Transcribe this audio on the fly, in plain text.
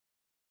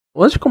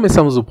Antes de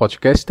começarmos o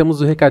podcast,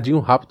 temos um recadinho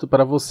rápido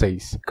para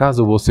vocês.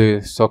 Caso você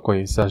só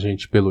conheça a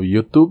gente pelo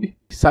YouTube,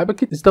 saiba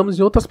que estamos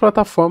em outras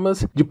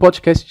plataformas de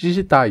podcast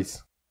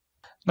digitais.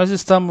 Nós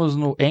estamos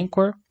no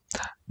Anchor,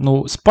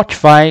 no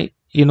Spotify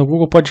e no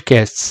Google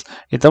Podcasts.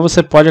 Então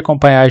você pode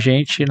acompanhar a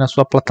gente na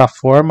sua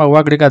plataforma ou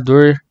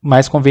agregador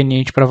mais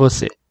conveniente para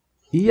você.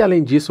 E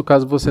além disso,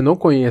 caso você não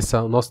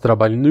conheça o nosso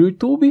trabalho no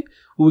YouTube,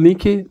 o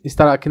link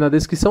estará aqui na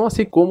descrição,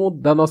 assim como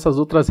das nossas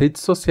outras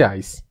redes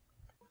sociais.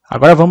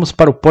 Agora vamos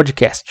para o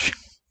podcast.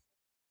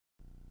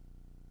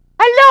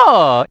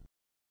 Alô!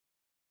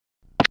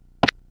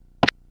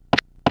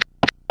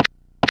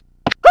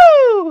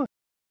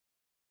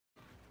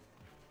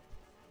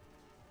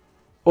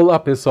 Olá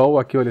pessoal,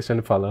 aqui é o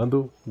Alexandre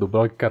falando, do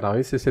blog canal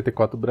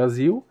N64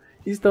 Brasil.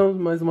 E estamos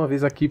mais uma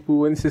vez aqui para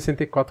o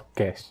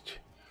N64Cast.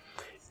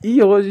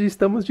 E hoje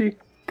estamos de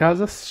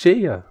casa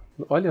cheia,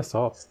 olha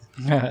só.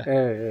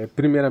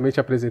 Primeiramente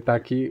apresentar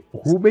aqui o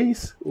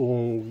Rubens,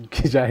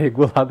 que já é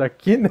regulado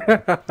aqui, né?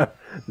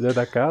 Já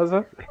da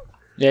casa.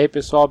 E aí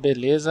pessoal,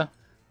 beleza?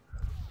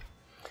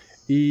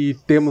 E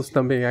temos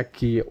também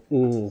aqui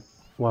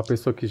uma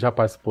pessoa que já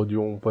participou de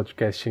um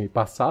podcast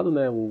passado,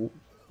 né? O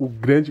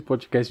grande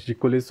podcast de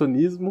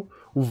colecionismo,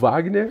 o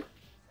Wagner.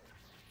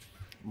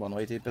 Boa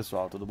noite aí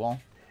pessoal, tudo bom?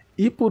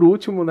 E por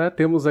último, né,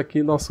 temos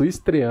aqui nosso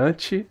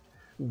estreante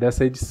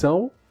dessa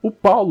edição, o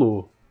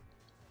Paulo.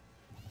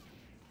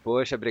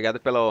 Poxa, obrigado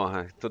pela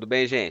honra. Tudo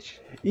bem, gente?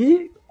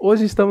 E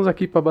hoje estamos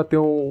aqui para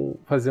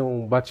fazer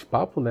um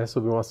bate-papo, né,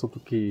 sobre um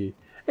assunto que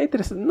é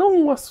interessante.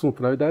 Não um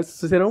assunto, na verdade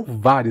serão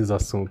vários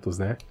assuntos,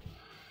 né?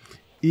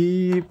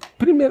 E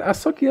primeiro,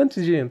 só que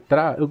antes de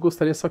entrar, eu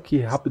gostaria só que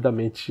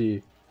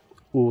rapidamente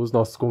os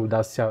nossos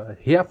convidados se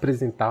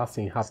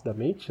reapresentassem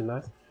rapidamente,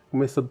 né?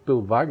 Começando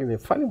pelo Wagner,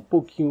 fale um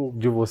pouquinho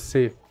de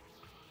você.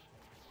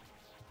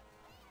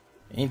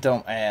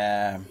 Então,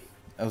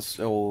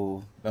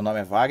 meu nome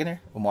é Wagner,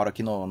 eu moro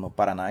aqui no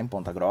Paraná, em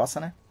Ponta Grossa,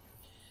 né?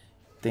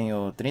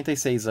 Tenho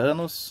 36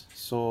 anos,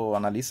 sou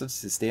analista de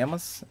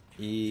sistemas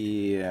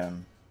e...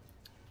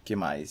 que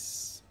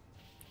mais?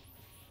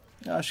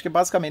 Eu acho que é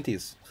basicamente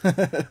isso.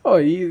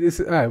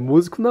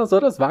 Músico nas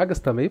horas vagas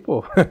também,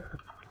 pô.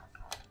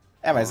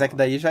 Mas é que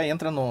daí já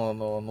entra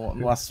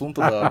no assunto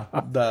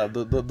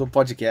do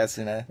podcast,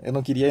 né? Eu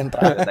não queria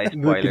entrar. Dá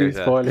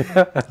spoiler.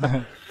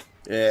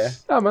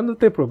 Mas não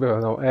tem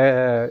problema, não.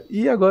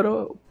 E agora,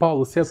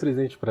 Paulo, se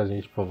apresente pra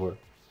gente, por favor.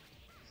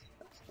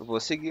 Eu vou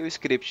seguir o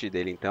script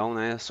dele, então,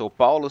 né? Sou o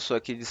Paulo, sou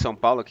aqui de São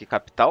Paulo, aqui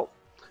capital.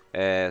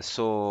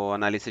 Sou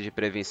analista de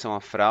prevenção à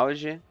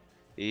fraude.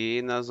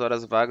 E nas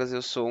horas vagas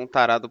eu sou um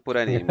tarado por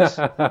animes.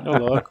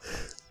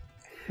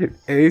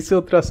 Esse é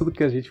outro assunto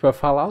que a gente vai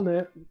falar,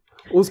 né?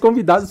 Os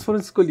convidados foram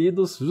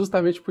escolhidos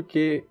justamente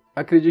porque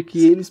acredito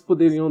que eles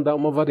poderiam dar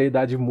uma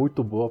variedade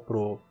muito boa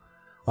pro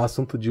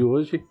assunto de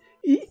hoje.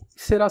 E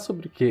será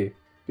sobre o quê?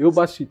 Eu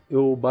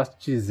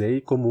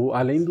batizei como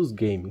Além dos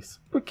Games.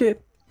 Porque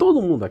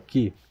todo mundo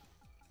aqui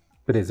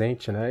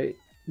presente, né,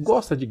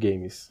 gosta de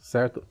games,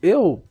 certo?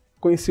 Eu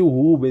conheci o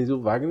Rubens e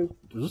o Wagner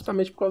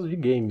justamente por causa de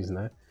games,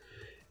 né?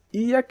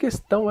 E a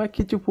questão é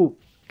que, tipo,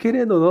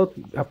 querendo ou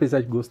não,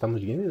 apesar de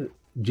gostarmos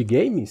de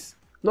games,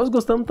 nós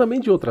gostamos também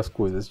de outras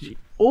coisas, de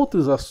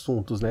outros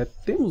assuntos, né?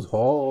 Temos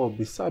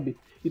hobbies, sabe?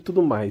 E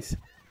tudo mais.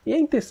 E a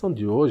intenção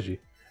de hoje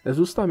é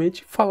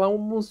justamente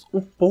falarmos um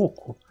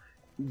pouco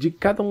de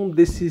cada um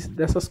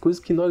dessas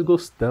coisas que nós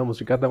gostamos,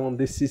 de cada um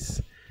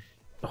desses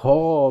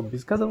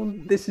hobbies, cada um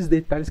desses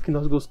detalhes que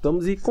nós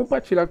gostamos e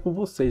compartilhar com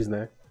vocês,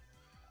 né?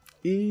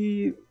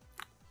 E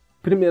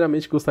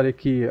primeiramente gostaria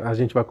que a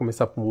gente vai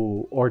começar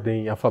por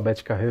ordem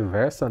alfabética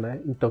reversa,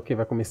 né? Então quem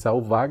vai começar é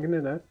o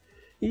Wagner, né?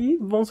 E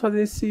vamos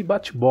fazer esse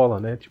bate-bola,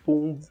 né?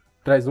 Tipo,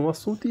 traz um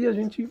assunto e a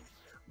gente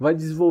vai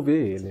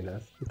desenvolver ele, né?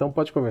 Então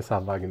pode começar,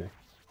 Wagner.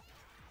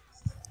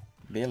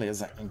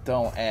 Beleza,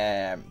 então,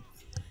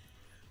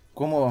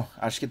 como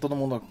acho que todo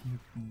mundo,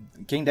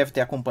 quem deve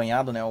ter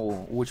acompanhado, né,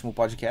 o último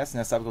podcast,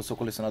 né, sabe que eu sou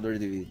colecionador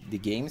de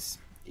games,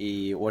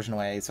 e hoje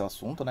não é esse o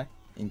assunto, né,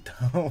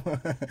 então,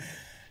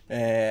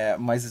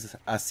 mas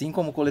assim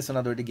como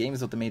colecionador de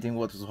games, eu também tenho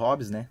outros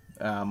hobbies, né,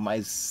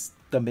 mas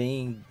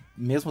também,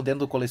 mesmo dentro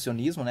do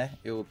colecionismo, né,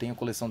 eu tenho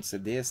coleção de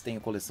CDs,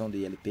 tenho coleção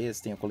de LPs,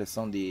 tenho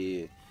coleção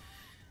de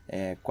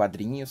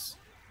quadrinhos,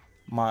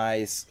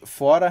 mas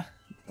fora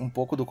um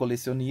pouco do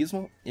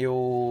colecionismo,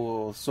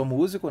 eu sou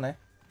músico, né?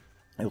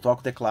 Eu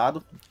toco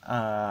teclado.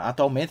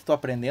 Atualmente estou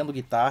aprendendo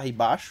guitarra e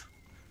baixo,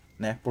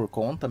 né? Por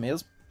conta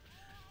mesmo.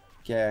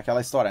 Que é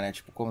aquela história, né?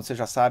 Tipo, como você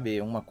já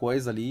sabe uma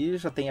coisa ali,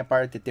 já tem a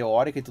parte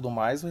teórica e tudo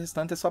mais, o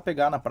restante é só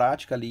pegar na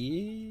prática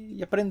ali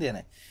e aprender,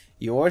 né?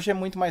 E hoje é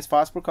muito mais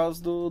fácil por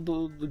causa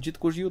do dito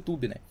cujo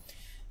YouTube, né?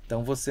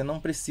 Então você não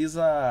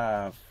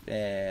precisa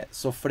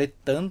sofrer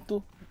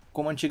tanto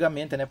como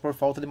antigamente, né? Por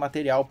falta de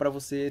material para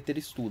você ter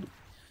estudo.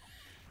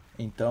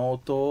 Então eu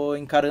tô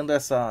encarando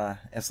essa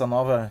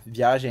nova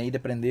viagem aí de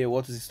aprender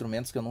outros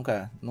instrumentos que eu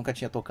nunca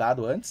tinha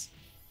tocado antes.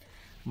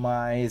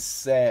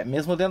 Mas,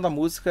 mesmo dentro da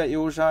música,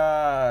 eu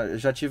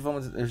já tive,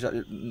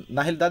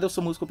 na realidade eu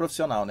sou músico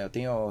profissional, né? Eu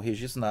tenho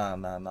registro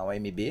na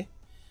UEMB,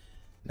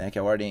 né, que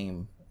é a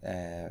Ordem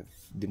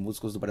de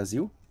Músicos do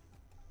Brasil.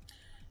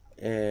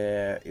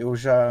 Eu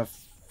já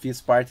fiz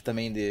parte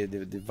também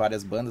de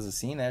várias bandas,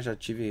 assim, né? Já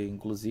tive,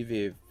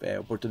 inclusive,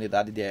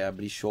 oportunidade de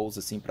abrir shows,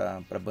 assim,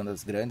 para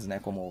bandas grandes, né?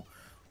 Como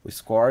o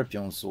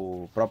Scorpions,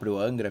 o próprio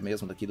Angra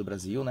mesmo, daqui do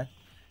Brasil, né?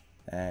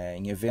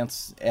 Em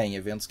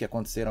eventos que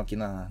aconteceram aqui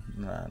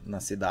na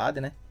cidade,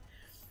 né?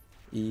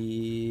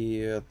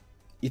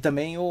 E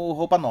também o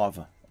Roupa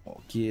Nova,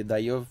 que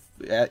daí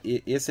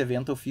esse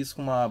evento eu fiz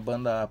com uma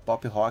banda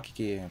pop rock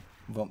que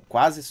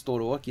quase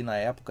estourou aqui na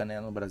época,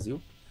 né, no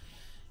Brasil,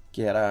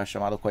 que era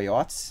chamado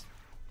Coyotes.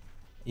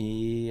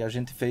 E a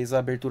gente fez a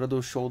abertura do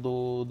show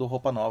do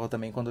Roupa Nova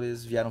também, quando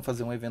eles vieram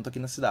fazer um evento aqui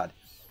na cidade.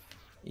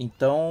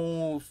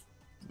 Então,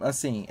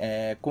 assim,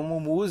 como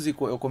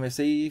músico, eu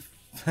comecei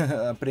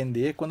a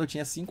aprender quando eu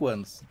tinha 5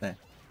 anos, né?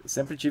 Eu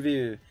sempre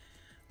tive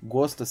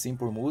gosto, assim,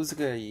 por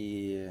música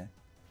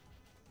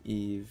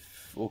e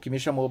o que me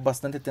chamou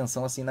bastante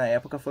atenção, assim, na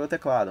época foi o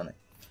teclado, né?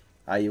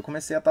 Aí eu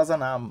comecei a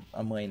atazanar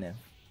a mãe, né?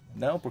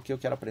 Não, porque eu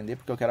quero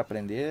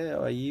aprender.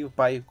 Aí o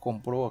pai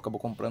acabou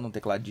comprando um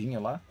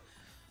tecladinho lá.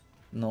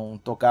 Não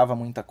tocava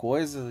muita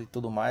coisa e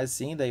tudo mais,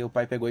 assim. Daí o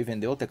pai pegou e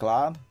vendeu o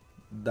teclado.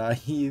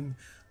 Daí,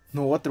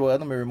 no outro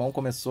ano, meu irmão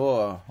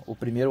começou o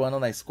primeiro ano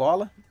na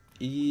escola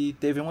e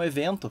teve um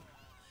evento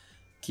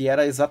que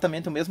era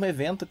exatamente o mesmo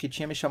evento que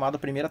tinha me chamado a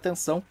primeira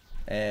atenção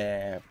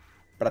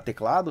para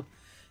teclado,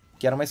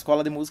 que era uma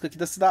escola de música aqui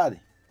da cidade.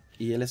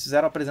 E eles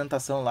fizeram a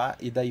apresentação lá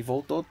e daí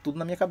voltou tudo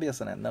na minha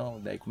cabeça, né?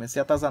 Não, daí comecei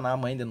a atazanar a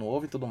mãe de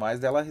novo e tudo mais,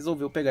 daí ela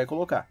resolveu pegar e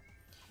colocar.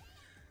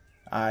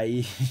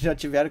 Aí já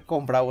tiveram que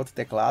comprar outro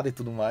teclado e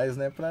tudo mais,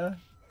 né?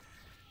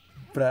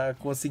 Pra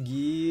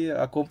conseguir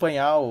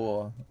acompanhar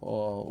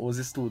os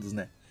estudos,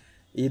 né?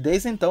 E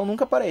desde então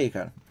nunca parei,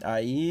 cara.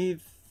 Aí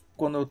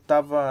quando eu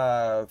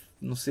tava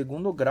no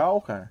 2º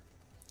grau, cara,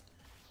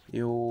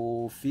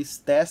 eu fiz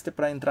teste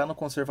pra entrar no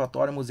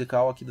conservatório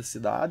musical aqui da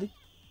cidade.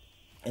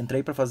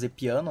 Entrei pra fazer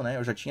piano, né?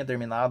 Eu já tinha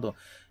terminado,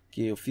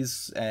 que eu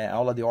fiz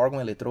aula de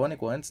órgão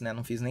eletrônico antes, né?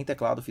 Não fiz nem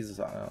teclado, fiz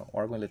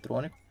órgão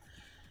eletrônico.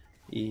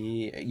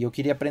 E eu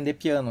queria aprender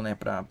piano, né?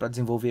 Pra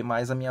desenvolver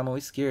mais a minha mão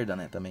esquerda,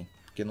 né? Também.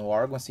 Porque no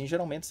órgão, assim,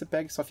 geralmente você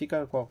pega e só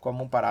fica com a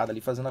mão parada ali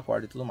fazendo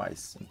acorde e tudo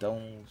mais.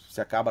 Então, você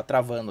acaba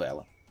travando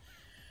ela.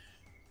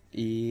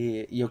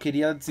 E eu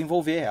queria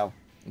desenvolver ela.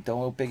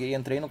 Então, eu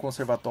entrei no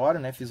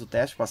conservatório, né? Fiz o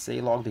teste, passei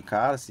logo de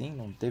cara, assim.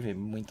 Não teve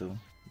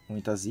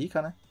muita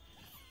zica, né?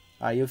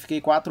 Aí eu fiquei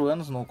 4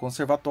 anos no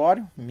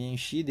conservatório, me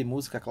enchi de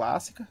música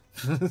clássica.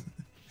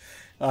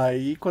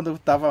 Aí quando eu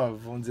tava,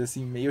 vamos dizer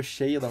assim, meio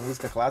cheio da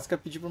música clássica,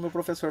 pedi pro meu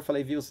professor,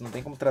 falei, viu, você não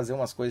tem como trazer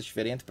umas coisas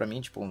diferentes pra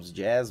mim, tipo uns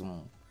jazz,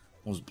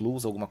 uns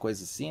blues, alguma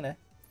coisa assim, né?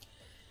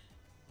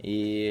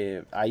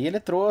 E aí ele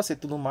trouxe e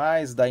tudo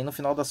mais, daí no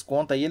final das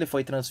contas, aí ele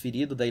foi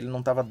transferido, daí ele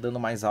não tava dando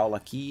mais aula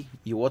aqui,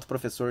 e o outro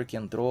professor que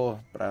entrou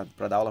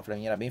pra dar aula pra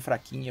mim era bem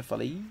fraquinho, eu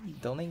falei,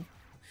 então nem...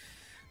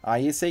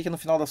 Aí sei que no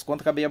final das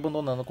contas acabei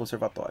abandonando o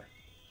conservatório.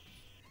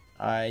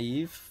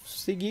 Aí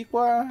segui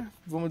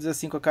vamos dizer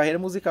assim, com a carreira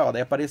musical.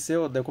 Daí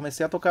eu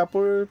comecei a tocar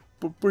por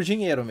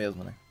dinheiro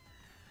mesmo, né?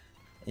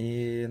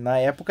 E na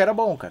época era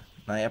bom, cara.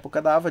 Na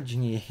época dava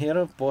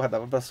dinheiro, porra,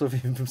 dava pra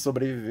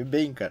sobreviver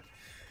bem, cara.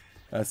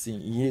 Assim,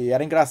 e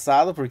era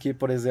engraçado porque,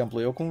 por exemplo,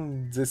 eu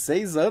com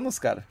 16 anos,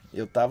 cara,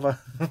 eu tava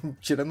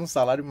tirando um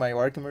salário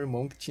maior que meu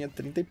irmão que tinha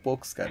 30 e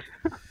poucos, cara.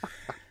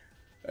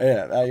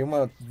 Aí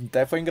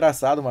até foi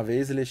engraçado uma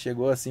vez, ele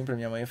chegou assim pra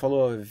minha mãe e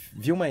falou,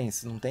 viu mãe,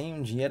 você não tem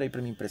um dinheiro aí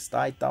pra me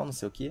emprestar e tal, não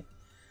sei o que.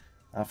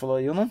 Ela falou,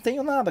 eu não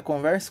tenho nada,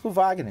 converse com o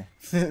Wagner.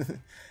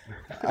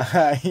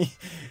 Aí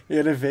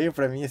ele veio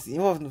pra mim assim,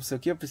 não sei o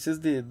que, eu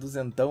preciso de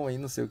 200 aí,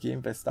 não sei o que,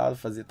 emprestado,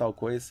 fazer tal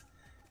coisa.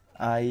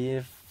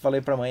 Aí falei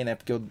pra mãe, né,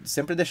 porque eu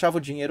sempre deixava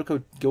o dinheiro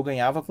que eu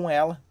ganhava com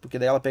ela, porque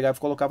daí ela pegava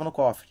e colocava no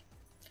cofre.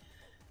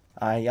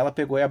 Aí ela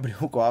pegou e abriu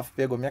o cofre,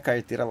 pegou minha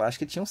carteira lá, acho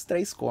que tinha uns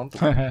 3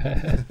 contos.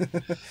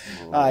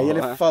 Aí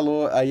ele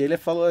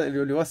falou, ele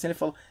olhou assim, ele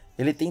falou,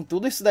 ele tem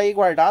tudo isso daí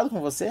guardado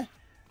com você?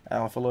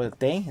 Ela falou,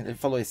 tem? Ele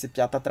falou, esse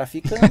piá tá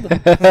traficando.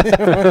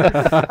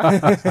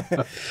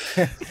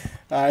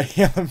 Aí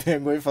ela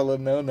pegou e falou,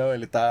 não,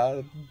 ele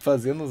tá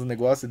fazendo os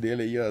negócios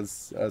dele aí,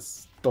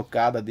 as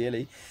tocadas dele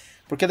aí.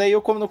 Porque daí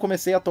quando eu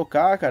comecei a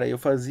tocar, cara, eu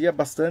fazia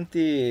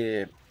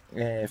bastante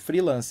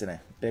freelance,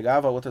 né?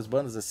 Pegava outras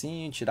bandas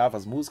assim, tirava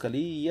as músicas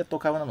ali e ia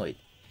tocava na noite.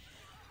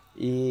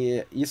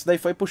 E isso daí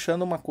foi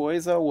puxando uma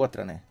coisa ou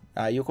outra, né?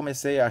 Aí eu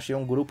achei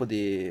um grupo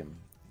de...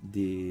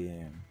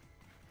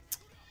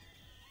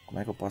 Como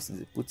é que eu posso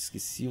dizer? Putz,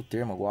 esqueci o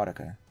termo agora,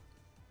 cara.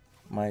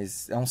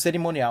 Mas é um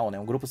cerimonial, né?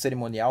 Um grupo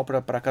cerimonial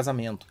pra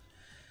casamento.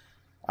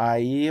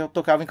 Aí eu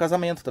tocava em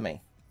casamento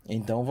também.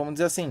 Então, vamos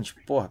dizer assim,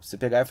 tipo, porra, você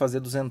pegar e fazer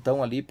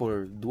 200 ali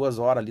por 2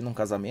 horas ali num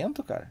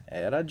casamento, cara,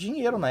 era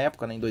dinheiro na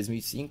época, né? Em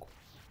 2005.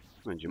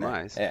 É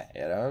demais. Né?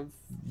 Era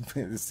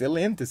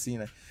excelente, assim,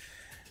 né?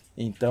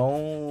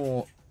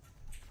 Então...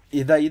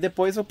 E daí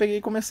depois eu peguei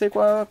e comecei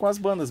com as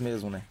bandas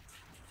mesmo, né?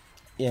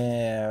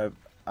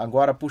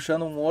 Agora,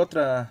 puxando um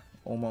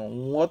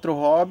outro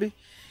hobby,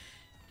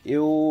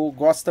 eu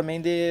gosto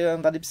também de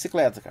andar de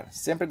bicicleta, cara.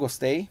 Sempre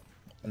gostei.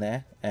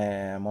 né?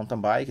 Mountain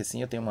bike,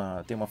 assim, eu tenho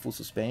uma full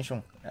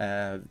suspension,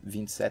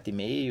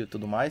 27,5 e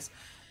tudo mais.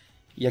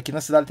 E aqui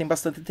na cidade tem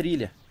bastante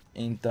trilha.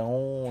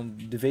 Então,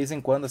 de vez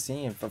em quando,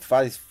 assim,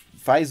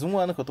 faz um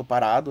ano que eu tô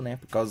parado, né?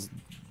 Por causa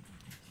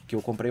que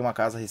eu comprei uma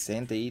casa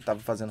recente aí, tava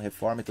fazendo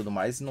reforma e tudo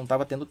mais, e não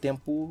tava tendo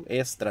tempo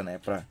extra, né?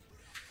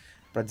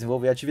 Pra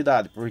desenvolver a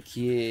atividade.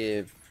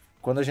 Porque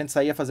quando a gente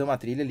saía fazer uma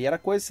trilha ali, era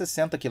coisa de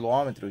 60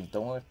 km,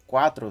 então é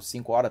 4 ou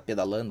 5 horas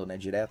pedalando, né?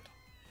 Direto.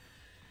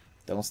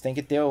 Então você tem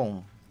que ter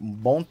um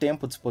bom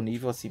tempo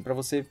disponível, assim, pra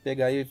você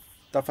pegar e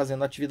tá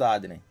fazendo a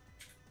atividade, né?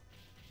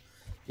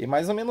 E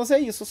mais ou menos é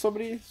isso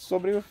sobre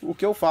o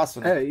que eu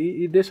faço, né?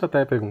 E deixa eu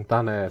até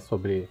perguntar, né,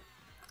 sobre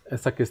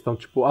essa questão,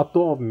 tipo,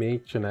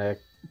 atualmente, né,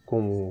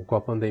 com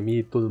a pandemia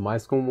e tudo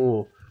mais,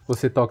 como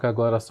você toca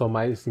agora só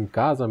mais em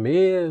casa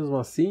mesmo,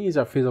 assim?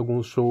 Já fez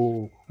algum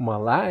show, uma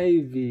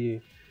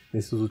live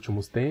nesses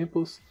últimos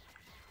tempos?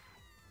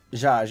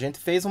 Já, a gente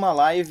fez uma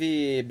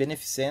live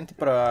beneficente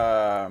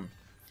pra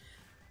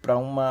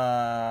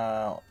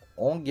uma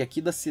ONG aqui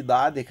da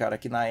cidade, cara,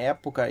 que na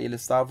época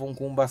eles estavam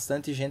com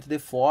bastante gente de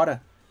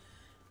fora,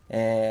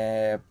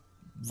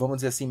 vamos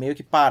dizer assim, meio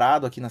que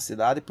parado aqui na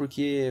cidade,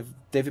 porque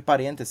teve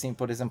parente, assim,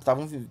 por exemplo,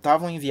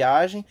 estavam em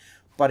viagem,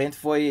 o parente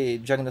foi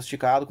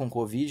diagnosticado com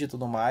Covid e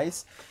tudo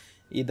mais,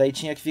 e daí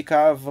tinha que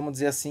ficar, vamos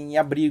dizer assim, em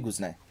abrigos,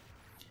 né?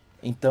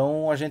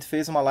 Então a gente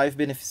fez uma live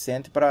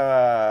beneficente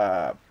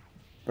para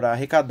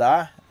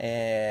arrecadar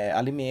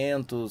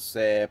alimentos,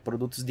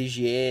 produtos de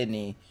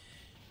higiene,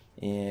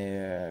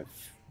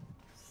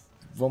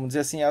 vamos dizer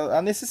assim,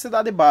 a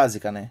necessidade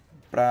básica, né?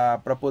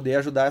 Para poder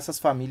ajudar essas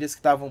famílias que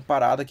estavam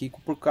paradas aqui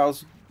por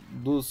causa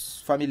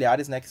dos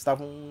familiares, né, que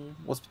estavam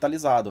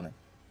hospitalizados, né?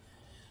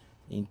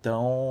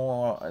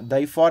 Então,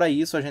 daí fora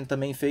isso, a gente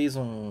também fez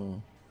um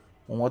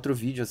outro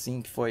vídeo,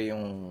 assim, que foi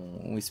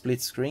um split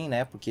screen,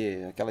 né?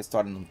 Porque aquela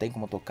história não tem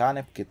como tocar,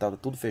 né? Porque tava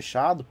tudo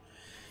fechado.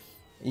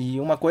 E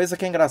uma coisa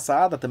que é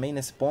engraçada também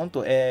nesse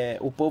ponto é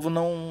o povo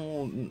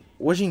não...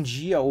 Hoje em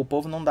dia, o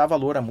povo não dá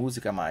valor à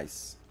música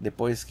mais.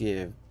 Depois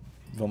que,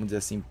 vamos dizer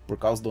assim, por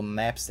causa do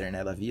Napster,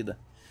 né, da vida.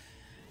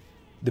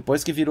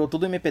 Depois que virou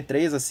tudo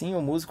MP3, assim,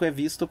 o músico é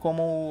visto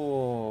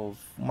como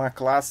uma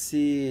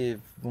classe,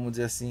 vamos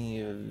dizer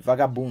assim,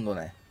 vagabundo,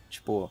 né?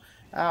 Tipo,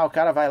 o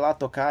cara vai lá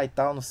tocar e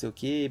tal, não sei o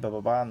que,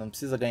 bababá, não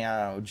precisa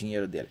ganhar o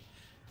dinheiro dele.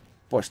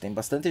 Poxa, tem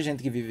bastante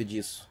gente que vive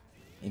disso,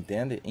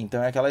 entende?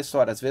 Então é aquela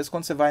história, às vezes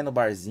quando você vai no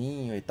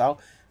barzinho e tal,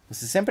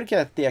 você sempre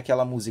quer ter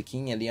aquela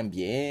musiquinha ali,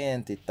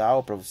 ambiente e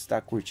tal, pra você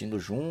estar curtindo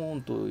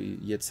junto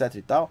e etc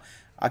e tal.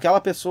 Aquela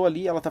pessoa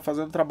ali, ela tá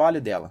fazendo o trabalho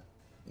dela.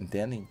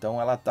 Entende?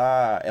 Então ela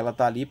tá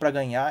ali para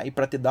ganhar e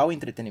para te dar o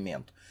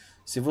entretenimento.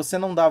 Se você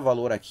não dá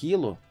valor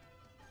àquilo,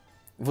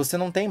 você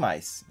não tem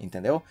mais,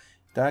 entendeu?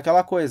 Então é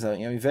aquela coisa, ao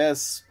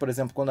invés, por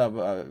exemplo,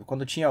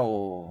 quando tinha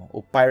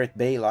o Pirate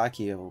Bay lá,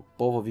 que o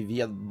povo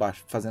vivia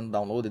fazendo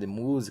download de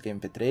música,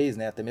 MP3,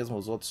 né, até mesmo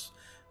os outros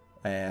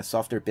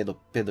software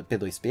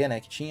P2P,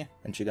 né, que tinha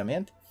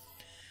antigamente.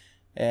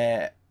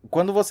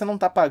 Quando você não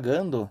tá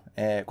pagando,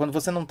 quando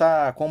você não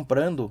tá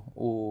comprando,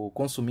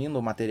 consumindo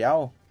o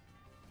material,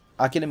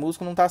 aquele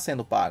músico não está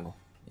sendo pago,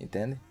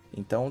 entende?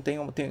 Então tem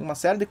uma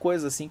série de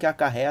coisas assim que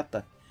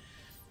acarreta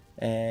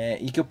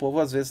e que o povo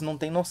às vezes não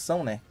tem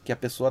noção, né? Que a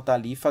pessoa está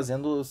ali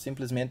fazendo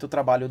simplesmente o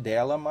trabalho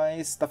dela,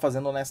 mas está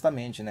fazendo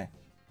honestamente, né?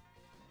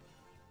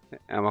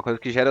 É uma coisa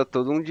que gera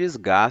todo um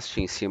desgaste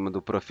em cima do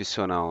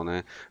profissional,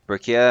 né?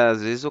 Porque às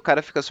vezes o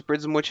cara fica super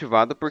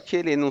desmotivado porque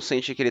ele não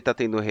sente que ele tá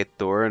tendo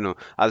retorno.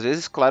 Às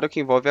vezes, claro que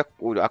envolve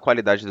a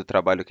qualidade do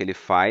trabalho que ele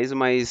faz,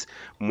 mas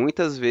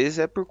muitas vezes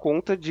é por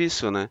conta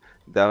disso, né?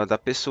 Da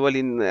pessoa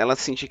ali, ela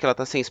sentir que ela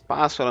tá sem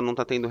espaço, ela não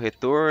tá tendo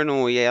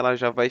retorno, e aí ela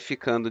já vai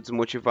ficando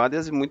desmotivada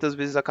e muitas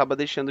vezes acaba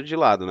deixando de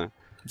lado, né?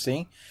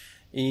 Sim.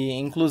 E,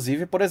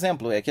 inclusive, por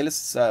exemplo,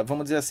 aqueles,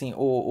 vamos dizer assim,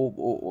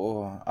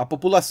 a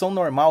população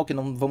normal, que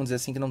não, vamos dizer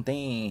assim, que não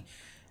tem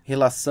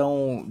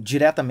relação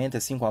diretamente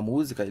assim com a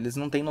música, eles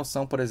não têm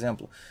noção, por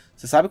exemplo.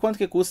 Você sabe quanto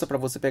que custa para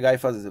você pegar e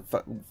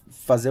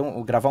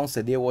gravar um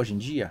CD hoje em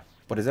dia?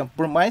 Por exemplo,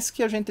 por mais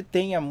que a gente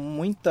tenha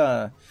muito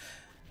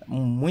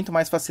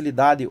mais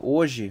facilidade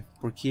hoje,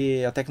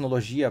 porque a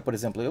tecnologia, por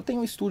exemplo, eu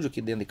tenho um estúdio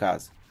aqui dentro de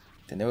casa,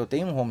 entendeu? Eu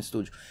tenho um home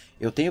studio,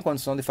 eu tenho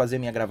condição de fazer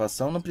minha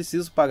gravação, não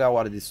preciso pagar a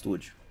hora de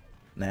estúdio,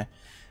 né?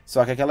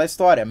 Só que aquela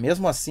história,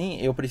 mesmo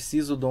assim, eu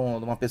preciso de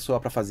uma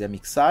pessoa para fazer a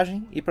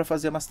mixagem e para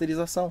fazer a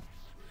masterização.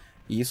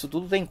 E isso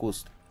tudo tem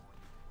custo.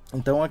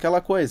 Então, aquela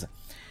coisa.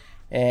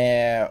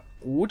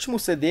 O último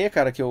CD,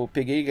 cara, que eu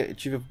peguei,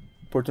 tive a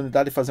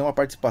oportunidade de fazer uma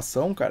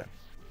participação, cara,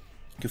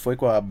 que foi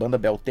com a banda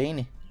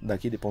Beltane,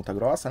 daqui de Ponta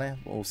Grossa, né?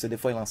 O CD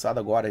foi lançado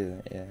agora,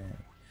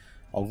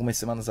 algumas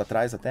semanas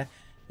atrás até.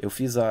 Eu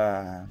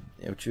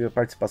tive a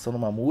participação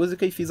numa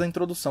música e fiz a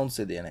introdução do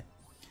CD, né?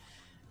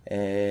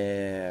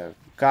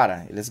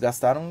 Cara, eles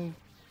gastaram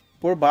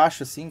por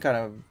baixo, assim,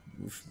 cara,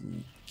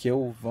 que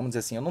vamos dizer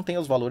assim, eu não tenho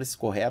os valores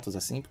corretos,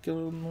 assim, porque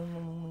eu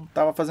não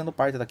tava fazendo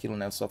parte daquilo,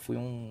 né? Eu só fui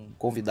um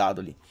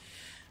convidado ali.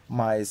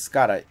 Mas,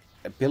 cara,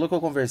 pelo que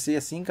eu conversei,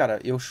 assim, cara,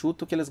 eu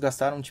chuto que eles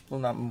gastaram, tipo,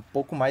 um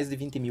pouco mais de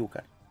 20 mil,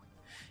 cara.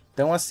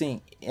 Então,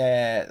 assim,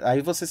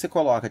 aí você se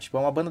coloca, tipo, é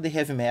uma banda de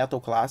heavy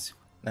metal clássico,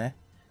 né?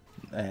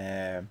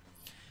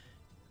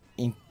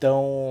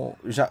 Então,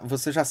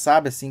 você já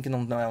sabe, assim, que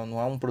não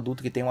é um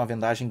produto que tem uma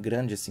vendagem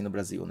grande, assim, no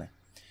Brasil, né?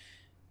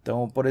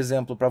 Então, por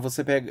exemplo, para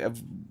você pegar...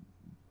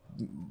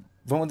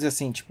 Vamos dizer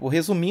assim, tipo,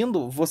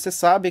 resumindo, você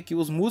sabe que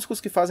os músicos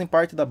que fazem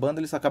parte da banda,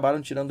 eles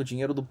acabaram tirando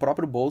dinheiro do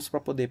próprio bolso para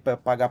poder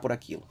pagar por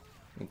aquilo,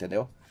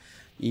 entendeu?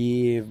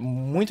 E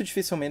muito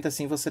dificilmente,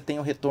 assim, você tem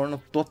o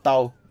retorno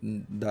total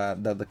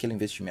daquele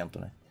investimento,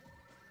 né?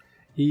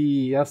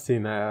 E assim,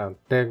 né,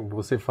 até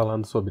você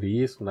falando sobre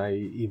isso, né,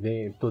 e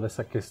vem toda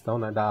essa questão,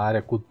 né, da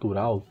área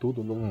cultural,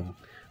 tudo,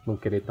 não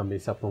querer também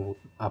se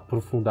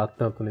aprofundar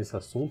tanto nesse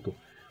assunto,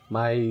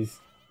 mas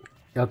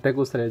eu até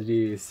gostaria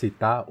de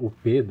citar o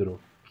Pedro,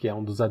 que é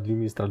um dos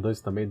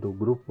administradores também do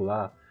grupo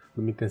lá,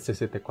 do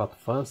N64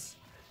 Fans.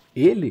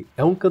 Ele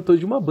é um cantor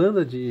de uma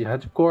banda de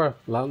hardcore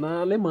lá na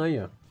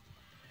Alemanha,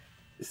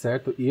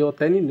 certo? E eu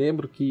até me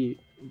lembro que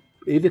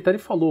ele até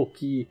falou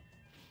que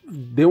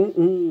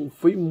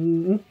foi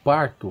um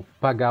parto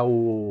pagar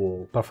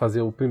para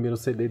fazer o primeiro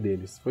CD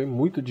deles. Foi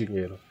muito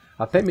dinheiro.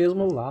 Até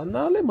mesmo lá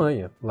na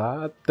Alemanha.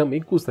 Lá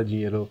também custa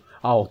dinheiro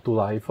alto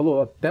lá. E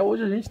falou, até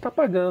hoje a gente está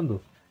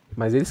pagando.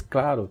 Mas eles,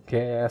 claro, que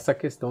é essa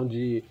questão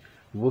de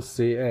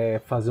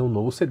você fazer um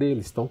novo CD.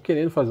 Eles estão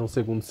querendo fazer um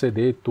segundo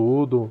CD e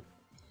tudo.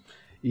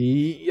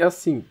 E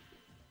assim,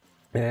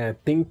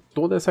 tem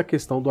toda essa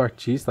questão do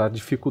artista, a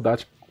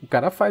dificuldade. O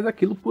cara faz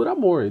aquilo por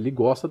amor. Ele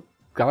gosta.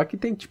 O cara que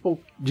tem, tipo,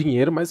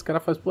 dinheiro, mas o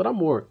cara faz por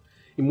amor.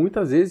 E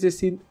muitas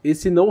vezes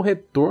esse não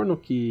retorno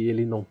que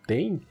ele não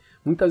tem,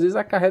 muitas vezes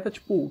acarreta,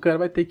 tipo, o cara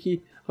vai ter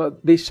que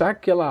deixar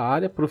aquela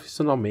área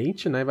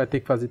profissionalmente, né? Vai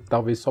ter que fazer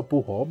talvez só por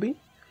hobby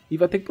e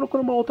vai ter que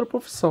procurar uma outra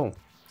profissão,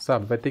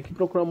 sabe? Vai ter que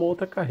procurar uma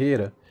outra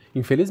carreira.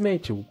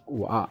 Infelizmente,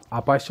 a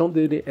paixão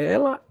dele,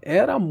 ela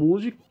era a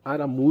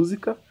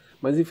música,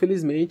 mas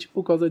infelizmente,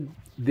 por causa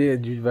de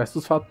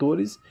diversos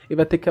fatores, ele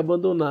vai ter que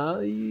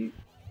abandonar e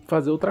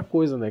fazer outra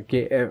coisa, né?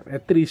 Que é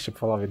triste, pra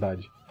falar a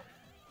verdade.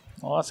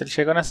 Nossa, ele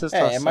chegou nessa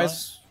situação.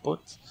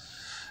 Putz.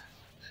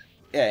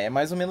 É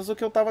mais ou menos o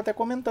que eu tava até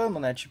comentando,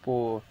 né?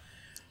 Tipo...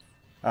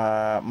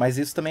 mas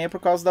isso também é por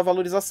causa da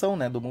valorização,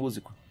 né? Do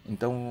músico.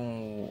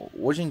 Então,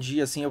 hoje em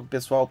dia, assim, o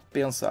pessoal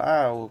pensa...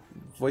 eu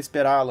vou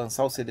esperar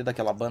lançar o CD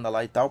daquela banda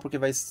lá e tal, porque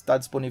vai estar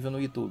disponível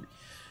no YouTube.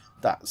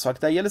 Tá, só que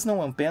daí eles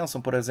não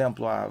pensam, por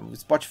exemplo... o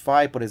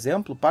Spotify, por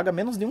exemplo, paga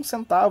menos de 1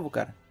 centavo,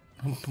 cara.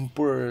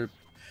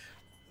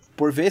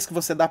 Por vez que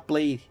você dá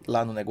play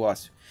lá no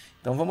negócio.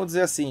 Então vamos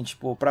dizer assim,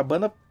 tipo, pra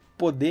banda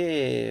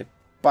poder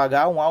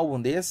pagar um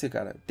álbum desse,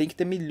 cara, tem que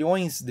ter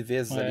milhões de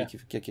vezes ali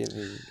que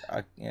aquele...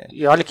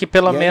 E olha que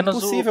pelo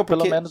menos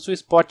o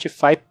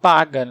Spotify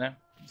paga, né?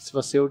 Se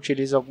você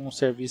utiliza algum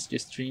serviço de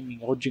streaming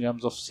ou,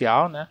 digamos,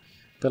 oficial, né?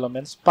 Pelo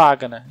menos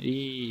paga, né?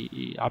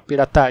 E a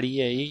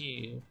pirataria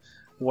aí,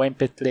 o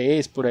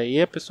MP3 por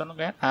aí, a pessoa não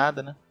ganha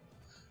nada, né?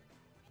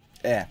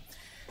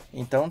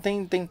 Então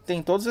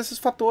tem todos esses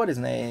fatores,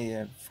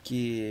 né,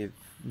 que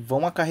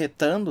vão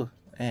acarretando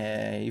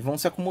e vão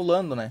se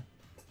acumulando, né?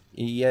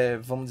 E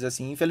vamos dizer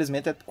assim,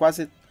 infelizmente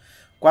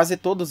quase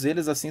todos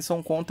eles assim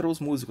são contra os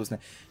músicos, né?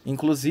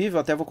 Inclusive, eu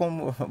até vou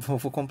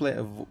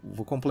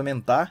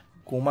complementar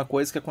com uma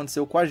coisa que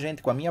aconteceu com a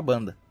gente, com a minha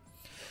banda.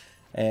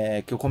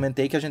 Que eu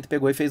comentei que a gente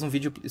pegou e fez um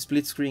vídeo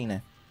split screen,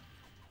 né?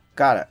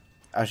 Cara,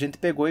 a gente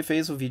pegou e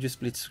fez o vídeo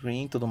split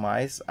screen e tudo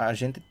mais. A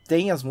gente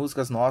tem as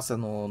músicas nossas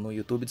no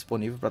YouTube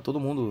disponível para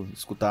todo mundo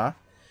escutar.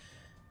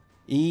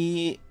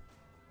 E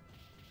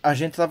a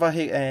gente tava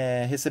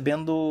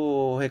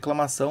recebendo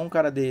reclamação,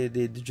 cara,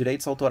 de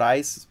direitos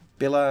autorais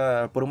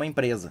por uma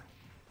empresa.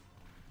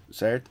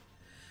 Certo?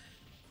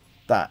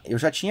 Tá, eu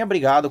já tinha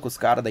brigado com os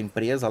caras da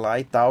empresa lá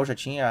e tal. Já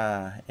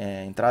tinha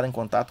entrado em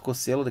contato com o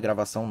selo de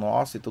gravação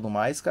nosso e tudo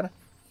mais, cara.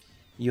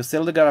 E o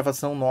selo de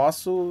gravação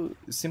nosso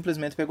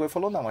simplesmente pegou e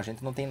falou, não, a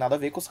gente não tem nada a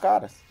ver com os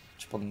caras.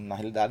 Tipo, na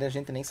realidade a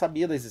gente nem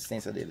sabia da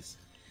existência deles.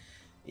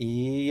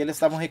 E eles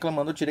estavam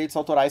reclamando direitos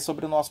autorais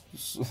sobre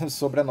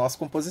a nossa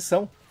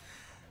composição.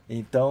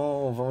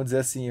 Então, vamos dizer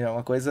assim, é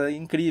uma coisa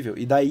incrível.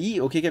 E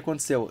daí, o que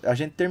aconteceu? A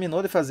gente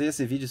terminou de fazer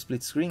esse vídeo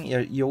split screen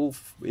e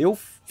eu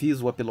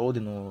fiz o upload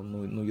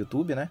no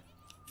YouTube, né?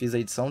 Fiz a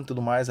edição e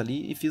tudo mais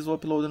ali e fiz o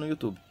upload no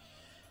YouTube.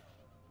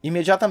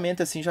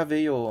 Imediatamente, assim, já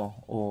veio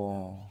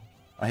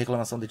a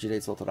reclamação de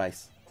direitos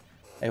autorais.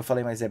 Aí eu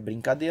falei, mas é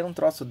brincadeira um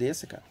troço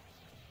desse, cara.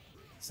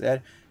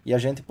 Sério. E a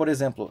gente, por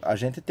exemplo, a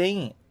gente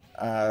tem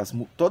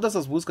todas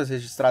as músicas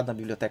registradas na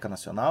Biblioteca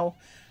Nacional,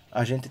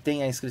 a gente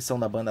tem a inscrição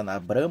da banda na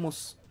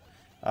Abramos,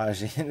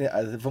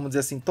 vamos dizer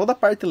assim, toda a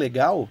parte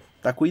legal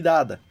tá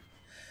cuidada.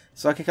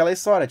 Só que aquela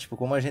história, tipo,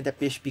 como a gente é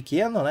peixe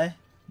pequeno, né?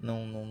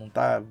 Não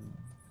tá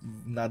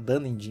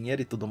nadando em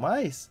dinheiro e tudo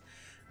mais...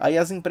 Aí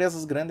as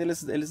empresas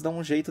grandes, eles dão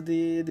um jeito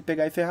de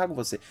pegar e ferrar com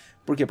você.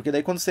 Por quê? Porque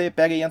daí quando você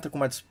pega e entra com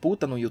uma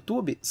disputa no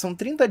YouTube, são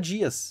 30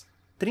 dias.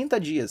 30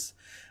 dias.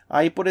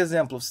 Aí, por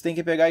exemplo, você tem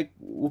que pegar e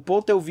upar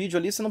o teu vídeo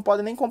ali, você não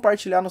pode nem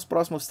compartilhar nos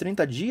próximos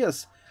 30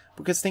 dias,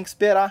 porque você tem que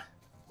esperar.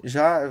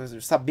 Já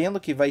sabendo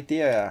que vai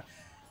ter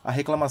a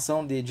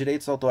reclamação de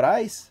direitos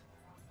autorais,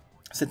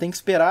 Você tem que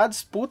esperar a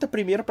disputa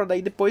primeiro para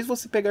daí depois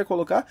você pegar e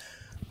colocar.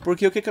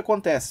 Porque o que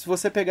acontece? Se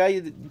você pegar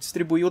e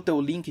distribuir o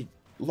teu link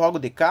logo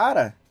de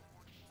cara,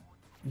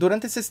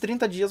 durante esses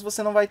 30 dias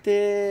você não vai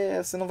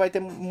ter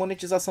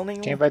monetização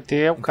nenhuma. Quem vai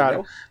ter é o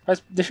cara.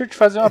 Mas deixa eu te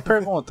fazer uma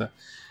pergunta.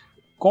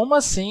 Como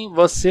assim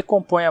você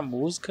compõe a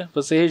música,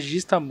 você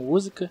registra a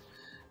música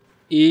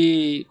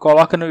e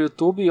coloca no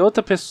YouTube e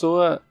outra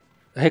pessoa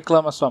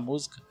reclama a sua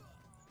música?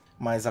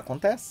 Mas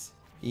acontece.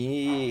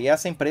 E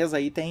essa empresa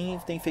aí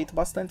tem feito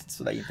bastante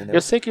disso daí, entendeu?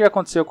 Eu sei que já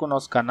aconteceu com o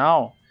nosso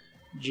canal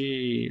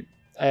de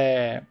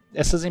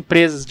essas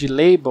empresas de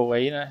label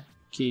aí, né?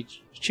 Que,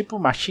 tipo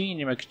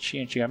Machinima que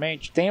tinha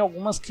antigamente, tem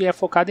algumas que é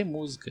focada em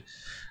música.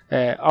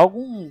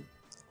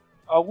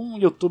 Algum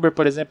youtuber,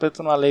 por exemplo,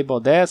 entra numa label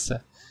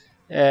dessa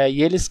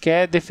e eles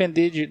querem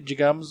defender,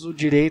 digamos, o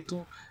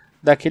direito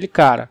daquele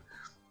cara.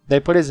 Daí,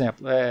 por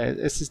exemplo,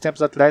 esses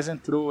tempos atrás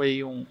entrou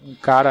aí um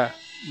cara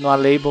numa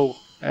label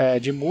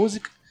de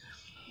música,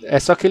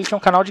 só que ele tinha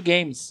um canal de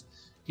games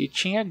e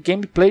tinha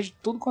gameplay de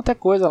tudo quanto é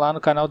coisa lá no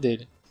canal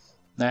dele,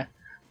 né?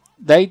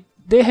 Daí,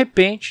 de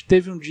repente,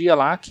 teve um dia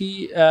lá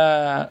que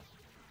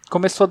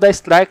começou a dar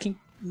strike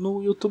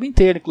no YouTube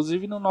inteiro,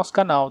 inclusive no nosso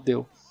canal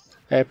deu.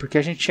 Porque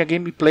a gente tinha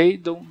gameplay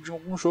de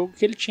algum jogo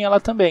que ele tinha lá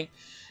também.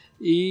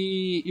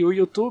 E o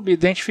YouTube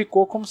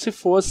identificou como se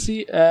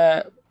fosse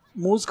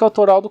música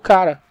autoral do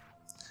cara.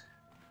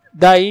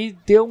 Daí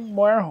deu um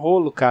maior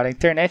rolo, cara. A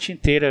internet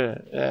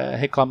inteira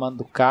reclamando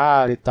do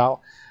cara e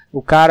tal.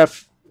 O cara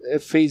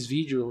fez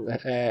vídeo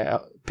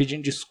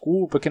pedindo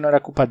desculpa, que não era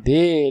culpa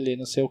dele,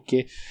 não sei o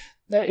que.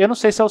 Eu não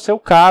sei se é o seu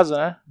caso,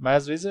 né?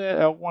 Mas às vezes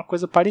é alguma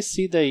coisa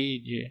parecida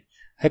aí,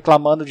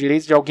 reclamando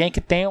direitos de alguém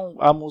que tem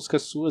a música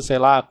sua, sei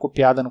lá,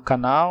 copiada no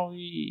canal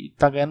e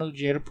tá ganhando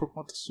dinheiro por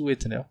conta sua,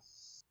 entendeu?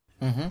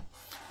 Uhum.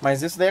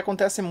 Mas isso daí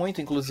acontece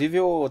muito. Inclusive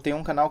eu tenho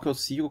um canal que eu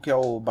sigo que é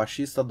o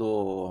baixista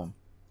do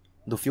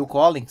Phil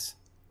Collins,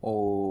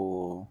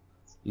 o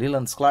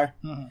Leland Sklar.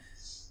 Uhum.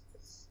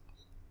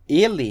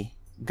 Ele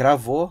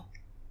gravou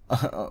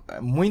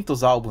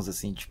muitos álbuns,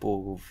 assim,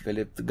 tipo,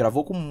 ele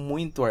gravou com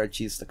muito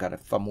artista, cara,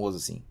 famoso,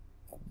 assim,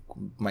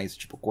 mas,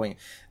 tipo,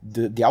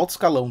 de alto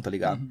escalão, tá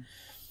ligado? Uhum.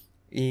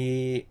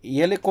 E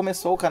ele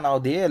começou o canal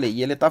dele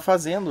e ele tá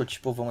fazendo,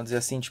 tipo, vamos dizer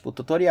assim, tipo,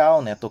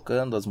 tutorial, né,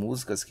 tocando as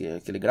músicas que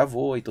ele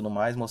gravou e tudo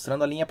mais,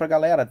 mostrando a linha pra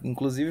galera,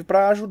 inclusive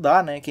pra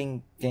ajudar, né,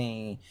 quem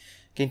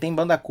tem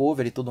banda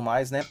cover e tudo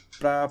mais, né,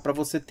 pra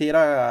você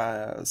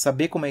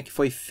saber como é que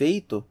foi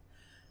feito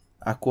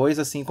a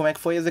coisa, assim, como é que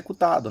foi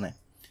executado, né.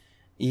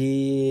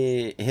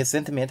 E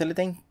recentemente ele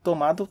tem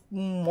tomado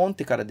um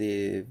monte, cara,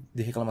 de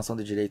reclamação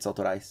de direitos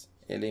autorais.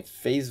 Ele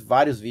fez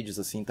vários vídeos,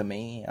 assim,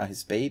 também a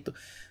respeito.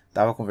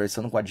 Tava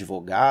conversando com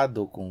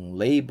advogado, com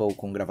label,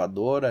 com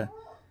gravadora.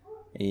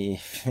 E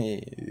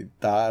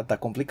tá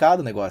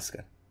complicado o negócio,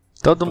 cara.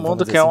 Todo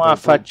mundo quer uma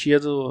fatia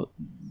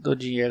do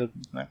dinheiro,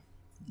 né?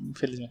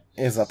 Infelizmente.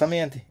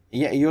 Exatamente.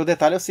 E o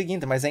detalhe é o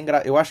seguinte, mas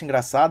eu acho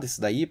engraçado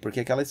isso daí, porque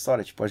é aquela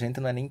história, tipo, a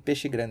gente não é nem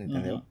peixe grande,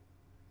 entendeu? Uhum.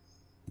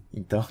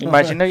 Então,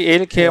 imagina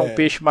ele que é um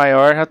peixe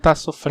maior já tá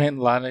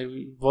sofrendo lá, né?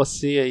 E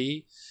você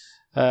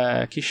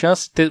aí, que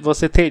chance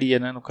você teria,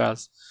 né, no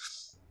caso?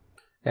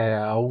 É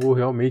algo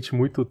realmente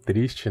muito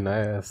triste,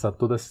 né?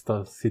 Toda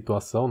essa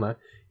situação, né?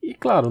 E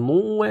claro,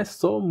 não é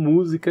só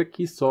música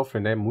que sofre,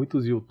 né?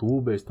 Muitos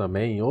youtubers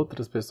também,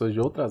 outras pessoas de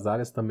outras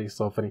áreas também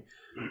sofrem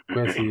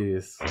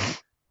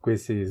com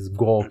esses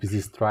golpes,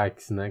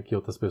 strikes, né? Que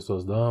outras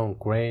pessoas dão,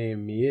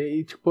 crime,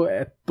 e tipo,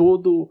 é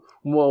todo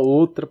uma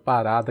outra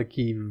parada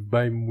que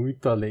vai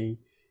muito além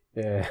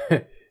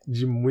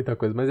de muita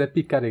coisa. Mas é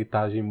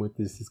picaretagem em muitos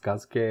desses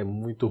casos que é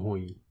muito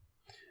ruim.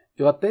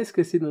 Eu até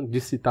esqueci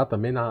de citar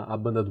também a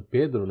banda do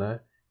Pedro, né?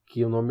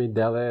 Que o nome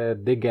dela é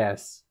The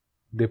Gas.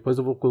 Depois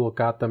eu vou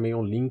colocar também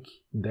um link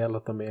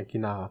dela também aqui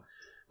na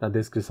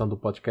descrição do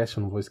podcast,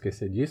 eu não vou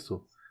esquecer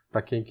disso.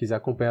 Para quem quiser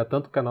acompanhar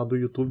tanto o canal do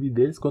YouTube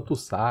deles quanto o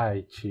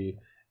site.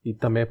 E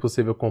também é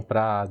possível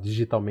comprar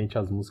digitalmente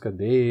as músicas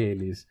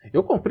deles.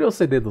 Eu comprei o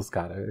CD dos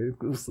caras.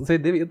 O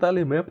CD veio da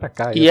Alemanha pra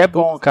cá. E é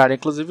bom, cara.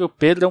 Inclusive o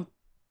Pedro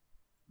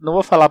não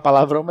vou falar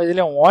palavrão, mas ele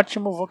é um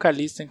ótimo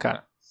vocalista, hein,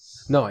 cara.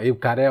 Não, o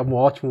cara é um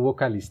ótimo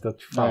vocalista, eu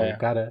te falo. O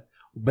cara,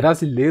 o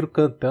brasileiro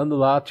cantando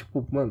lá,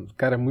 tipo, mano, o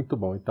cara é muito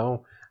bom.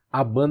 Então,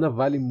 a banda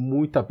vale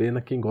muito a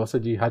pena quem gosta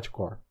de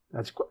hardcore.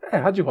 É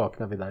hard rock,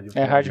 na verdade.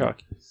 É hard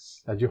rock.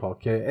 Hard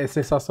rock. É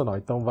sensacional,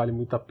 então vale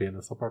muito a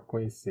pena, só pra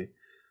conhecer.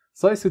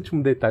 Só esse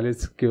último detalhe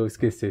que eu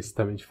esqueci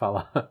também de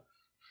falar.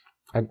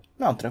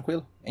 Não,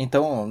 tranquilo.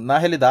 Então, na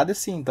realidade,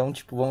 sim. Então,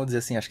 tipo, vamos dizer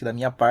assim, acho que da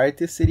minha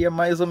parte seria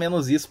mais ou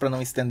menos isso, pra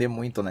não estender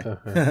muito, né?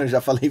 Uhum.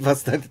 Já falei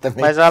bastante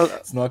também. Mas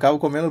senão eu acabo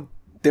comendo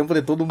tempo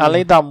de todo mundo.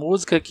 Além da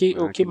música,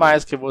 o que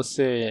mais que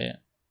você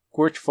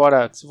curte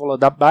fora, você falou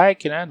da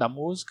bike, né? Da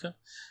música.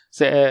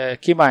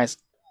 Que mais?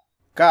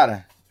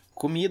 Cara,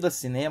 comida,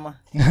 cinema.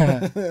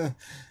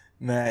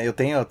 Né,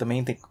 eu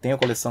também tenho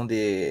coleção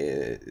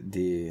de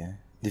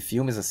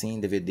filmes, assim,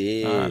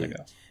 DVD.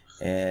 Legal.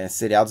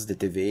 Seriados de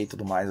TV e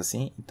tudo mais,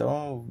 assim.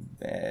 Então,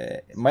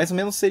 mais ou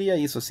menos seria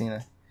isso, assim,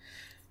 né?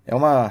 É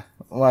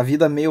uma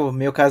vida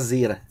meio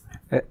caseira.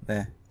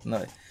 Né?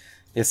 Não,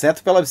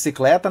 exceto pela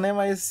bicicleta, né,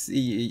 mas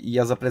e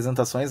as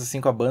apresentações assim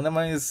com a banda,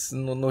 mas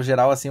no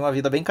geral assim uma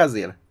vida bem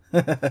caseira.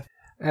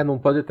 Não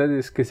pode até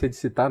esquecer de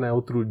citar, né,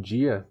 outro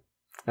dia,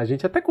 a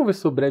gente até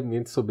conversou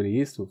brevemente sobre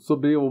isso,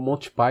 sobre o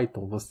Monty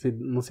Python,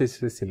 não sei se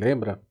você se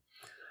lembra,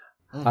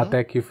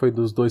 até que foi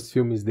dos 2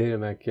 filmes dele,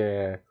 né, que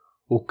é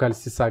O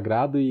Cálice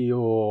Sagrado e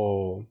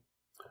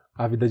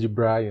A Vida de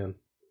Brian,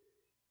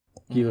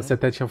 que você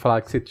até tinha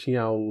falado que você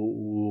tinha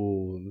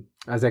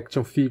as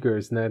action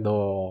figures, né,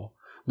 do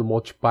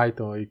Monty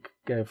Python, e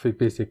eu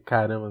pensei,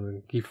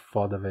 caramba, que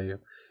foda, velho.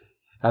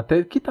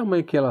 Até que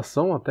tamanho que elas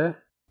são, até?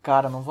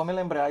 Cara, não vou me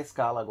lembrar a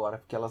escala agora,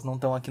 porque elas não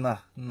estão aqui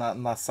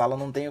na sala,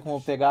 não tenho como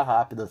pegar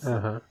rápido, assim.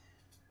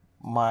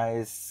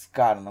 Mas,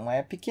 cara, não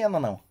é pequena,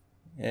 não.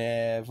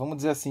 Vamos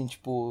dizer assim,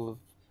 tipo...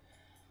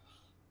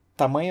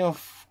 Tamanho...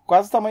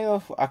 Quase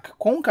tamanho...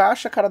 Com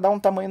caixa, cara, dá um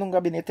tamanho num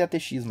gabinete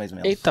ATX, mais ou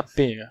menos. Eita,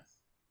 pega.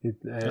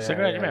 Essa é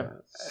grande mesmo.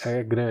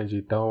 É grande,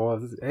 então...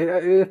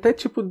 Ele até,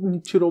 tipo,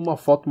 tirou uma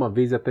foto uma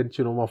vez, até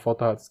tirou uma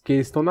foto... Que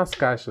eles estão nas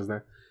caixas,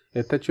 né?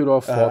 Ele até tirou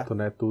a foto,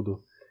 né,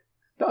 tudo.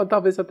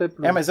 Talvez até...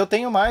 mas eu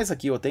tenho mais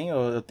aqui, eu tenho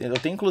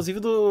inclusive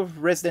do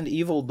Resident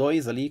Evil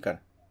 2 ali, cara,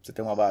 pra você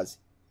ter uma base.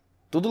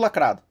 Tudo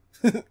lacrado.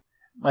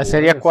 Mas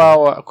seria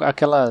qual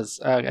aquelas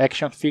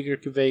action figure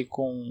que veio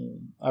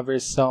com a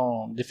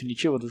versão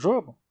definitiva do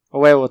jogo?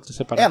 Ou é outra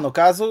separada? No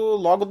caso,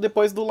 logo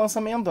depois do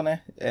lançamento,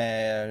 né?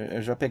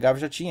 Eu já pegava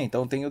e já tinha,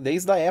 então eu tenho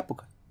desde a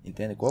época,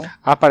 entende como?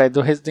 Peraí,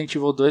 do Resident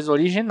Evil 2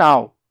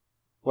 original.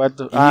 Ou é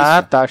do...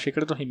 tá, achei que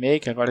era do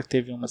remake, agora que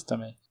teve umas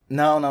também.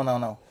 Não.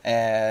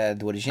 É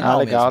do original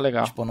legal, mesmo.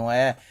 Legal. Tipo, não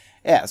é...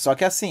 só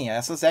que assim,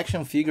 essas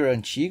action figure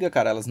antigas,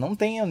 cara, elas não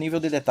têm o nível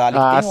de detalhe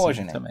que tem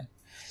hoje, né? Também.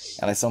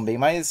 Elas são bem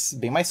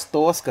mais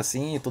toscas,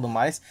 assim, e tudo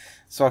mais.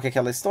 Só que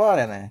aquela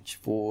história, né?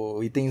 Tipo,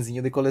 o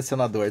itemzinho de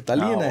colecionador tá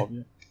ali, né?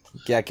 Óbvio.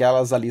 Que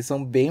aquelas ali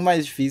são bem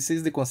mais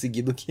difíceis de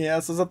conseguir do que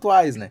essas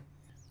atuais, né?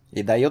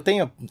 E daí eu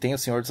tenho o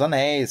Senhor dos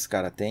Anéis,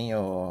 cara.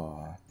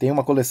 Tenho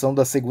uma coleção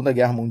da Segunda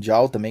Guerra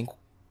Mundial também,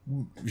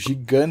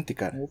 gigante,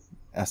 cara.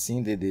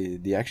 Assim,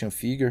 de action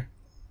figure.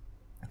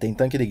 Tem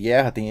tanque de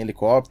guerra, tem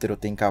helicóptero,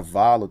 tem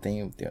cavalo,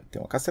 tem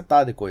uma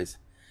cacetada de coisa.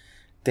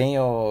 Tem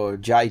o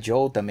G.I.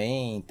 Joe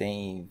também,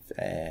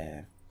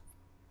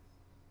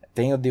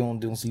 tenho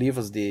de uns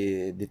livros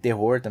de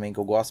terror também que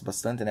eu gosto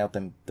bastante, né? Eu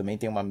também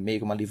tenho meio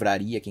que uma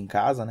livraria aqui em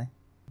casa, né?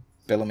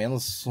 Pelo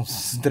menos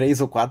uns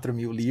 3 ou 4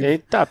 mil livros.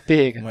 Eita,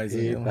 pega! Mas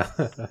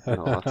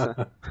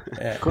nossa.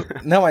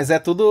 Não, mas é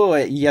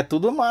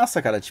tudo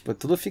massa, cara. Tipo, é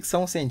tudo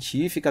ficção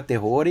científica,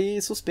 terror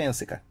e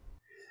suspense, cara.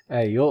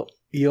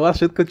 E eu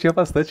achando que eu tinha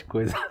bastante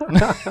coisa.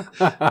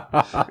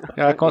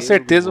 Com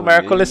certeza o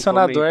maior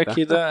colecionador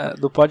aqui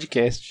do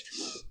podcast.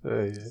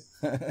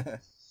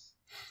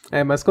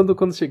 Mas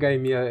quando chegar em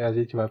mim, a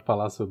gente vai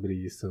falar sobre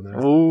isso, né?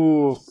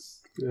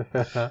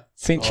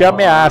 Senti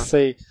ameaça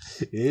aí.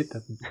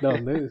 Eita,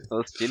 não,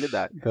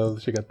 hostilidade. Então não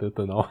chega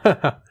tanto, não.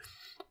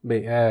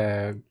 Bem,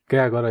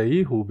 quer agora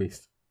aí,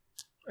 Rubens?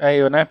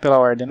 Eu, né? Pela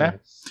ordem, né?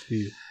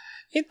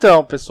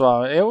 Então,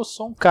 pessoal, eu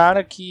sou um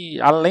cara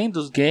que, além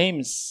dos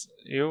games,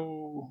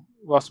 eu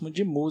gosto muito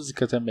de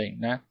música também,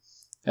 né?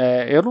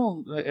 Eu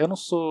não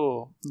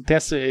tenho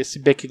esse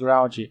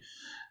background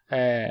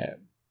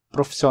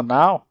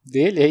profissional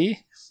dele aí,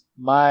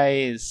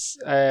 mas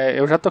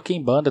eu já toquei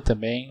em banda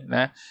também,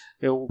 né?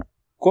 Eu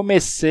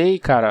comecei,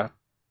 cara,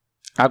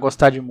 a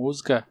gostar de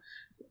música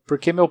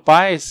porque meu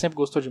pai sempre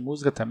gostou de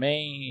música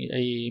também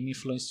e me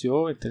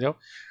influenciou, entendeu?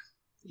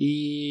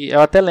 E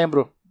eu até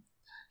lembro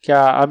que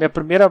a minha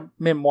primeira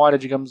memória,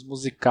 digamos,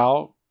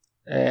 musical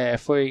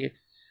foi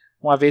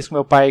uma vez que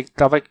meu pai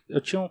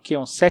eu tinha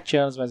uns 7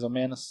 anos mais ou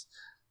menos.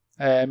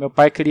 Meu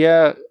pai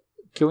queria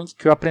que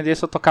eu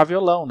aprendesse a tocar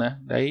violão, né?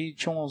 Daí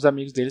tinha uns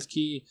amigos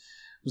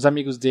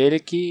dele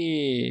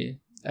que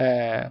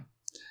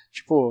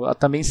tipo,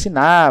 também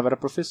ensinava, era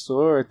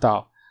professor e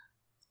tal,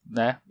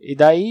 né? E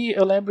daí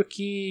eu lembro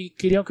que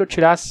queriam que eu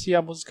tirasse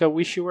a música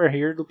Wish You Were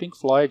Here do Pink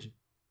Floyd.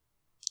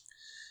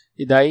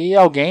 E daí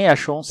alguém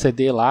achou um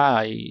CD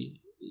lá e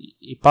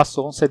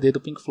passou um CD do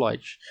Pink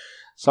Floyd.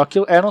 Só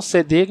que era um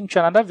CD que não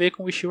tinha nada a ver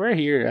com Wish You Were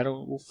Here.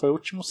 Foi o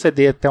último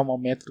CD até o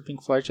momento do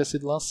Pink Floyd tinha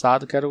sido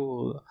lançado, que era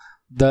o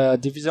da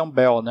Division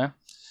Bell, né?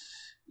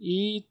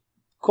 E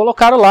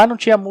colocaram lá, não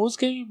tinha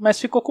música, mas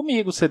ficou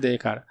comigo o CD,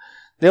 cara.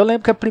 Daí eu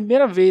lembro que a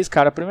primeira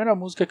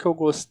música que eu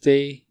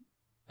gostei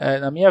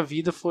na minha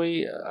vida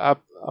foi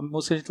a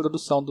música de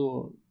introdução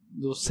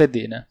do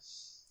CD, né?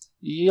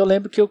 E eu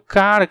lembro que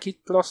cara, que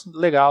troço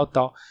legal e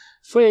tal.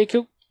 Foi aí que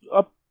eu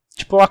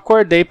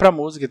acordei pra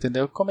música,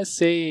 entendeu? Eu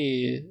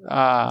comecei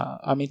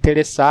a me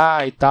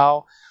interessar e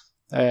tal.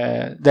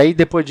 Daí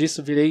depois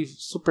disso virei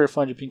super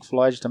fã de Pink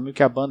Floyd também,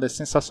 que a banda é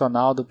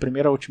sensacional, do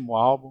primeiro ao último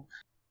álbum.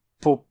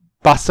 Pô,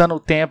 passando o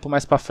tempo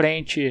mais pra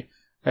frente,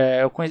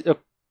 eu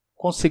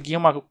consegui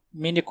uma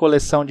mini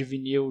coleção de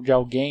vinil de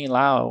alguém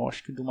lá,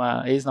 acho que de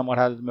uma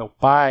ex-namorada do meu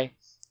pai,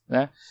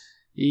 né?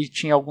 E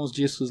tinha alguns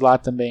discos lá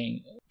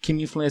também, que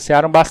me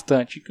influenciaram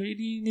bastante.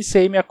 E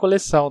iniciei minha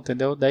coleção,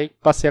 entendeu? Daí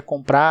passei a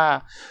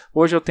comprar.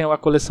 Hoje eu tenho uma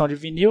coleção de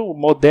vinil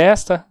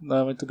modesta, não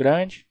é muito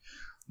grande,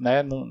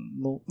 né?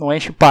 Não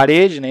enche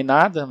parede nem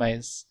nada,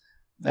 mas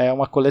é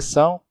uma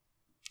coleção.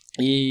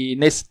 E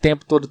nesse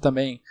tempo todo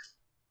também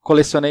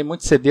colecionei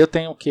muito CD. Eu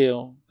tenho o quê?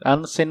 Eu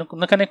não sei,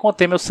 nunca nem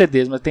contei meus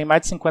CDs, mas tem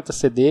mais de 50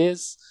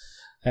 CDs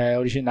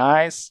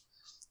originais.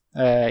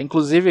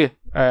 Inclusive,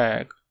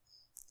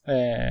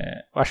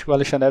 acho que o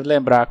Alexandre deve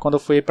lembrar, quando eu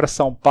fui para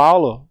São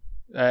Paulo,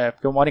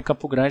 porque eu moro em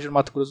Campo Grande, no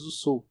Mato Grosso do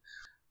Sul.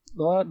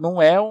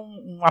 Não é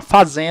uma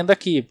fazenda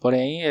aqui,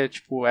 porém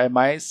é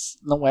mais,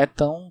 não é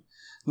tão,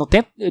 não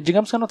tem,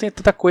 digamos que não tem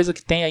tanta coisa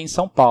que tem aí em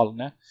São Paulo,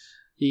 né?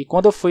 E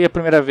quando eu fui a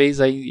primeira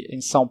vez aí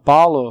em São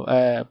Paulo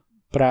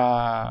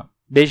para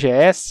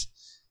BGS,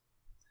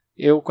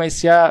 eu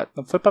conhecia,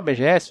 não foi para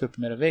BGS, foi a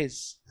primeira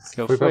vez que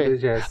eu fui? Foi pra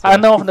BGS.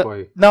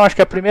 Não, acho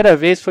que a primeira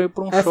vez foi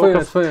para um show.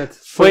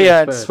 Foi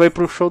antes, foi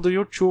pro show do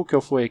U2 que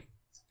eu fui,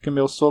 que o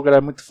meu sogro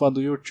era muito fã do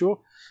U2.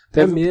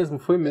 Foi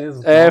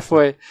mesmo.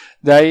 Foi.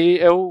 Daí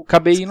eu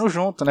acabei indo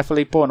junto, né?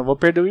 Falei, não vou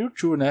perder o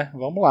YouTube, né?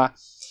 Vamos lá.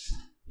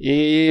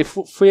 E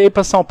fui aí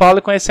pra São Paulo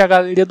e conheci a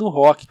Galeria do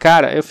Rock.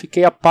 Cara, eu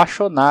fiquei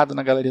apaixonado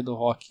na Galeria do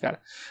Rock, cara.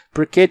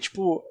 Porque,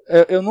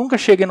 eu nunca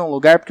cheguei num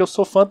lugar, porque eu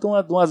sou fã de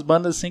umas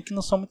bandas assim que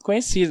não são muito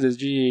conhecidas.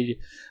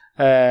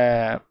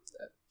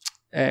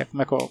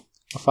 Como é que eu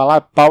vou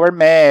falar? Power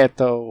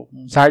Metal,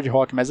 uns hard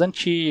rock mais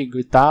antigo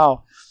e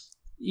tal.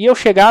 E eu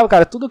chegava,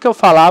 cara, tudo que eu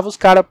falava, os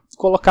caras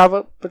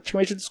colocavam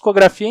praticamente a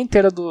discografia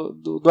inteira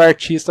do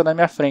artista na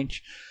minha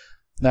frente,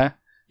 né?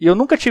 E eu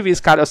nunca tive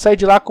isso, cara. Eu saí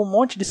de lá com um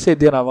monte de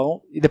CD na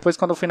mão. E depois,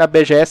 quando eu fui na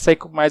BGS, saí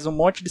com mais um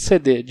monte de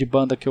CD de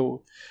banda que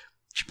eu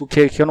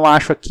não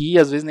acho aqui,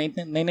 às vezes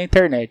nem na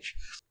internet.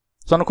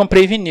 Só não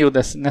comprei vinil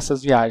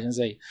nessas viagens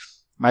aí.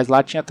 Mas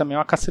lá tinha também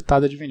uma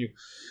cacetada de vinil.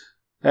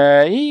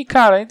 E,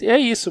 cara, é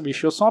isso,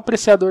 bicho. Eu sou um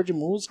apreciador de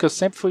música. Eu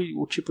sempre fui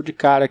o tipo de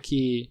cara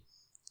que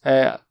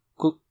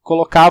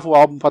colocava o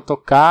álbum pra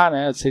tocar,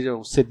 né? Seja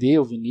o CD,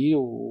 o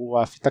vinil, ou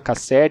a fita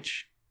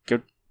cassete.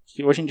 Que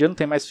hoje em dia não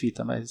tem mais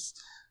fita, mas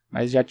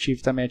já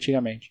tive também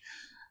antigamente.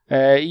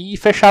 E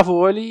fechava o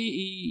olho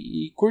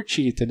e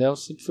curtia, entendeu? Eu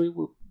sempre fui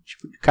o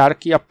tipo de cara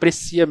que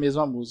aprecia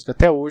mesmo a música.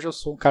 Até hoje eu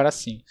sou um cara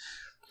assim.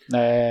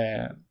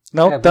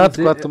 Não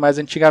tanto quanto mais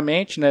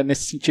antigamente, né?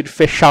 Nesse sentido de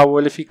fechar o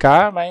olho e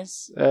ficar,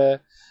 mas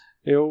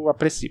eu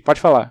aprecio.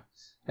 Pode falar.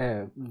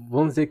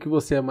 Vamos dizer que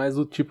você é mais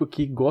o tipo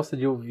que gosta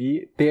de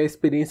ouvir, ter a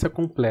experiência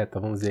completa,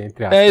 vamos dizer,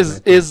 entre aspas.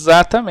 Né?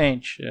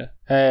 Exatamente.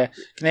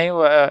 Que nem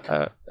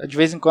de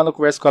vez em quando eu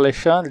converso com o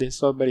Alexandre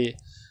sobre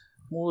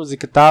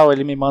música e tal,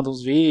 ele me manda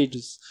uns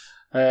vídeos.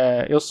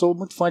 Eu sou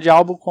muito fã de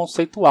álbum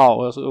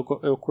conceitual.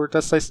 Eu curto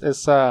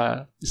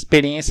essa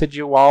experiência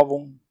de o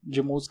álbum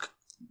de música,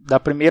 da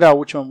primeira à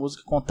última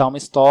música, contar uma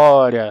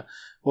história,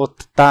 ou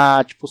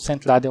tá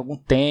centrado em algum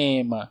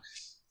tema,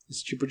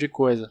 esse tipo de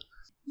coisa.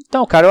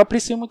 Então, cara, eu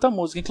aprecio muita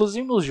música.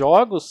 Inclusive nos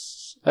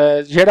jogos,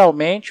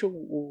 geralmente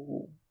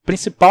o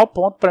principal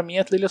ponto pra mim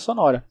é a trilha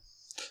sonora.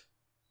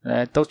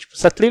 Então,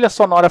 se a trilha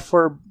sonora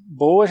for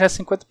boa, já é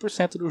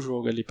 50% do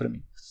jogo ali pra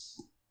mim.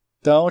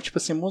 Então,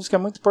 música é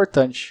muito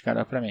importante,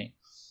 cara, pra mim.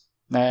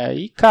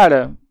 E,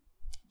 cara,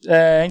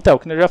 então,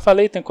 como eu já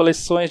falei, tem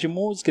coleções de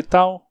música e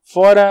tal.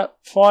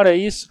 Fora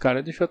isso,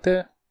 cara, deixa eu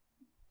até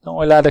dar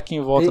uma olhada aqui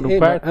em volta do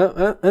quarto.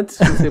 Antes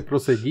de você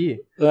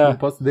prosseguir, não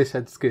posso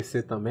deixar de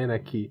esquecer também, né,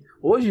 que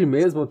hoje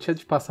mesmo eu tinha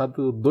te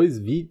passado 2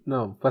 vídeos.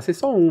 Não, passei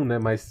só um, né,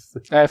 mas...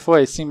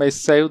 Foi, sim, mas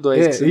saiu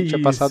 2, que você não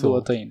tinha passado o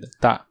outro ainda.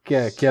 Tá.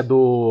 Que é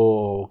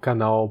do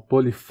canal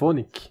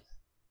Polyphonic.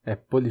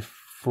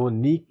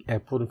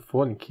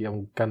 Polyphonic, é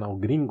um canal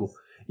gringo.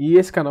 E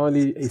esse canal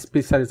ele é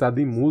especializado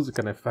em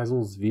música, né? Faz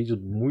uns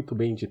vídeos muito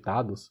bem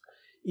editados.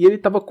 E ele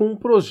tava com um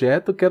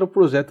projeto que era o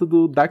projeto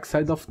do Dark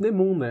Side of the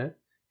Moon, né?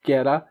 Que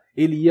era,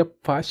 ele ia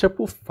faixa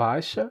por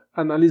faixa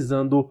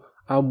analisando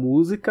a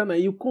música, né?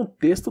 E o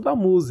contexto da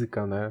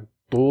música, né?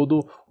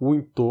 Todo o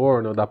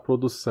entorno da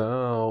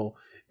produção,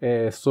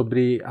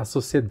 sobre a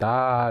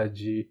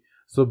sociedade,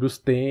 sobre os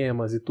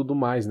temas e tudo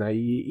mais, né?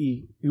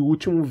 E o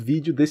último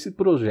vídeo desse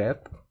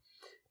projeto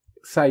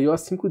saiu há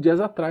 5 dias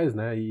atrás,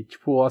 né? E,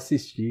 eu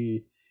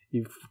assisti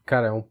e,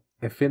 cara,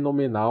 é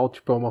fenomenal.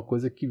 É uma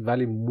coisa que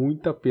vale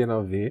muito a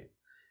pena ver.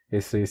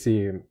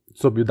 Esse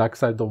sobre o Dark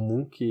Side of the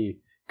Moon, que,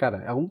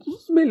 cara, é um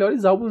dos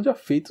melhores álbuns já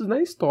feitos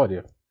na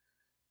história.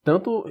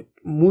 Tanto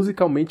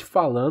musicalmente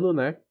falando,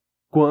 né?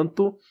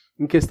 Quanto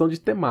em questão de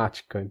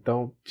temática.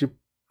 Então,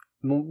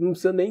 não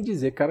precisa nem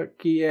dizer, cara,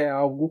 que é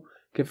algo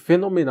que é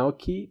fenomenal,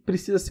 que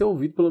precisa ser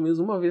ouvido pelo menos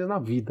uma vez na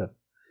vida.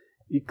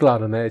 E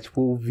claro, né,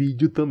 o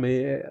vídeo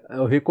também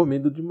eu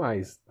recomendo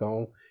demais.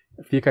 Então,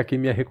 fica aqui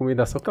minha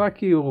recomendação. Claro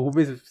que o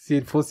Rubens, se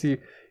ele fosse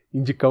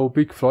indicar o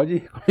Pink Floyd,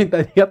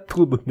 recomendaria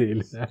tudo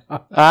dele, né?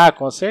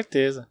 Com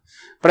certeza.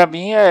 Pra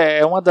mim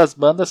é uma das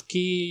bandas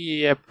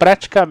que é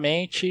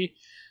praticamente,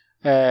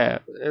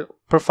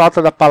 por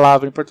falta da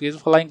palavra em português,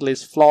 vou falar em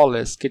inglês,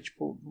 flawless, que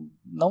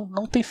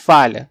não tem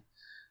falha.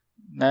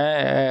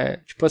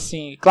 Né?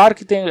 Claro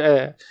que tem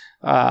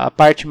a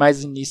parte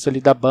mais início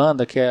ali da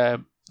banda, que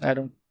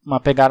eram uma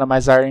pegada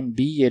mais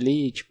R&B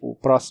ali, tipo,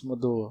 próximo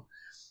do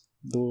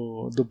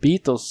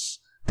Beatles.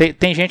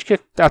 Tem gente que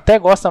até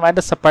gosta mais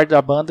dessa parte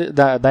da banda,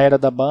 da era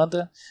da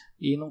banda,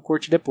 e não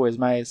curte depois,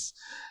 mas...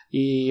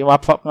 E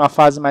uma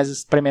fase mais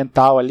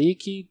experimental ali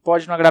que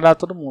pode não agradar a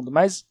todo mundo.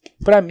 Mas,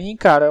 pra mim,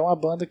 cara, é uma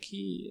banda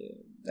que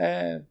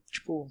é,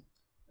 tipo,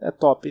 é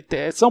top.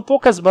 São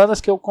poucas bandas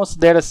que eu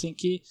considero, assim,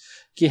 que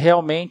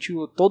realmente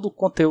todo o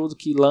conteúdo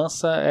que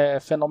lança é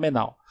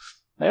fenomenal.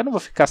 Eu não vou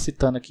ficar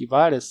citando aqui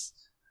várias,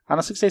 a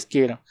não ser que vocês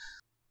queiram.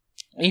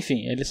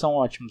 Enfim, eles são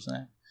ótimos,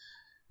 né?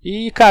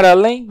 E, cara,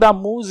 além da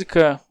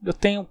música, eu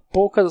tenho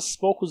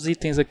poucos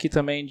itens aqui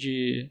também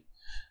de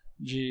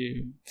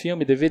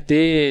filme,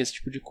 DVD, esse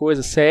tipo de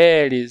coisa,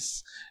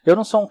 séries. Eu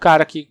não sou um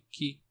cara que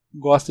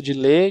gosta de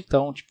ler,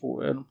 então,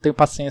 tipo, eu não tenho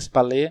paciência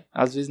para ler,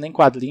 às vezes nem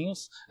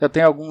quadrinhos. Eu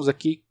tenho alguns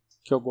aqui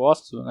que eu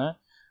gosto, né?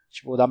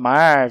 Tipo, da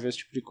Marvel, esse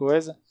tipo de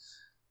coisa.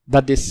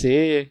 Da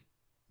DC,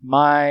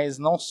 mas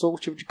não sou o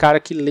tipo de cara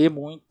que lê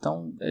muito,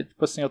 então,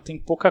 tipo assim, eu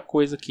tenho pouca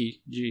coisa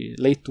aqui de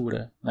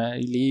leitura, né,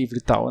 e livro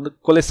e tal.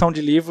 Coleção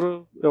de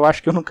livro, eu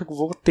acho que eu nunca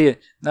vou ter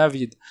na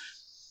vida.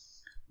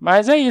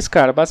 Mas é isso,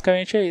 cara,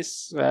 basicamente é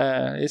isso.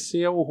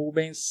 Esse é o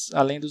Rubens,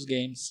 além dos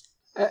games.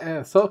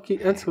 Só que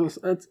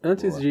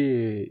antes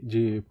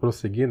de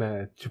prosseguir,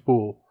 né,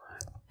 tipo,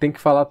 tem que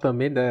falar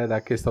também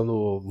da questão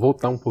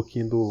voltar um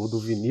pouquinho do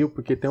vinil,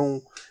 porque tem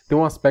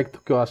um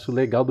aspecto que eu acho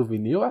legal do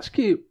vinil. Acho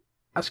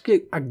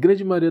que a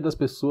grande maioria das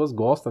pessoas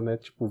gosta, né?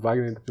 Tipo, o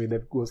Wagner também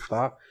deve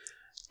gostar,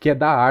 que é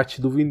da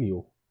arte do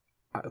vinil.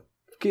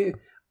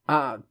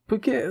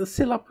 Porque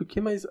sei lá por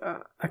quê, mas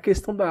a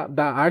questão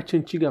da arte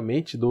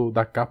antigamente,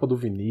 da capa do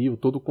vinil,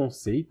 todo o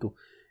conceito,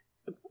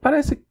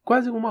 parece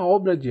quase uma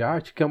obra de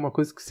arte, que é uma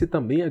coisa que você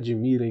também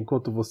admira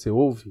enquanto você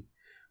ouve.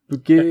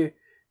 Porque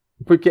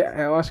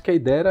eu acho que a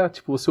ideia era,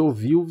 tipo, você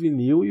ouvir o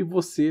vinil e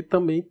você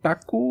também tá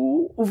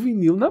com o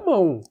vinil na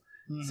mão.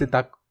 Você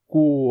tá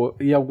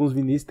e alguns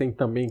vinis tem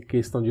também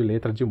questão de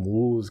letra de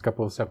música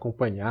para você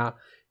acompanhar.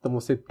 Então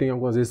você tem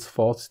algumas vezes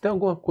fotos, tem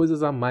algumas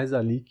coisas a mais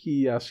ali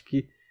que acho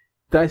que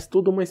traz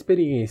toda uma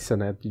experiência,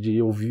 né,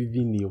 de ouvir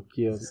vinil.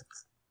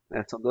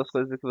 São duas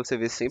coisas que você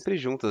vê sempre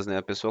juntas, né?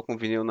 A pessoa com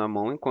vinil na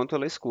mão enquanto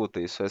ela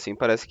escuta. Isso assim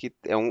parece que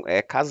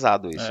é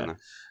casado isso, né?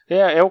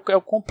 É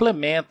o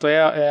complemento,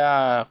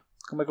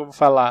 como é que eu vou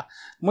falar?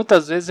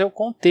 Muitas vezes é o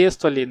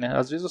contexto ali, né?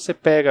 Às vezes você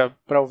pega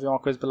para ouvir uma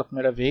coisa pela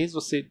primeira vez,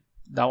 você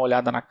dá uma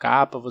olhada na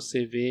capa,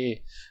 você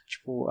vê,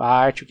 tipo, a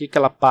arte, o que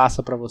ela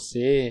passa pra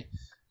você,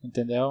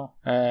 entendeu?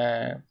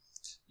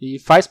 E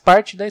faz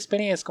parte da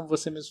experiência, como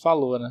você mesmo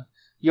falou, né?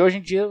 E hoje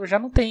em dia já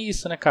não tem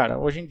isso, né, cara?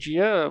 Hoje em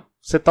dia,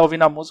 você tá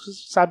ouvindo a música,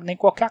 você não sabe nem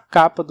qual que é a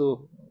capa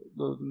do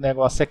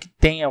negócio, é que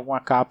tem alguma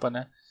capa,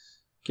 né?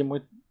 Que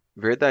muito...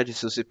 Verdade,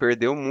 isso se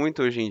perdeu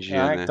muito hoje em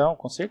dia, né? Então,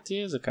 com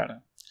certeza,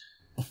 cara.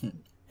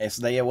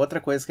 Essa daí é outra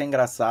coisa que é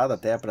engraçada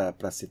até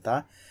pra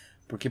citar.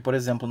 Porque, por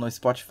exemplo, no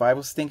Spotify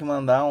você tem que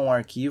mandar um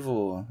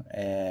arquivo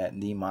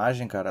de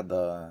imagem, cara,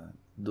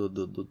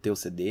 do teu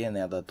CD,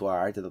 né, da tua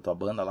arte, da tua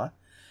banda lá,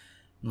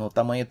 no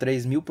tamanho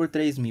 3000 por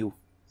 3000,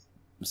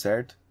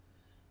 certo?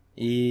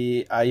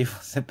 E aí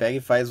você pega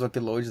e faz o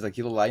upload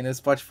daquilo lá e no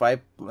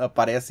Spotify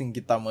aparece em que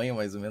tamanho,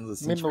 mais ou menos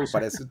assim, tipo,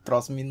 parece um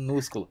troço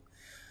minúsculo.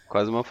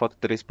 Quase uma foto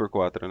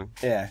 3x4,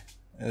 né?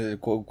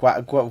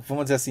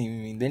 Vamos dizer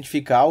assim,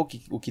 identificar o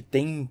que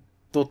tem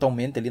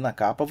totalmente ali na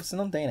capa, você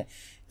não tem, né?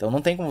 Então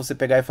não tem como você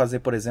pegar e fazer,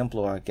 por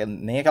exemplo,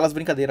 nem aquelas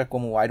brincadeiras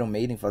como o Iron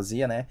Maiden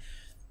fazia, né?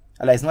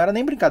 Aliás, não era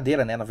nem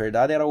brincadeira, né? Na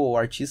verdade era o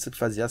artista que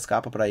fazia as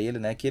capas pra ele,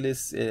 né? Que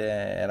eles...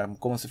 era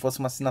como se fosse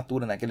uma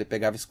assinatura, né? Que ele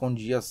pegava e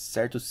escondia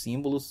certos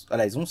símbolos,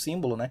 aliás, um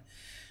símbolo, né?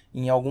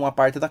 Em alguma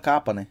parte da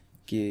capa, né?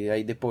 Que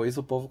aí depois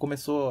o povo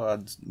começou,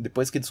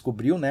 depois que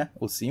descobriu, né?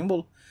 O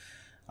símbolo,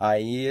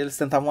 aí eles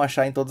tentavam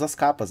achar em todas as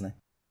capas, né?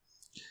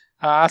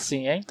 Ah,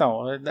 sim,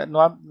 então,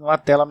 numa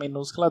tela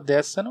minúscula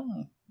dessa, você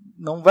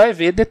não vai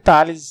ver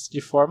detalhes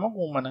de forma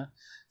alguma, né?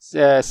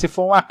 Se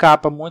for uma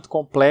capa muito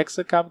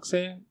complexa, acaba que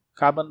você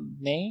acaba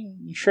nem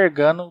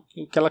enxergando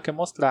o que ela quer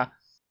mostrar.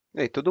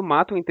 E tudo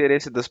mata o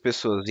interesse das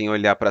pessoas em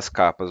olhar para as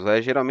capas.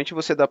 Geralmente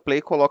você dá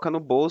play, coloca no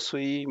bolso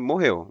e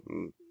morreu.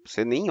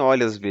 Você nem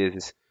olha às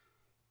vezes.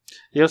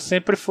 Eu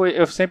sempre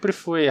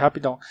fui,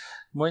 rapidão,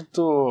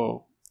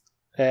 muito...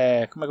 como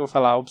é que eu vou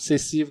falar?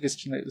 Obsessivo com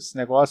esse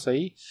negócio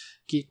aí,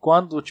 que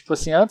quando, tipo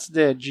assim, antes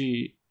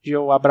de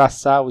eu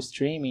abraçar o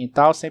streaming e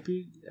tal,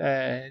 sempre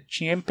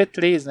tinha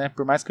MP3, né?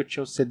 Por mais que eu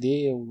tinha o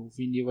CD, o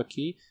vinil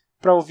aqui,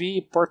 pra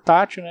ouvir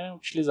portátil, né? Eu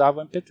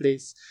utilizava o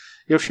MP3.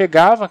 Eu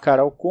chegava,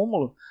 cara, ao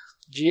cúmulo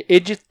de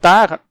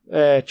editar,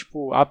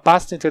 tipo, a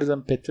pasta inteira do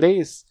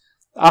MP3,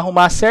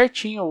 arrumar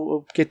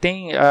certinho, porque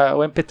tem o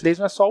MP3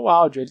 não é só o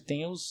áudio, ele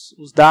tem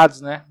os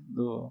dados, né?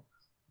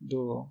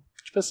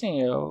 Tipo assim,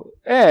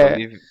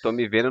 Tô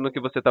me vendo no que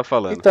você tá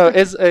falando. Então,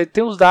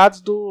 tem os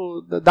dados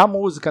da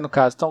música, no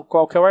caso. Então,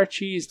 qual que é o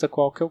artista,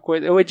 qual que é o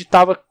coisa. Eu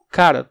editava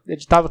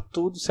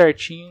tudo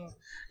certinho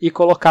e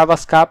colocava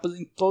as capas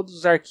em todos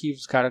os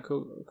arquivos, cara, que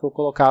eu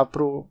colocava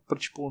pro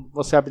tipo,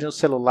 você abrir no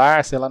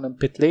celular, sei lá, no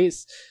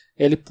MP3,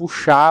 ele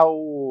puxar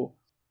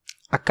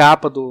a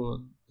capa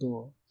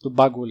do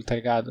bagulho, tá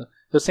ligado?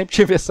 Eu sempre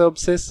tive essa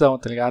obsessão,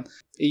 tá ligado?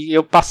 E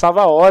eu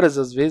passava horas,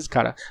 às vezes,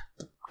 cara,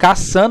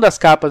 caçando as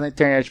capas na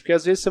internet, porque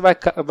às vezes você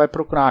vai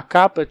procurar uma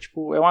capa,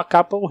 tipo, é uma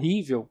capa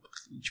horrível,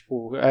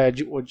 tipo,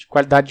 de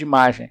qualidade de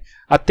imagem.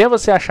 Até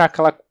você achar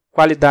aquela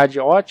qualidade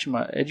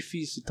ótima, é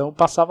difícil. Então eu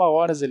passava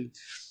horas ali.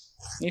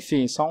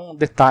 Enfim, só um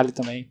detalhe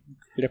também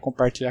que eu queria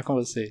compartilhar com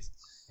vocês.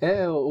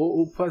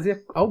 Eu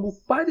fazia algo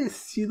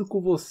parecido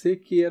com você,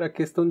 que era a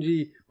questão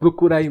de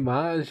procurar a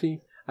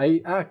imagem.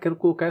 Aí, quero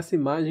colocar essa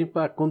imagem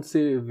para quando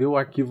você vê o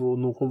arquivo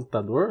no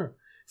computador,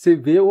 você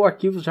vê o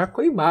arquivo já com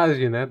a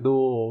imagem, né,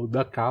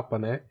 da capa,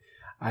 né?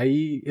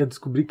 Aí eu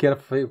descobri que era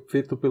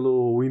feito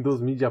pelo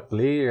Windows Media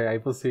Player, aí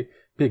você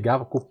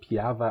pegava,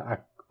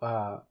 copiava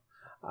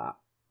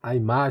a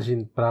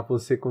imagem para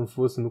você, como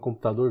fosse no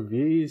computador,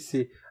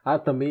 visse.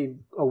 Também,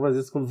 algumas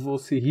vezes, quando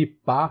você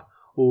ripar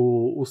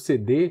o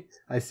CD,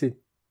 aí você...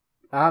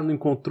 não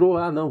encontrou?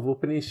 Não, vou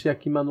preencher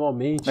aqui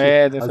manualmente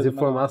as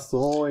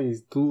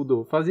informações,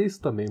 tudo. Fazia isso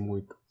também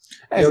muito.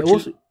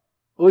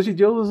 Hoje em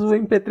dia eu uso o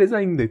MP3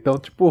 ainda, então,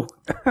 tipo,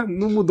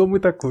 não mudou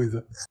muita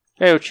coisa.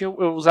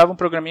 Eu usava um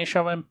programinha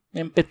chamado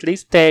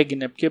MP3 Tag,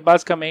 né? Porque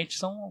basicamente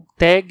são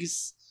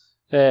tags,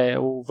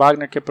 o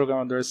Wagner, que é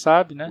programador,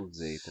 sabe, né?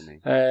 Usei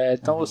também.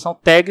 Então são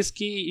tags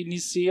que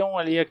iniciam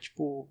ali,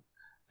 tipo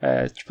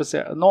assim,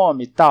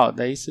 nome e tal,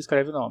 daí você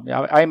escreve o nome.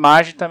 A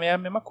imagem também é a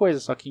mesma coisa,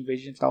 só que em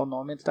vez de entrar o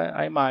nome, entra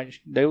a imagem.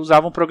 Daí eu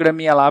usava um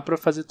programinha lá para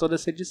fazer toda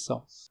essa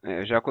edição.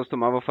 Eu já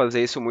costumava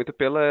fazer isso muito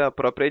pela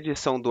própria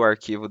edição do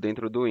arquivo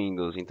dentro do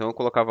Windows. Então eu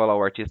colocava lá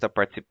o artista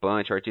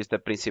participante, o artista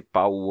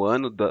principal, o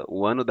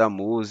ano da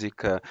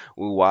música,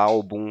 o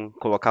álbum,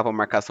 colocava a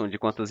marcação de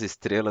quantas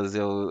estrelas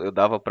eu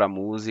dava pra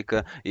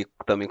música e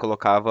também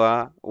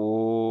colocava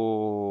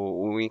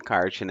o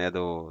encarte, né,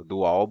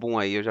 do álbum,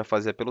 aí eu já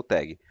fazia pelo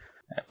tag.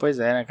 Pois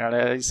é, né,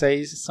 cara? Isso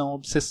aí são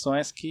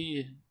obsessões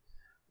que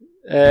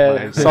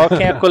só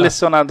quem é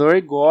colecionador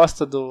e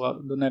gosta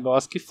do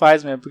negócio que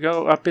faz mesmo. Porque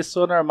a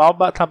pessoa normal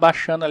tá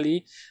baixando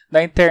ali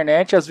na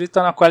internet, às vezes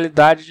tá na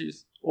qualidade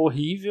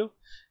horrível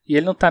e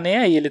ele não tá nem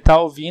aí. Ele tá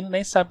ouvindo,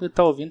 nem sabe o que ele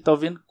tá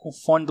ouvindo com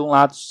fone de um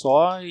lado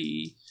só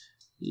e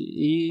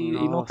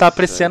não tá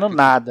apreciando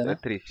nada, né? É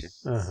triste.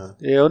 Uhum.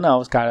 Eu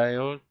não, cara.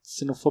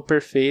 Se não for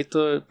perfeito,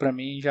 pra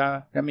mim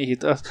já me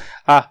irrita.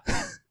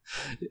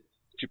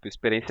 Tipo,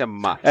 experiência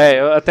máxima.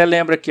 Eu até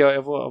lembro aqui,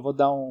 eu vou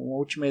dar um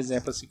último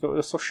exemplo, assim, que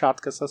eu sou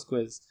chato com essas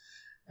coisas.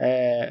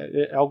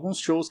 Alguns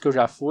shows que eu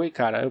já fui,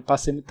 cara, eu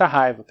passei muita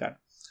raiva, cara.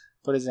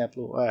 Por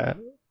exemplo,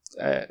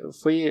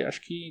 foi,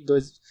 acho que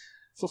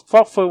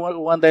qual foi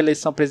o ano da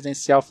eleição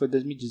presidencial? Foi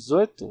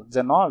 2018?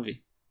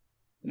 19?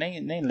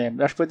 Nem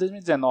lembro, acho que foi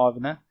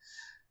 2019, né?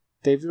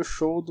 Teve o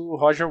show do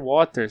Roger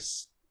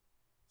Waters.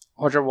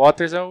 Roger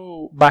Waters é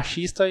o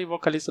baixista e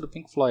vocalista do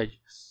Pink Floyd.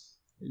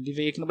 Ele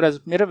veio aqui no Brasil,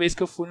 primeira vez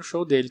que eu fui no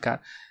show dele,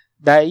 cara.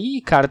 Daí,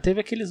 cara,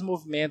 teve aqueles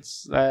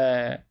movimentos,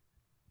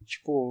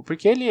 tipo,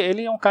 porque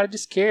ele é um cara de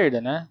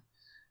esquerda, né?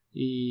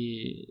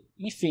 E,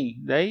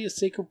 enfim, daí eu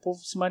sei que o povo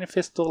se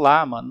manifestou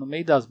lá, mano, no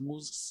meio das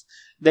músicas.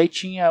 Daí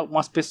tinha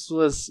umas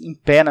pessoas em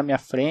pé na minha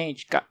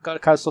frente. Cara,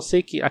 eu só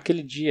sei que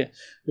aquele dia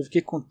eu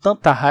fiquei com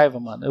tanta raiva,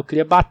 mano. Eu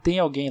queria bater em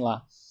alguém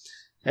lá.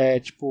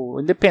 Tipo,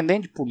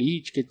 independente de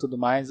política e tudo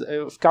mais,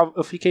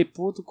 eu fiquei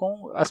puto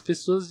com as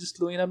pessoas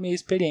destruindo a minha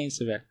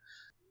experiência, velho.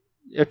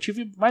 Eu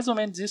tive mais ou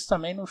menos isso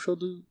também no show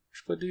do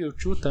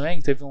YouTube também,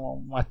 que teve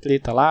uma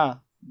treta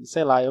lá,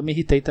 sei lá, eu me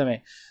irritei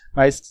também.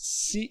 Mas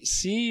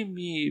se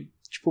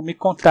me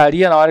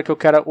contraria na hora que eu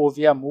quero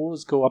ouvir a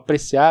música ou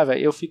apreciar,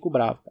 véio, eu fico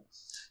bravo.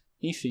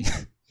 Enfim,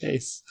 é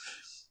isso.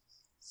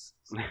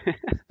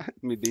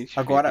 Me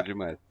identifico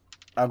demais.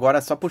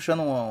 Agora, só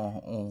puxando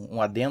um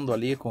adendo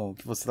ali com o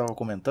que você estava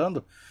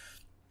comentando,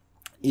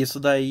 isso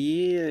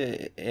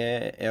daí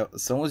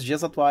são os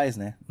dias atuais,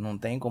 né? Não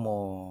tem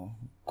como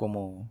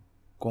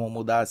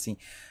mudar assim.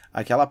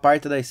 Aquela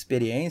parte da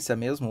experiência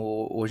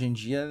mesmo, hoje em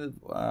dia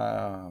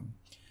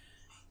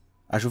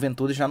a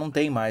juventude já não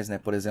tem mais, né?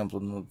 Por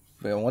exemplo,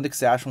 onde que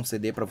você acha um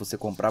CD para você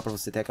comprar, para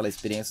você ter aquela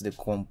experiência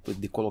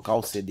de colocar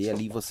o CD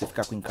ali e você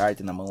ficar com o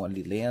encarte na mão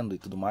ali lendo e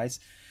tudo mais?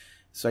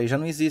 Isso aí já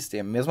não existe. É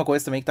a mesma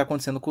coisa também que tá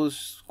acontecendo com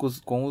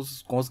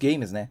os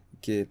games, né?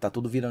 Que tá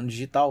tudo virando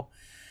digital.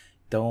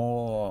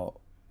 Então,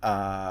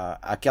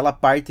 aquela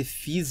parte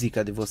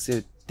física de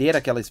você ter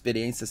aquela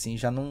experiência assim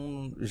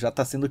já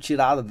tá sendo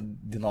tirada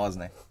de nós,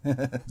 né?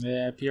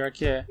 Pior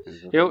que é.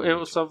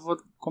 Eu só vou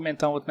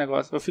comentar um outro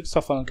negócio. Eu fico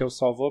só falando que eu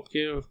só vou porque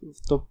eu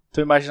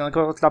tô imaginando que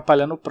eu vou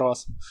atrapalhando o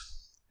próximo.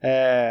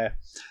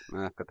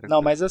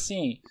 Não, mas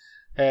assim,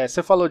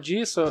 você falou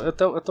disso,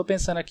 eu tô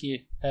pensando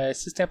aqui.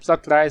 Esses tempos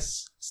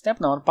atrás,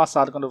 ano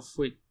passado, quando eu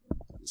fui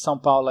em São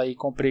Paulo aí,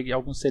 comprei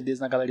alguns CDs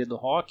na Galeria do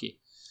Rock,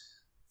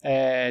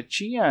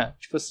 tinha,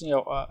 tipo assim,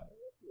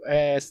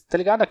 tá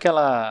ligado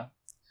aquela...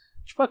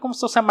 Tipo, é como se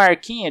fosse a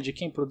marquinha de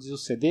quem produziu o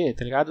CD,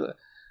 tá ligado?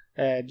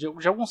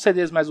 De alguns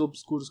CDs mais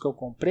obscuros que eu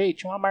comprei,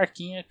 tinha uma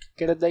marquinha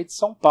que era daí de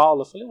São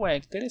Paulo. Eu falei,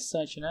 que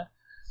interessante, né?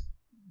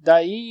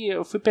 Daí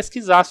eu fui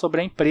pesquisar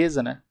sobre a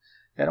empresa, né?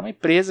 Era uma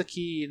empresa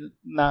que,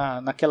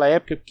 naquela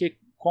época, porque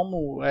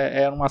como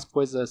eram umas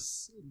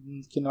coisas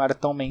que não era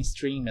tão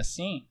mainstream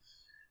assim,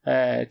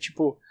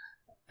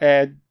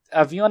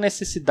 havia uma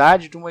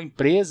necessidade de uma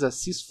empresa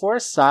se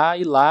esforçar,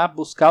 ir lá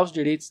buscar os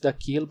direitos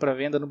daquilo para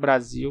venda no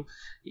Brasil,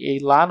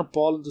 ir lá no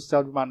Polo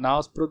Industrial de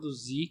Manaus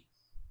produzir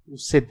o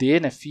CD,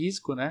 né,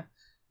 físico, né,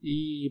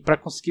 e para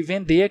conseguir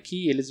vender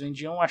aqui. Eles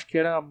vendiam, acho que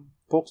era em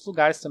poucos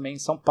lugares também, em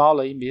São Paulo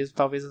aí mesmo,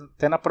 talvez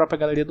até na própria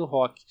Galeria do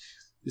Rock.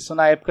 Isso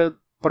na época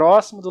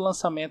próximo do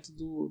lançamento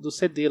do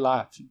CD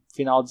lá,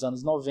 final dos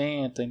anos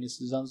 90,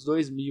 início dos anos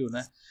 2000,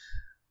 né.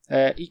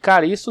 E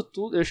cara, isso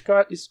tudo,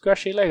 isso que eu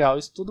achei legal,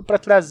 isso tudo para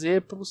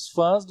trazer para os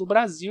fãs do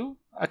Brasil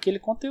aquele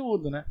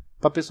conteúdo, né?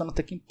 Para a pessoa não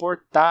ter que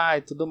importar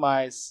e tudo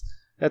mais.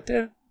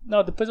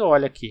 Depois eu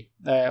olho aqui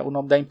o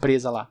nome da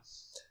empresa lá.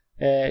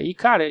 E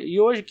cara,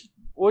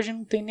 hoje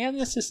não tem nem a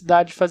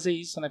necessidade de fazer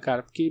isso, né,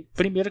 cara? Porque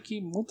primeiro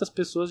que muitas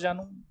pessoas já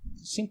não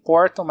se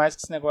importam mais com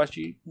esse negócio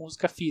de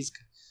música física.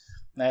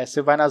 Né?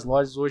 Você vai nas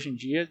lojas hoje em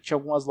dia, tinha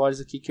algumas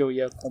lojas aqui que eu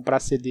ia comprar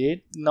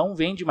CD, não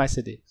vende mais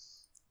CD.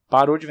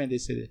 Parou de vender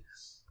CD.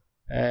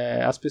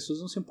 As pessoas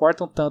não se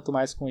importam tanto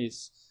mais com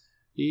isso.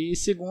 E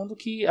segundo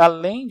que,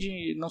 além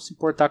de não se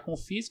importar com o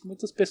físico,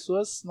 muitas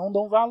pessoas não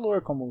dão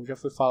valor, como já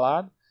foi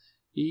falado,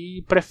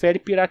 e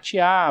preferem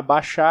piratear,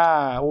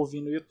 baixar,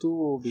 ouvir no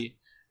YouTube.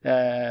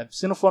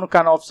 Se não for no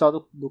canal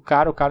oficial do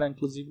cara, o cara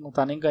inclusive não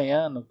está nem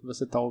ganhando o que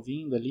você está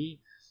ouvindo ali,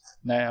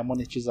 né, a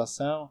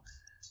monetização.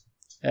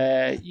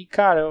 E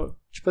cara, eu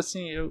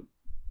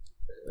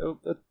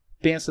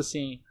penso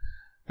assim,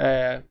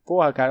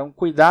 cara, um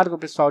cuidado que o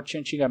pessoal tinha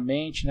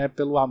antigamente, né,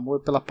 pelo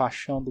amor, pela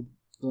paixão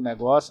do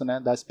negócio, né,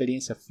 da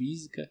experiência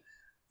física,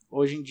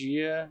 hoje em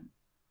dia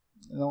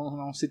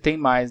não se tem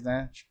mais,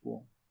 né,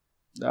 tipo,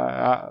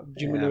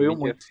 diminuiu a mídia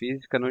muito.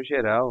 Física no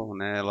geral,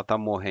 né, ela tá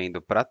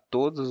morrendo para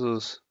todos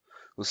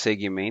os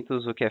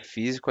segmentos. O que é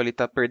físico ali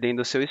tá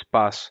perdendo o seu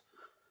espaço.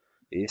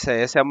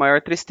 Essa é a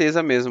maior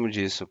tristeza mesmo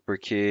disso,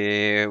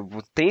 porque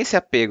tem esse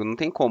apego, não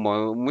tem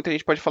como. Muita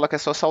gente pode falar que é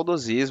só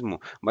saudosismo,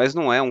 mas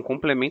não é um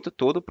complemento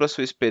todo para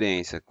sua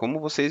experiência.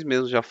 Como vocês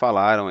mesmos já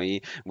falaram aí,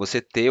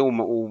 você ter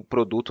o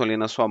produto ali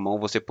na sua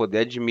mão, você poder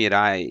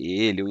admirar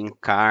ele, o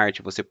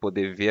encarte, você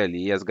poder ver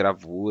ali as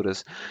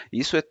gravuras,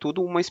 isso é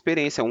tudo uma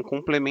experiência, um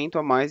complemento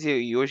a mais.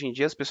 E hoje em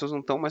dia as pessoas não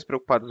estão mais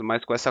preocupadas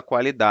mais com essa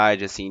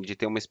qualidade, assim, de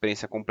ter uma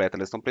experiência completa.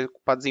 Elas estão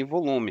preocupadas em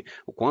volume,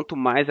 o quanto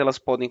mais elas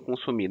podem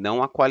consumir,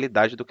 não a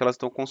qualidade do que elas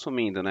estão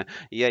consumindo, né?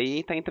 E aí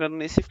está entrando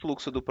nesse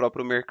fluxo do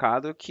próprio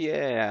mercado, que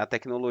é a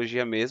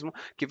tecnologia mesmo,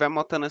 que vai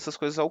matando essas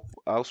coisas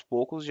aos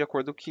poucos, de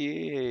acordo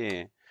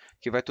que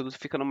vai tudo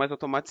ficando mais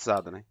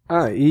automatizado, né?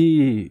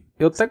 E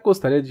eu até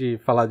gostaria de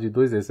falar de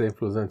 2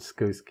 exemplos antes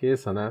que eu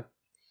esqueça, né?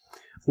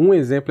 Um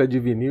exemplo é de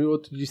vinil e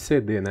outro de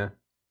CD, né?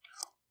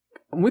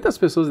 Muitas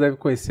pessoas devem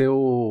conhecer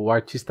o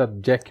artista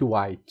Jack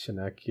White,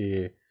 né?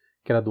 Que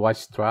era do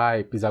White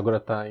Stripes, agora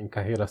está em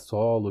carreira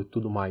solo e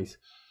tudo mais.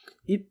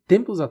 E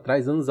tempos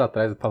atrás, anos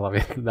atrás, pra falar a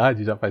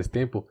verdade, já faz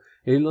tempo,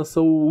 ele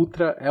lançou o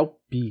Ultra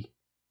LP.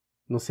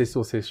 Não sei se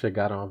vocês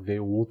chegaram a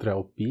ver o Ultra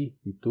LP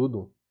e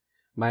tudo,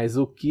 mas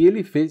o que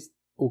ele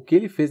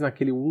fez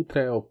naquele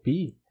Ultra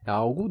LP é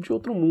algo de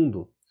outro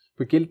mundo.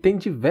 Porque ele tem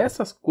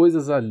diversas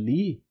coisas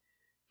ali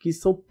que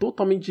são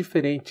totalmente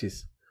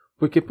diferentes.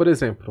 Porque, por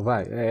exemplo,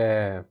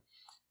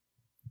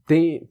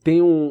 tem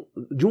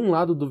de um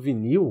lado do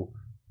vinil,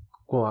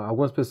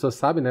 algumas pessoas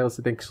sabem, né?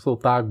 Você tem que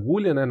soltar a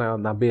agulha, né,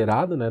 na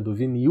beirada, né, do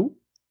vinil.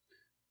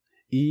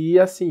 E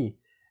assim,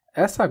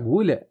 essa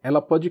agulha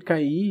ela pode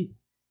cair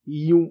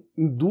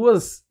em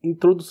 2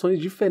 introduções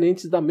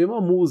diferentes da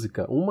mesma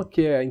música. Uma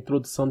que é a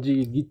introdução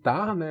de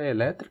guitarra, né,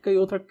 elétrica, e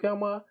outra que é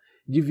uma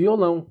de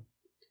violão.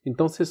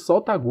 Então você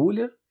solta a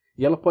agulha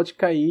e ela pode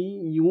cair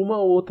em uma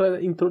ou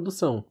outra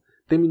introdução.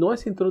 Terminou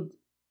essa introdução.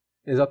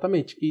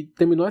 Exatamente. E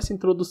terminou essa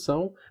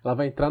introdução, ela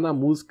vai entrar na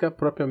música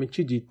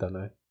propriamente dita,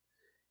 né?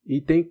 E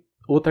tem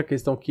outra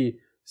questão que,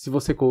 se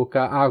você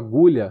colocar a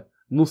agulha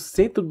no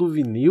centro do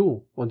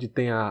vinil, onde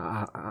tem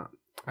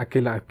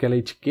aquela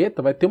etiqueta,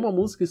 vai ter uma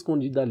música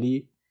escondida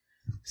ali.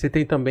 Você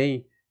tem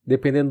também,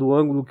 dependendo do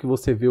ângulo que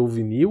você vê o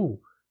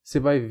vinil, você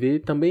vai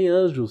ver também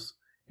anjos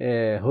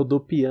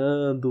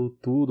rodopiando,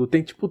 tudo.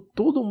 Tem tipo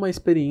toda uma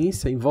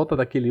experiência em volta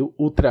daquele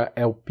Ultra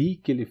LP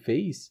que ele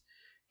fez,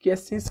 que é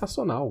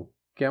sensacional.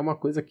 Que é uma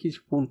coisa que,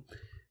 tipo,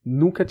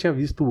 nunca tinha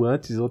visto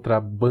antes outra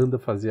banda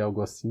fazer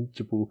algo assim,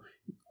 tipo,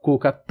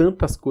 colocar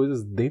tantas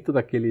coisas dentro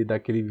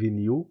daquele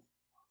vinil,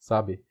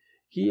 sabe?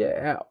 Que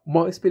é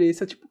uma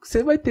experiência, tipo, que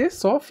você vai ter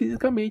só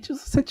fisicamente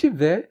se você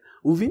tiver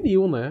o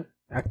vinil, né?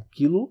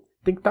 Aquilo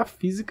tem que estar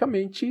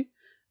fisicamente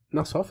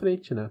na sua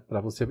frente, né? Pra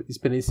você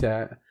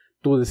experienciar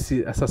todas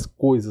essas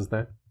coisas,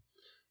 né?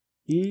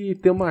 E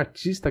tem uma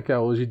artista que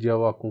hoje em dia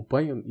eu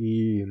acompanho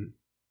e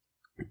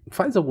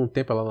faz algum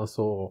tempo ela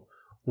lançou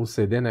um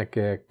CD, né, que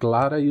é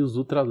Clara e os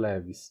Ultra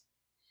Leves.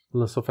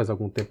 Lançou faz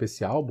algum tempo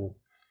esse álbum.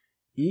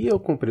 E eu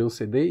comprei o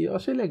CD e eu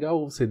achei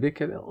legal o CD,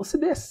 o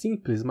CD é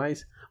simples,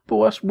 mas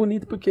pô, eu acho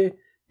bonito porque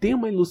tem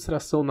uma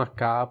ilustração na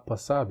capa,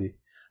 sabe?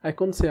 Aí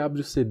quando você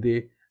abre o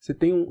CD, você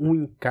tem um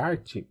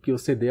encarte, que o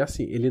CD é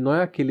assim, ele não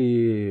é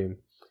aquele...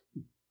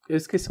 Eu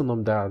esqueci o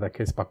nome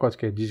daqueles pacotes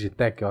que é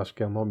Digitech, eu acho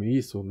que é o nome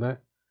isso, né?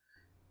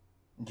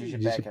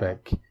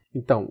 Digipack.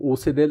 Então, o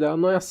CD dela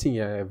não é assim,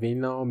 vem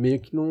meio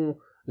que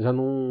já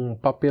num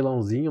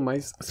papelãozinho,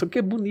 mas só que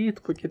é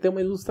bonito, porque tem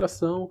uma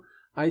ilustração,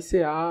 aí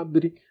você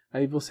abre,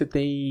 aí você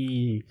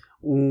tem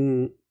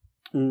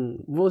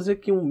vou dizer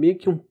que meio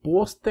que um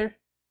pôster,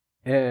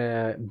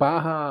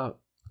 barra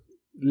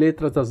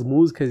letras das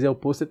músicas, e o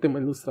pôster tem uma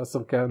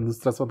ilustração, que é a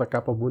ilustração da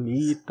capa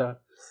bonita,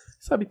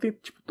 sabe, tem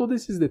tipo todos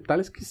esses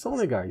detalhes que são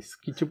legais,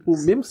 que tipo,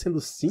 mesmo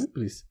sendo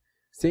simples,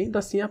 você ainda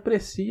assim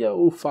aprecia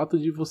o fato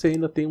de você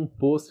ainda ter um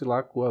post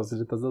lá com as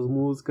letras das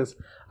músicas,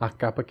 a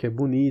capa que é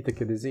bonita,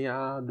 que é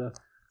desenhada,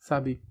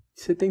 sabe?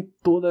 Você tem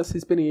toda essa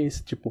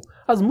experiência, tipo,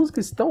 as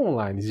músicas estão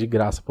online de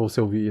graça para você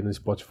ouvir no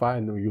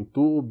Spotify, no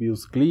YouTube,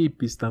 os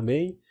clipes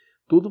também,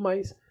 tudo,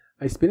 mas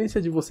a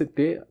experiência de você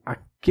ter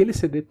aquele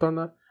CD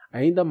torna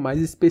ainda mais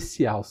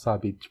especial,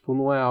 sabe? Tipo,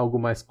 não é algo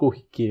mais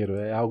corriqueiro,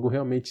 é algo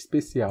realmente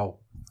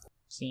especial.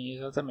 Sim,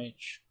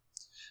 exatamente.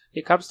 E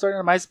acaba se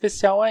tornando mais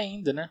especial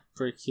ainda, né?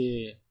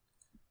 Porque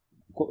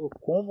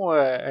como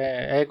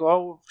é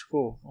igual,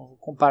 tipo, vou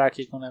comparar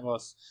aqui com um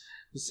negócio.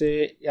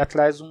 Você ir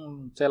atrás de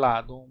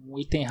um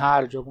item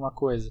raro de alguma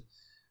coisa,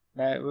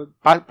 né?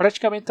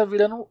 Praticamente tá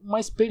virando uma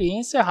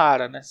experiência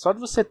rara, né? Só de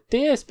você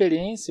ter a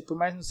experiência, por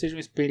mais que não seja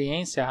uma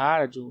experiência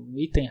rara, de um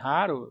item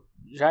raro,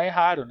 já é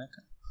raro, né,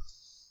 cara?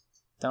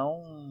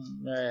 Então,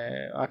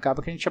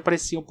 acaba que a gente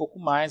aprecia um pouco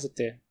mais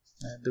até,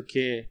 né, do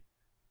que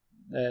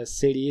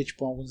seria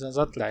tipo alguns anos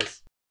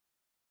atrás.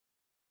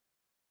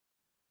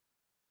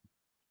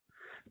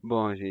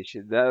 Bom,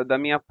 gente, da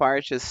minha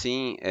parte,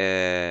 assim,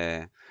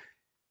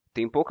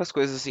 tem poucas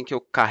coisas assim que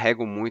eu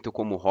carrego muito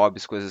como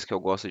hobbies, coisas que eu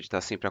gosto de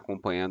estar sempre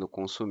acompanhando,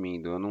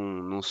 consumindo. Eu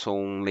não sou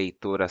um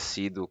leitor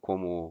assíduo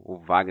como o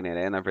Wagner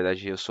é, na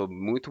verdade eu sou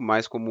muito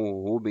mais como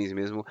o Rubens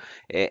mesmo.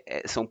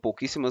 São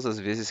pouquíssimas as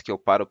vezes que eu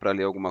paro para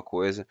ler alguma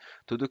coisa.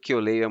 Tudo que eu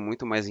leio é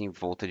muito mais em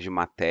volta de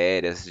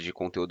matérias, de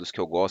conteúdos que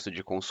eu gosto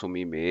de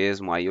consumir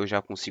mesmo. Aí eu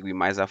já consigo ir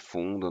mais a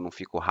fundo, eu não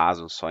fico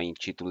raso só em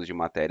títulos de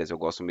matérias. Eu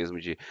gosto mesmo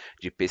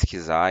de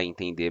pesquisar,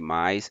 entender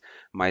mais.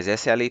 Mas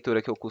essa é a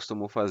leitura que eu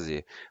costumo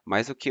fazer.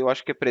 Mas o que eu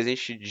acho que é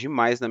presente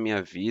demais na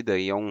minha vida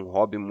e é um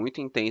hobby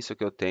muito intenso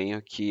que eu tenho,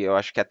 que eu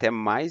acho que é até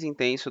mais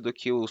intenso do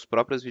que os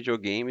próprios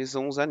videogames,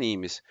 são os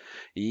animes.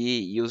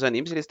 E os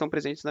animes eles estão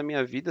presentes na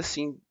minha vida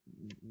assim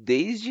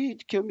desde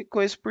que eu me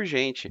conheço por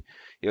gente.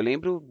 Eu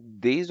lembro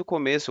desde o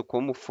começo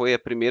como foi o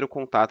primeiro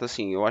contato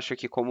assim. Eu acho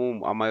que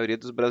como a maioria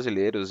dos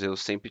brasileiros, eu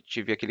sempre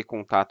tive aquele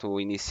contato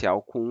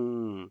inicial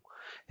com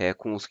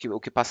o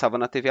que passava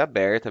na TV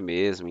aberta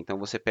mesmo. Então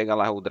você pega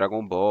lá o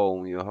Dragon Ball,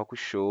 um Yu Yu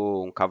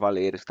Hakusho, um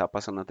Cavaleiros que estava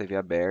passando na TV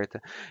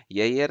aberta.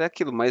 E aí era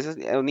aquilo, mas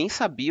eu nem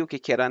sabia o que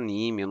que era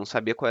anime, eu não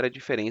sabia qual era a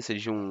diferença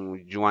de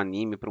um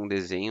anime para um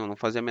desenho, eu não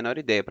fazia a menor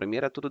ideia. Para mim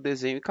era tudo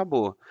desenho e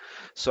acabou.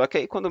 Só que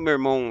aí quando meu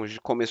irmão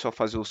começou a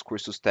fazer os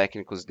cursos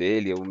técnicos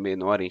dele, o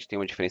menor, a gente tem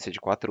uma diferença de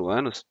 4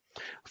 anos,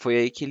 foi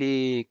aí que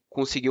ele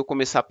conseguiu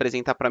começar a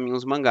apresentar para mim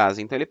os mangás.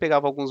 Então ele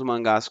pegava alguns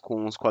mangás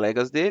com os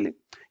colegas dele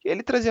e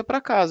ele trazia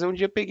para casa. Um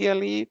dia eu peguei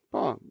ali,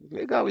 pô,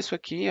 legal, isso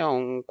aqui é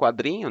um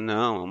quadrinho?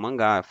 Não, é um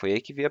mangá. Foi aí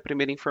que veio a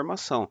primeira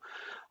informação.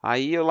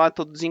 Aí eu lá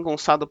todo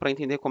desengonçado para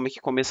entender como é que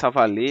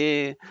começava a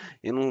ler,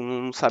 eu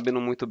não sabendo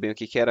muito bem o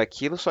que que era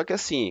aquilo, só que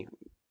assim,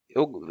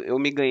 eu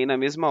me ganhei na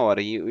mesma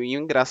hora. E o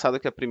engraçado é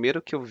que a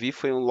primeira que eu vi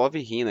foi um Love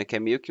Hina, que é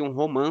meio que um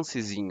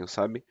romancezinho,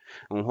 sabe?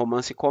 Um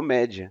romance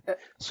comédia.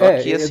 Só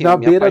que assim, na eu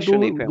me beira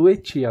apaixonei. do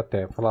Eti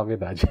até, pra falar a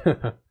verdade.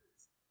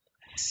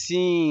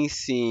 Sim,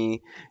 sim,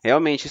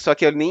 realmente. Só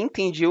que eu nem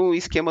entendi o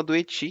esquema do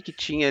Eti que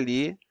tinha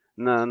ali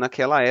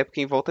naquela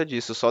época em volta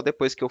disso. Só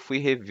depois que eu fui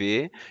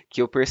rever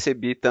que eu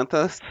percebi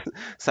tanta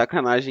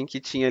sacanagem que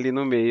tinha ali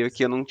no meio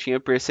que eu não tinha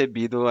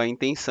percebido a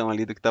intenção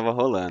ali do que estava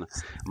rolando.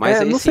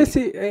 Mas aí Não sei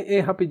sim. se,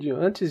 rapidinho,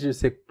 antes de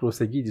você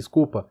prosseguir,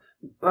 desculpa,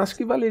 acho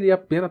que valeria a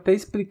pena até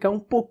explicar um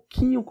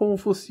pouquinho como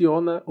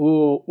funciona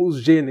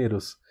os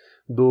gêneros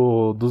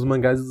dos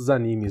mangás e dos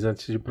animes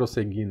antes de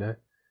prosseguir, né?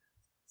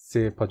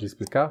 Você pode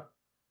explicar?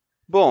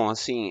 Bom,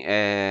 assim,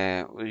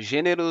 os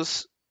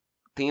gêneros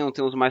tem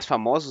os mais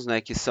famosos,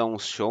 né, que são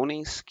os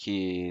shounens,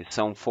 que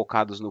são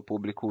focados no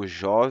público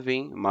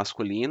jovem,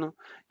 masculino,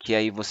 que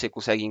aí você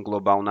consegue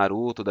englobar um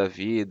Naruto da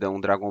vida,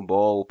 um Dragon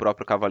Ball, o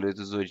próprio Cavaleiro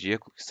do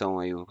Zodíaco, que são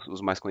aí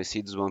os mais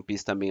conhecidos, One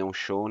Piece também é um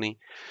shounen.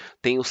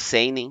 Tem os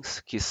seinens,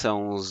 que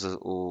são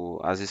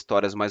as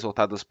histórias mais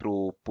voltadas para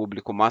o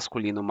público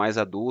masculino mais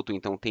adulto,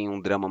 então tem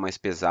um drama mais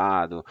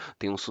pesado,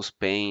 tem um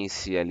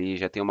suspense ali,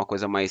 já tem uma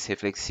coisa mais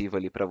reflexiva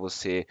ali para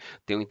você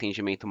ter um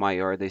entendimento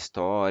maior da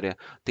história.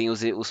 Tem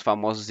os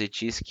famosos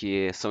etis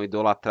que são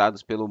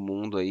idolatrados pelo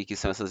mundo aí, que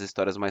são essas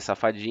histórias mais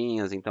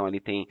safadinhas, então ali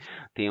tem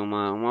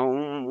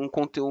um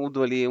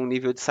conteúdo ali, um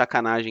nível de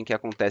sacanagem que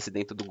acontece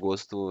dentro do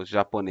gosto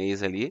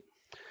japonês ali,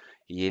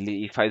 e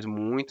ele faz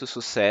muito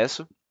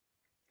sucesso.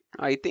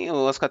 Aí tem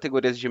as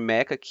categorias de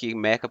mecha, que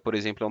mecha, por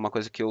exemplo, é uma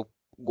coisa que eu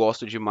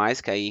gosto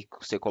demais, que aí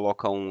você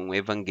coloca um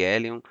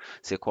Evangelion,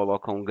 você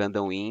coloca um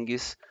Gundam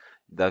Wings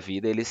da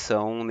vida, eles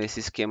são nesse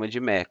esquema de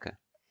mecha.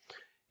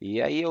 E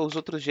aí os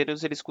outros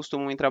gêneros eles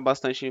costumam entrar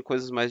bastante em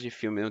coisas mais de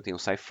filme, não tem o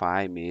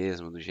sci-fi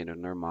mesmo, do gênero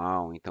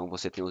normal, então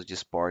você tem os de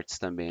esportes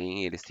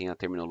também, eles têm a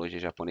terminologia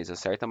japonesa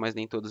certa, mas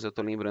nem todos eu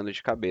tô lembrando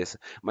de cabeça.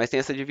 Mas tem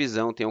essa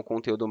divisão, tem um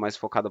conteúdo mais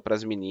focado para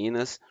as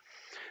meninas,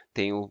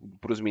 tem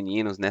para os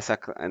meninos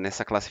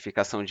nessa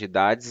classificação de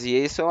idades, e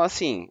isso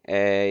assim,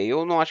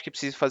 eu não acho que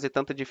precise fazer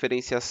tanta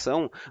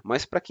diferenciação,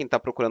 mas para quem está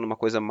procurando uma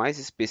coisa mais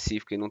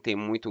específica e não tem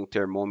muito um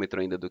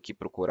termômetro ainda do que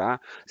procurar,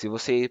 se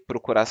você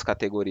procurar as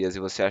categorias e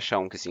você achar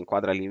um que se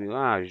enquadra ali,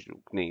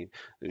 nem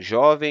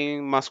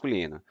jovem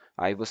masculino,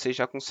 aí você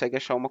já consegue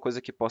achar uma coisa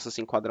que possa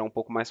se enquadrar um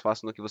pouco mais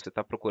fácil no que você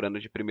está procurando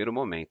de primeiro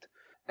momento.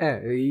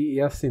 E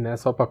assim, né,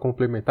 só para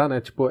complementar, né,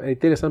 tipo, é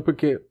interessante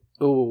porque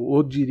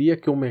eu diria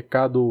que o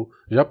mercado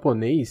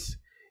japonês,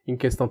 em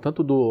questão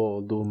tanto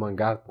do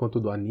mangá quanto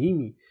do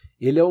anime,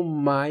 ele é o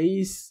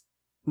mais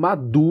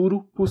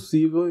maduro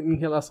possível em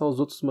relação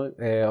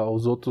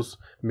aos outros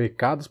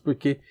mercados,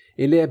 porque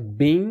ele é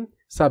bem,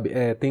 sabe,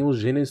 tem um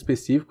gênero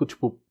específico,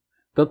 tipo,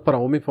 tanto para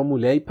homem, para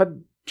mulher e para,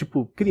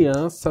 tipo,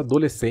 criança,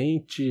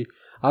 adolescente,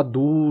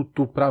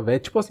 adulto, para velho,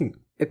 tipo assim,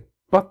 é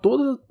para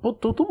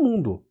todo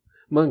mundo.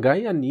 Mangá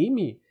e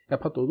anime é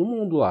para todo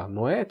mundo lá,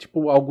 não é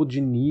tipo algo de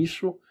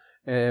nicho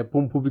para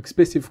um público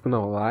específico,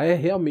 não. Lá é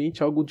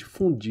realmente algo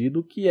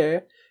difundido que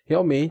é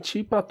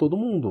realmente para todo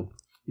mundo.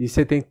 E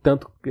você tem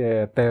tanto,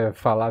 até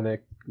falar, né?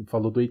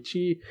 Falou do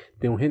ecchi,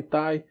 tem o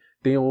hentai,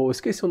 tem o.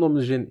 Esqueci o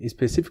nome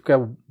específico,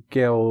 que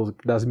é o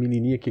das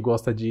menininhas que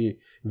gosta de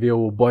ver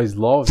o Boys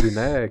Love,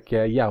 né? Que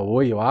é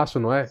yaoi, eu acho,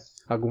 não é?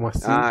 Alguma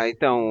assim.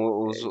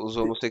 Então, os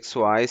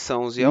homossexuais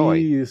são os yaoi.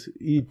 Isso,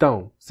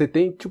 então, você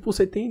tem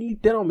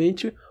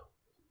literalmente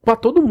pra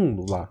todo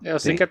mundo lá. Eu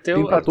sei que até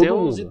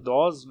os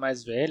idosos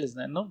mais velhos,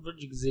 né? Não vou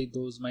dizer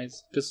idosos,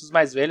 mas pessoas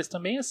mais velhas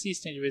também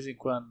assistem de vez em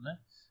quando, né?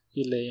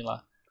 E leem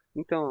lá.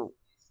 Então,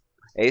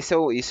 isso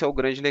é o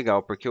grande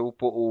legal, porque o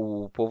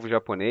povo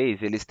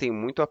japonês, eles têm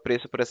muito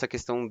apreço por essa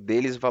questão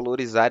deles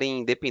valorizarem,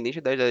 independente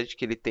da idade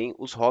que ele tem,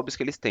 os hobbies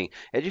que eles têm.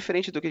 É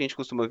diferente do que a gente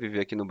costuma viver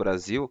aqui no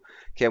Brasil,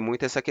 que é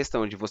muito essa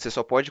questão de você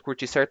só pode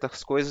curtir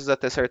certas coisas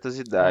até certa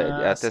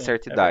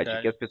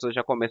idade, que as pessoas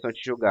já começam a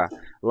te julgar.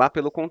 Lá,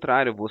 pelo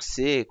contrário,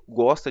 você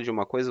gosta de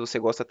uma coisa, você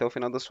gosta até o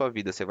final da sua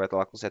vida. Você vai estar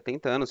lá com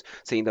 70 anos,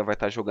 você ainda vai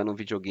estar jogando um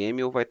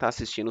videogame ou vai estar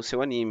assistindo o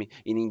seu anime,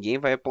 e ninguém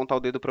vai apontar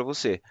o dedo pra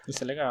você.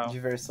 Isso é legal.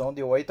 Diversão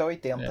de 8 a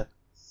 80.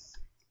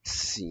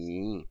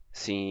 Sim,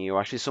 eu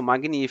acho isso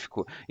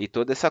magnífico. E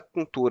toda essa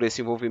cultura,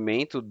 esse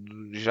envolvimento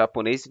do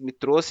japonês me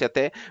trouxe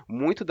até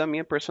muito da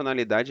minha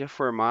personalidade é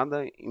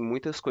formada em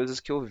muitas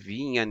coisas que eu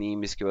vi em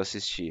animes que eu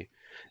assisti.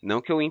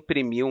 Não que eu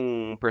imprimi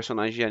um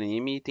personagem de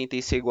anime e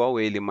tentei ser igual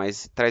a ele,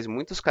 mas traz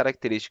muitas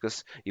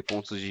características e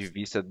pontos de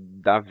vista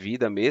da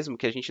vida mesmo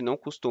que a gente não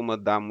costuma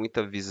dar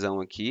muita visão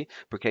aqui,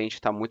 porque a gente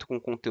está muito com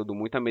conteúdo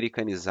muito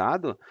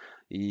americanizado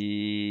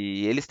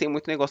e eles têm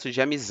muito negócio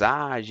de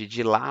amizade,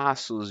 de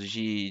laços,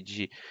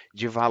 de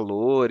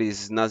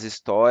valores nas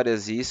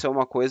histórias, e isso é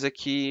uma coisa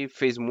que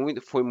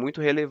foi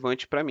muito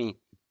relevante para mim.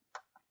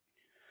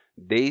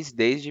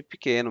 Desde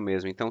pequeno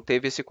mesmo. Então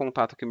teve esse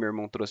contato que meu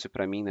irmão trouxe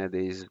pra mim, né,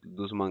 desde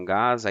dos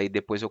mangás, aí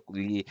depois eu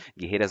li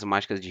Guerreiras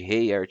Mágicas de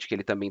Heart, que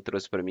ele também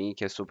trouxe pra mim,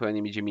 que é super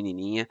anime de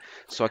menininha,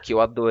 só que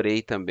eu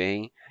adorei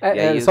também. E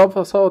aí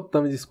só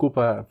também,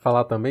 desculpa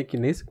falar também que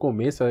nesse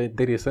começo é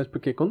interessante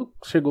porque quando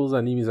chegou os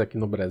animes aqui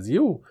no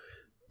Brasil,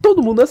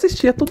 todo mundo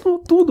assistia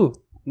tudo.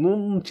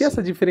 Não tinha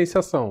essa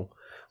diferenciação.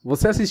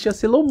 Você assistia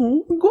Sailor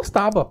Moon e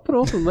gostava.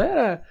 Pronto, não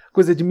era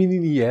coisa de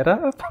menininha,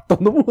 era pra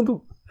todo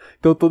mundo.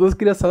 Então todas as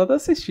criançadas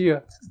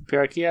assistiam.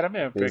 Pior que era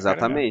mesmo.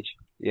 Exatamente.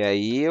 E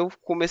aí eu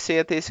comecei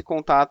a ter esse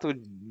contato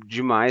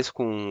demais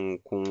com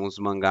os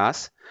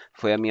mangás.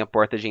 Foi a minha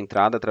porta de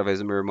entrada através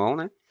do meu irmão,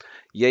 né?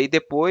 E aí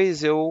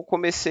depois eu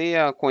comecei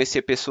a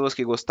conhecer pessoas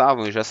que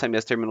gostavam, eu já sabia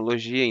as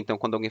terminologias, então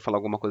quando alguém falava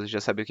alguma coisa eu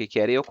já sabia o que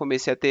era, e eu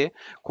comecei a ter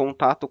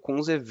contato com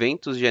os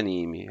eventos de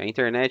anime. A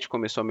internet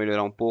começou a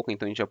melhorar um pouco,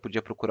 então a gente já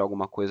podia procurar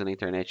alguma coisa na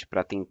internet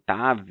para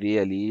tentar ver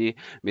ali,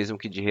 mesmo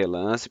que de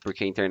relance,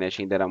 porque a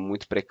internet ainda era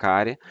muito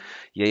precária.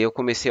 E aí eu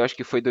comecei, eu acho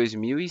que foi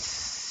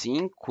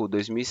 2005,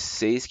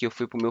 2006 que eu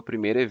fui pro meu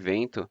primeiro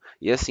evento,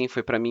 e assim,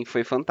 para mim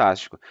foi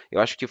fantástico.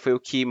 Eu acho que foi o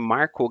que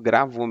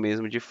gravou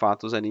mesmo de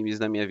fato os animes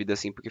na minha vida,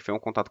 assim, porque foi um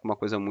contato com uma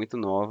coisa muito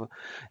nova.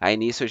 Aí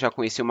nisso eu já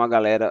conheci uma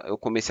galera, eu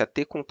comecei a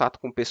ter contato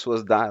com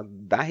pessoas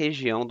da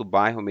região, do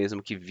bairro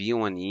mesmo, que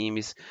viam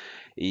animes.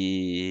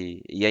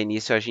 E aí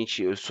nisso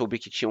eu soube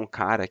que tinha um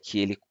cara que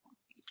ele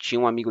tinha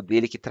um amigo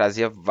dele que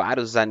trazia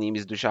vários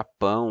animes do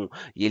Japão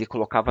e ele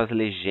colocava as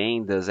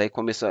legendas. Aí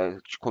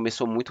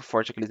começou muito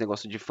forte aqueles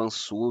negócios de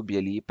fansub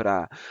ali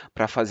pra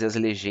fazer as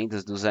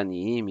legendas dos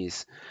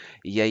animes.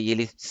 E aí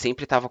ele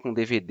sempre tava com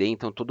DVD,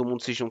 então todo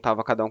mundo se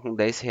juntava, cada um com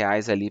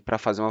R$10 ali pra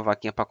fazer uma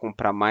vaquinha pra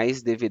comprar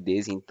mais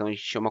DVDs. Então a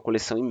gente tinha uma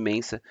coleção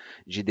imensa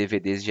de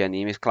DVDs de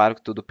animes. Claro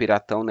que tudo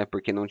piratão, né?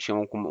 Porque não tinha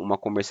uma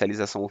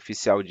comercialização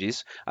oficial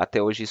disso.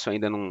 Até hoje isso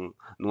ainda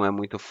não é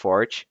muito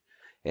forte.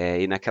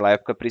 E naquela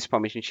época,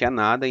 principalmente, não tinha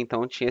nada,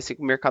 então tinha esse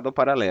mercado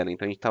paralelo.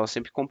 Então a gente tava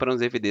sempre comprando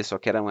os DVDs, só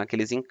que eram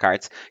aqueles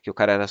encartes que o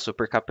cara era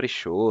super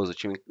caprichoso,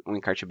 tinha um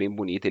encarte bem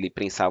bonito, ele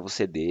prensava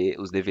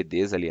os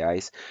DVDs,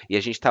 aliás, e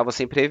a gente tava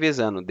sempre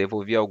revezando,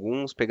 devolvia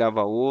alguns,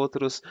 pegava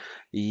outros,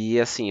 e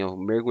assim, eu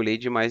mergulhei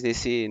demais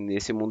nesse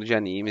mundo de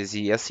animes,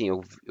 e assim,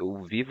 eu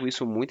vivo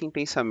isso muito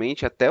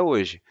intensamente até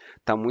hoje.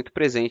 Tá muito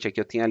presente aqui,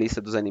 eu tenho a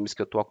lista dos animes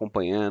que eu tô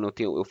acompanhando,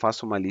 eu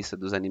faço uma lista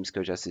dos animes que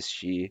eu já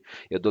assisti,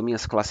 eu dou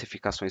minhas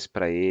classificações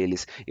para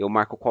eles, eu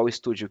marco qual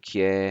estúdio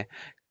que é,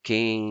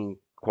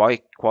 qual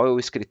é o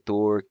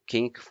escritor,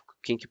 quem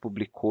que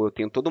publicou. Eu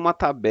tenho toda uma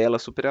tabela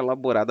super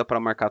elaborada para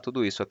marcar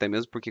tudo isso, até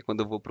mesmo porque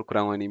quando eu vou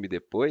procurar um anime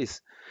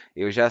depois,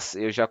 eu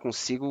já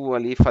consigo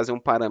ali fazer um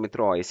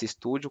parâmetro, ó, esse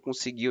estúdio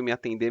conseguiu me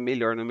atender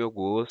melhor no meu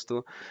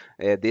gosto,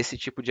 desse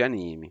tipo de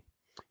anime.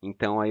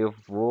 Então aí eu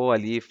vou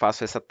ali,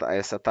 faço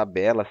essa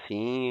tabela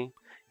assim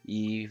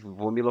e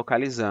vou me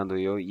localizando.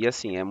 E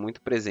assim, é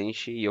muito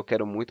presente e eu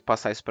quero muito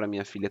passar isso pra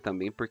minha filha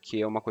também, porque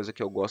é uma coisa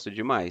que eu gosto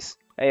demais.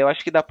 Eu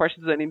acho que da parte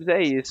dos animes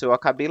é isso. Eu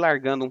acabei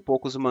largando um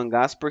pouco os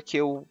mangás porque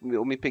eu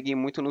me peguei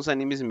muito nos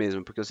animes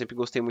mesmo, porque eu sempre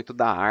gostei muito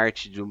da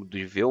arte,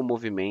 de ver o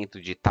movimento,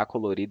 de estar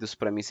colorido, isso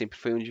pra mim sempre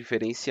foi um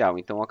diferencial.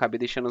 Então eu acabei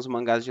deixando os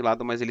mangás de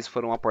lado, mas eles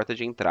foram a porta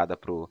de entrada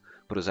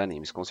pros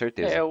animes, com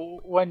certeza.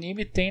 O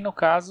anime tem, no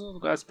caso,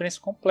 a experiência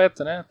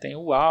completa, né? Tem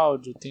o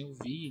áudio, tem o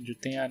vídeo,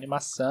 tem a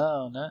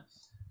animação, né?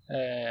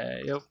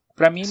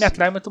 Pra mim me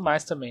atrai muito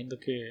mais também do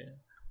que...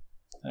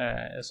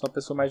 eu sou uma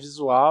pessoa mais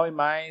visual e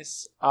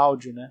mais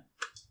áudio, né?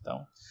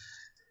 Então...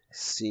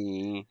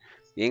 Sim.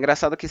 E é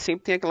engraçado que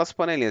sempre tem aquelas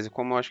panelinhas, e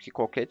como eu acho que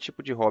qualquer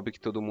tipo de hobby que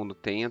todo mundo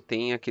tenha,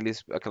 tem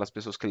aquelas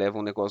pessoas que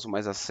levam o negócio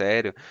mais a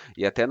sério,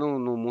 e até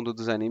no mundo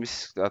dos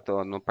animes,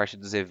 na parte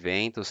dos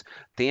eventos,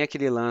 tem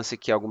aquele lance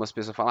que algumas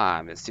pessoas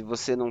falam, mas se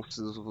você não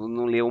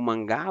lê o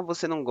mangá,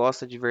 você não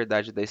gosta de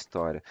verdade da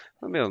história.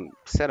 Mas, meu,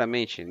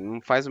 sinceramente, não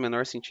faz o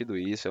menor sentido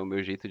isso, é o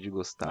meu jeito de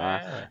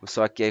gostar,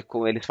 só que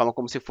eles falam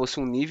como se fosse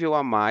um nível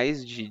a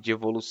mais de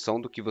evolução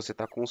do que você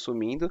está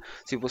consumindo,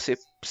 se você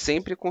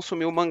sempre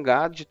consumir o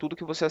mangá de tudo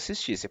que você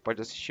assistir. Você pode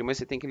assistir, mas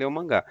você tem que ler o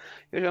mangá.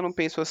 Eu já não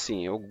penso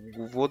assim, eu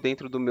vou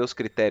dentro dos meus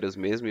critérios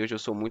mesmo, e hoje eu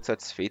sou muito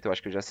satisfeito. Eu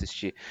acho que eu já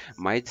assisti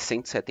mais de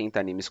 170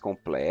 animes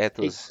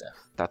completos. Eita.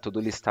 Tá tudo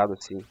listado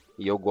assim,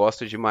 e eu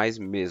gosto demais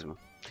mesmo.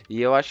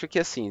 E eu acho que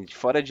assim,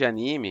 fora de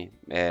anime,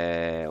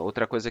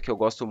 outra coisa que eu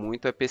gosto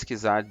muito é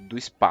pesquisar do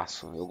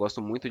espaço. Eu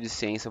gosto muito de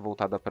ciência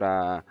voltada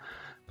para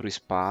o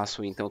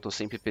espaço, então estou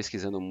sempre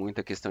pesquisando muito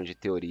a questão de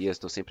teorias,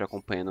 estou sempre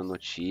acompanhando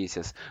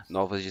notícias,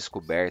 novas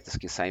descobertas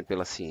que saem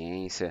pela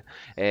ciência.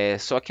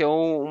 Só que é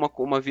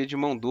uma via de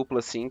mão dupla,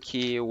 assim,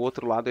 que o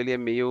outro lado ele é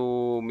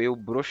meio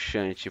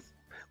broxante,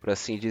 por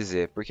assim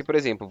dizer. Porque, por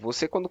exemplo,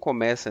 você quando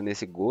começa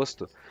nesse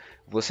gosto,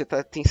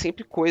 tem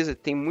sempre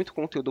tem muito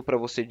conteúdo para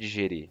você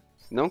digerir.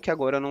 Não que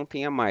agora não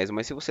tenha mais,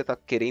 mas se você está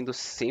querendo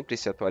sempre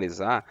se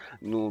atualizar,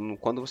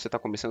 quando você está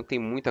começando tem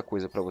muita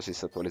coisa para você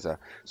se atualizar.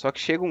 Só que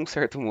chega um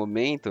certo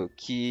momento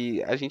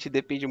que a gente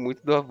depende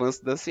muito do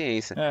avanço da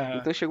ciência.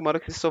 Então chega uma hora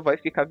que você só vai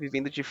ficar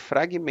vivendo de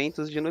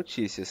fragmentos de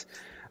notícias.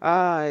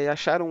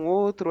 Acharam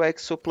outro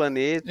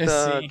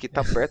exoplaneta que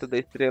tá perto da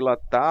estrela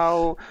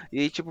tal,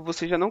 e tipo,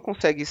 você já não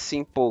consegue se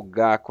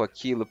empolgar com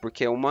aquilo,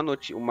 porque é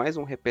mais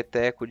um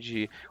repeteco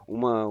de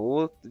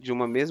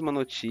uma mesma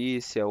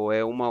notícia, ou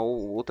é uma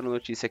outra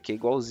notícia que é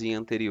igualzinha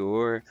à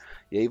anterior,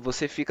 e aí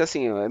você fica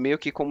assim, é meio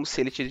que como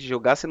se ele te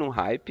jogasse num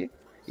hype,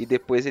 e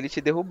depois ele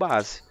te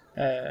derrubasse.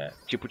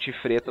 Tipo, te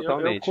freia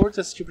totalmente. Eu curto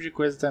esse tipo de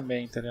coisa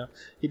também, entendeu?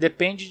 E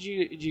depende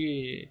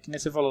que nem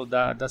você falou,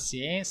 da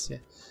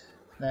ciência...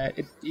 Né?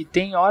 E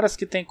tem horas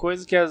que tem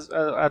coisas que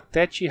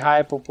até te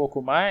hypa um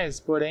pouco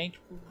mais, porém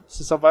tipo,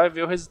 você só vai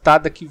ver o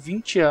resultado daqui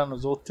 20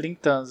 anos ou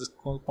 30 anos,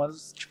 quando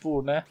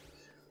tipo, né?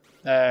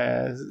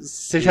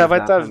 Você já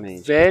vai estar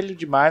velho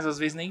demais, às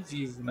vezes nem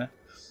vivo, né?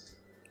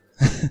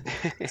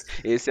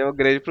 Esse é o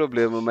grande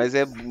problema,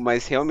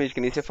 mas realmente,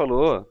 que nem você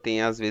falou,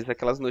 tem às vezes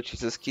aquelas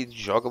notícias que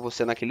jogam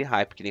você naquele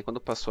hype, que nem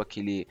quando passou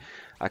aquele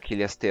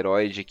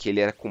asteroide que ele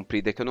era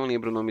comprido, é que eu não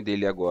lembro o nome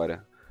dele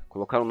agora.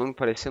 Colocaram um nome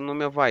parecendo um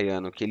nome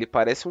havaiano, que ele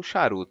parece um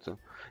charuto.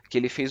 Que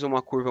ele fez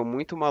uma curva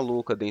muito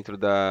maluca dentro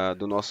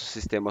do nosso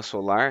sistema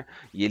solar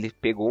e ele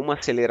pegou uma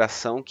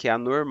aceleração que é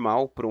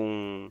anormal para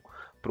um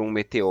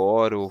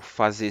meteoro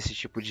fazer esse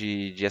tipo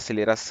de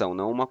aceleração.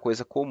 Não uma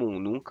coisa comum,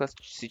 nunca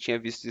se tinha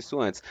visto isso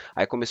antes.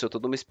 Aí começou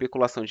toda uma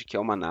especulação de que é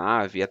uma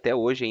nave, e até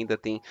hoje ainda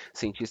tem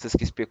cientistas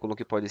que especulam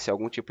que pode ser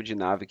algum tipo de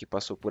nave que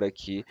passou por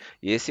aqui.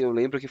 E esse eu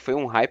lembro que foi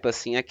um hype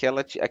assim,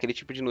 aquele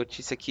tipo de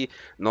notícia que,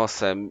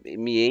 nossa,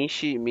 me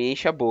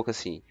enche a boca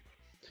assim.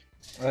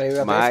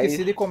 Eu até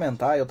esqueci de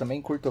comentar, eu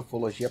também curto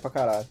ufologia pra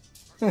caralho.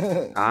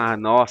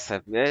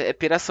 Nossa, é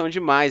piração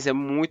demais, é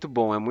muito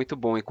bom, é muito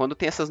bom. E quando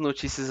tem essas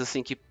notícias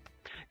assim que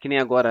nem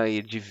agora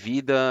aí de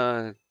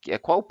vida,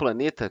 qual o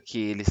planeta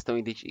que eles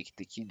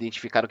que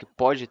identificaram que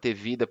pode ter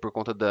vida por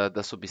conta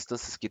das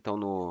substâncias que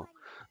estão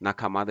na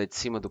camada de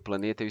cima do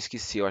planeta? Eu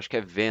esqueci, eu acho que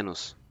é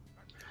Vênus.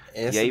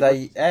 Esse aí,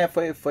 daí,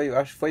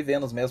 acho que foi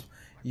Vênus mesmo.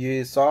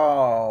 E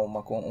só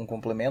um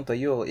complemento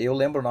aí, eu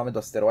lembro o nome do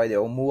asteroide, é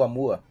o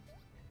Muamua.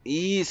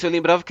 Isso, eu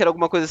lembrava que era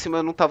alguma coisa assim, mas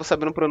eu não tava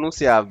sabendo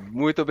pronunciar.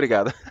 Muito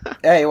obrigado.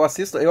 Eu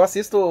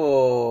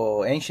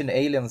assisto Ancient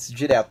Aliens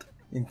direto.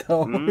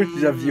 Então,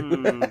 já viu.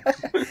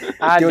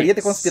 Teoria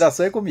de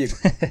conspiração é comigo.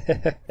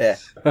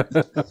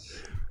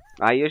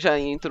 Aí eu já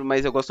entro,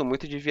 mas eu gosto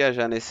muito de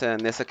viajar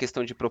nessa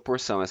questão de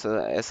proporção.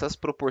 Essas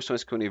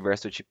proporções que o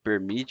universo te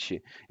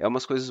permite é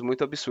umas coisas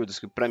muito absurdas,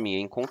 que pra mim é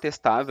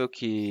incontestável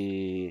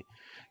que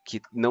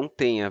não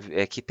tenha,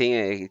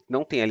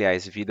 não tem,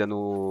 aliás, vida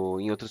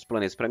em outros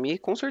planetas. Pra mim,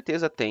 com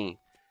certeza tem.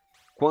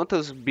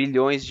 Quantos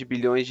bilhões de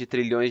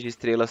trilhões de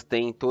estrelas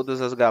tem em todas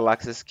as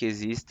galáxias que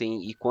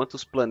existem e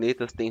quantos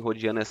planetas tem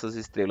rodeando essas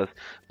estrelas?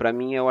 Pra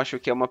mim, eu acho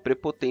que é uma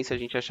prepotência a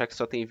gente achar que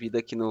só tem vida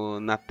aqui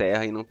na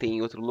Terra e não tem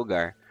em outro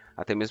lugar.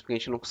 Até mesmo porque a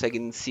gente não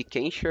consegue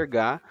sequer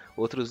enxergar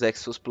outros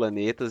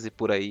exoplanetas e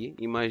por aí.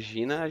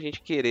 Imagina a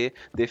gente querer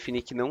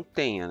definir que não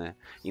tenha, né?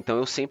 Então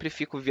eu sempre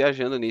fico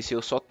viajando nisso e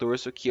eu só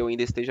torço que eu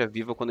ainda esteja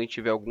vivo quando a gente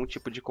tiver algum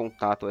tipo de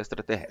contato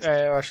extraterrestre.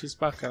 Eu acho isso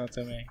bacana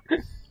também.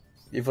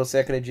 E você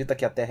acredita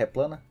que a Terra é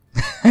plana?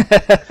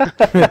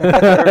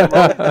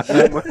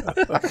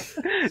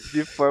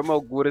 De forma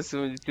alguma, se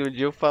um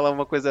dia eu falar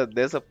uma coisa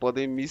dessa,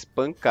 podem me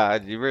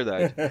espancar, de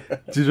verdade.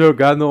 Te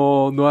jogar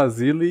no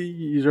asilo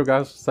e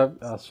jogar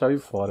a chave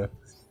fora.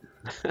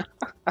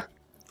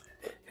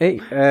 Ei,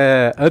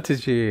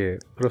 antes de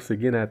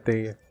prosseguir, né,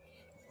 tem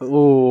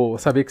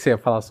sabia que você ia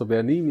falar sobre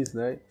animes,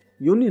 né?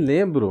 E eu me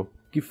lembro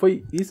que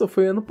isso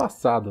foi ano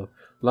passado,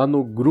 lá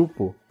no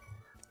grupo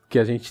que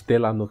a gente tem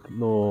lá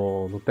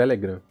no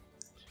Telegram.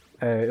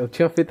 Eu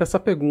tinha feito essa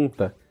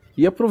pergunta.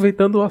 E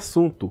aproveitando o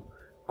assunto,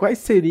 quais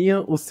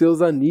seriam os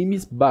seus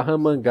animes /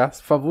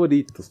 mangás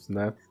favoritos,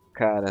 né?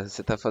 Cara,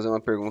 você tá fazendo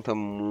uma pergunta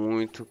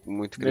muito,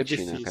 muito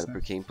cretina, difícil, cara, né?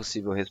 porque é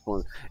impossível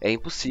responder. É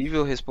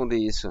impossível responder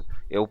isso.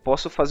 Eu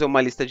posso fazer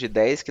uma lista de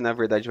 10, que na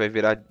verdade vai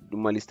virar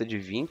uma lista de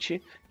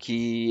 20,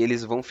 que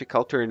eles vão ficar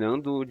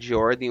alternando de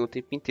ordem o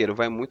tempo inteiro.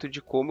 Vai muito de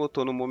como eu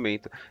tô no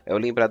momento. Eu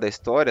lembrar da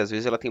história, às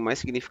vezes ela tem mais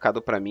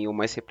significado pra mim, ou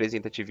mais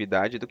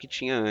representatividade do que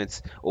tinha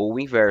antes, ou o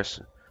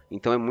inverso.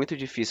 Então é muito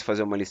difícil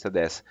fazer uma lista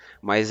dessa.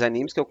 Mas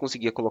animes que eu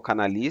conseguia colocar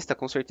na lista,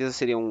 com certeza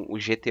seriam o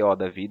GTO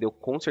da vida. Eu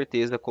com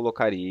certeza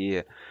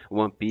colocaria.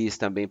 One Piece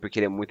também, porque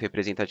ele é muito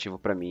representativo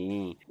pra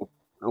mim.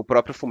 O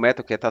próprio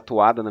Fullmetal, que é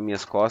tatuado nas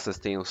minhas costas,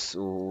 tem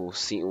o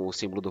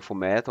símbolo do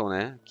Fullmetal,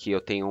 né? Que eu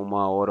tenho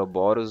uma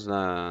Ouroboros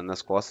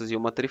nas costas e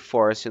uma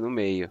Triforce no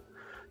meio.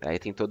 Aí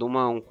tem todo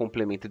um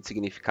complemento de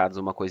significados,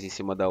 uma coisa em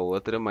cima da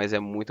outra, mas é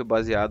muito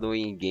baseado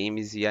em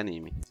games e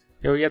anime.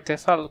 Eu ia até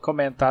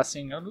comentar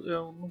assim,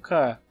 eu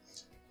nunca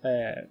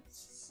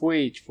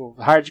fui tipo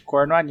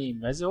hardcore no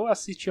anime, mas eu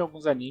assisti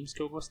alguns animes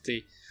que eu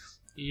gostei.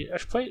 E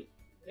acho que foi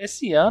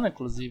esse ano,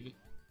 inclusive.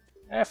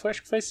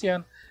 Acho que foi esse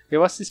ano.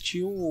 Eu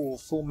assisti o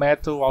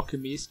Fullmetal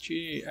Alchemist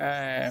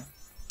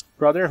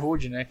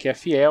Brotherhood, né? Que é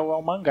fiel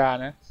ao mangá,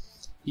 né?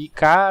 E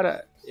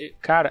cara,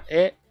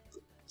 é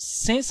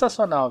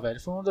sensacional, velho.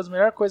 Foi uma das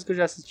melhores coisas que eu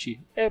já assisti.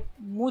 É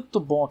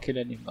muito bom aquele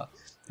anime lá.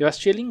 Eu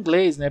assisti ele em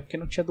inglês, né? Porque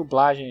não tinha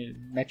dublagem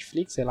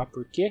Netflix, sei lá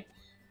por quê.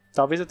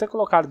 Talvez até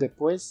colocaram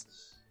depois.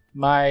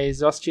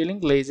 Mas eu assisti ele em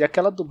inglês. E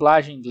aquela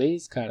dublagem em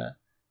inglês, cara,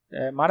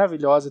 é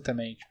maravilhosa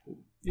também. Tipo,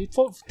 e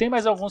tem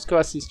mais alguns que eu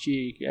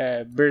assisti.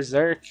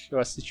 Berserk, eu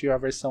assisti a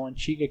versão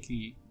antiga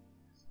que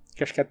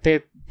acho que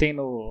até tem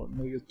no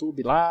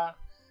YouTube lá.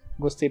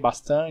 Gostei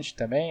bastante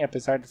também,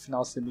 apesar do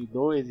final ser meio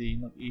doido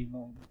e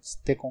não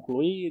ter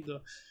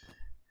concluído.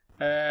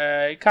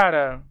 E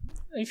cara,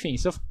 enfim,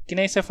 que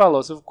nem você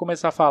falou, se eu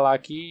começar a falar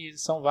aqui,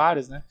 são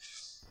vários, né?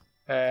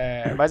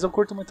 Mas eu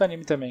curto muito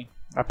anime também,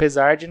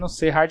 apesar de não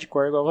ser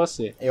hardcore igual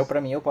você.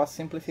 Pra mim, eu posso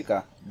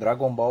simplificar.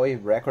 Dragon Ball e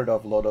Record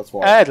of Lodoss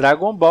War.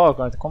 Dragon Ball,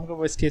 como que eu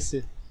vou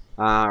esquecer?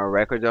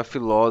 Record of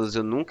Lodoss,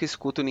 eu nunca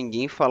escuto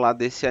ninguém falar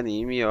desse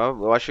anime.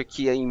 Eu acho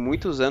que em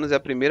muitos anos é a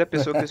primeira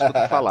pessoa que eu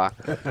escuto falar.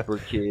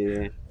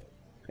 Porque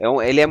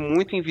ele é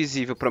muito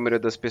invisível para a maioria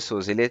das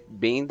pessoas. Ele é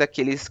bem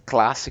daqueles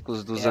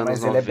clássicos dos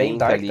anos 90 é bem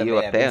dark ali, também, ou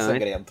até bem antes.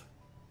 sangrento.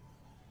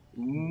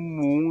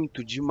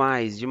 Muito,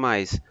 demais.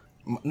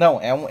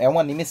 Não, é um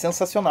anime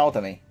sensacional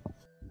também.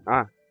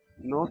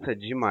 Nossa,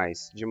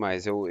 demais.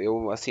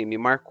 Eu assim, me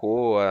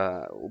marcou,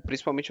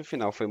 principalmente o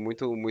final, foi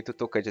muito, muito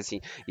tocante,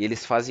 assim. E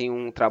eles fazem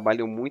um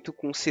trabalho muito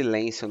com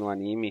silêncio no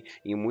anime,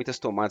 em muitas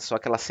tomadas, só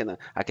aquela cena,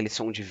 aquele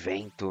som de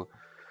vento,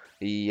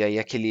 e aí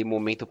aquele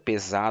momento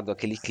pesado,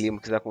 aquele clima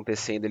que está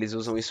acontecendo, eles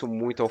usam isso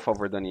muito ao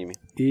favor do anime.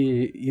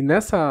 E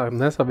nessa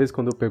vez,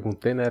 quando eu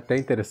perguntei, né, até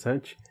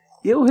interessante,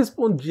 eu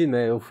respondi,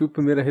 né, eu fui o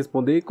primeiro a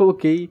responder e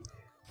coloquei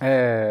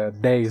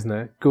 10,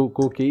 né, que eu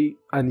coloquei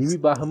anime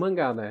 /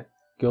 mangá, né.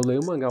 Que eu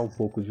leio mangá um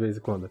pouco de vez em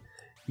quando.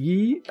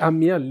 E a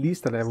minha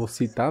lista, né? Vou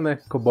citar, né?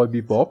 Cowboy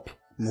Bebop.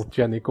 Não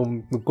tinha nem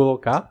como não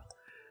colocar.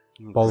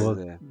 Paulo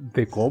não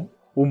tem como.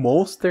 O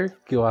Monster,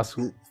 que eu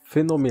acho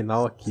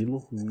fenomenal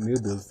aquilo.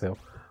 Meu Deus do céu.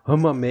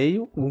 Rama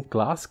Meio, um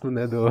clássico,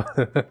 né?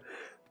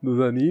 Dos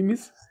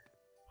animes.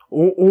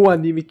 Um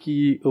anime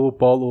que o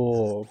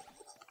Paulo...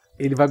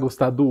 ele vai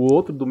gostar do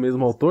outro, do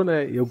mesmo autor,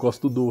 né? Eu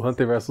gosto do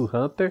Hunter vs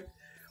Hunter.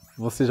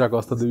 Você já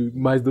gosta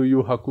mais do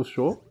Yu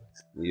Hakusho.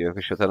 E o Yu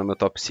Hakusho tá no meu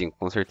top 5,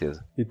 com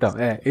certeza. Então,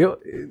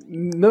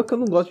 não que eu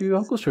não gosto de Yu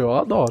Hakusho, eu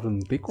adoro, não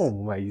tem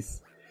como,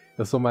 mas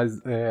eu sou mais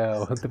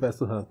o Hunter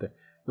vs Hunter.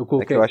 Eu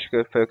coloquei... eu acho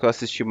que foi o que eu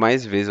assisti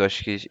mais vezes, eu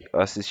acho que eu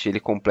assisti ele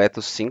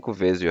completo 5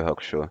 vezes, o Yu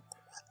Hakusho.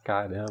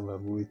 Caramba,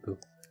 muito.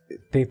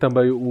 Tem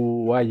também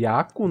o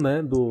Ayako,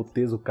 né, do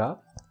Tezuka.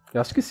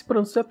 Eu acho que se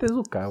pronuncia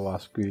Tezuka, eu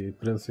acho que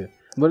pronuncia.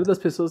 A maioria das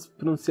pessoas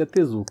pronuncia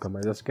Tezuka,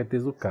 mas acho que é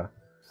Tezuka.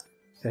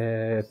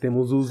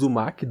 Temos o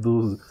Uzumaki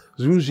do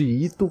Junji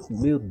Ito,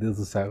 meu Deus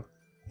do céu.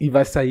 E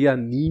vai sair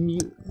anime,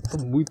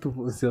 tô muito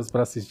ansioso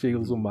pra assistir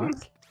o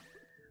Uzumaki.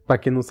 Pra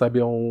quem não sabe,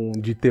 é um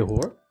de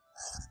terror.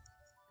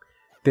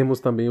 Temos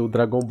também o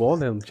Dragon Ball,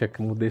 né, não tinha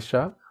como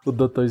deixar. O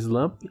Dr.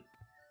 Slump,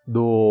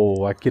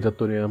 do Akira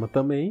Toriyama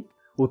também.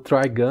 O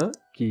Trigun,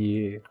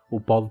 que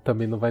o Paulo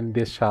também não vai me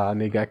deixar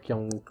negar que é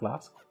um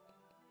clássico.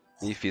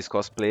 E fiz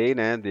cosplay,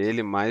 né,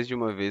 dele, mais de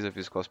uma vez eu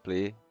fiz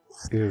cosplay.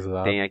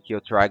 Exato. Tem aqui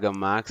o Trigun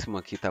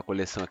Máximo, que tá a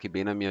coleção aqui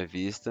bem na minha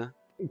vista.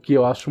 Que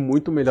eu acho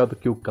muito melhor do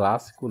que o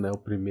clássico, né, o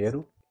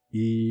primeiro.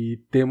 E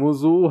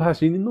temos o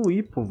Hajime no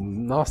Ippo.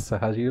 Nossa,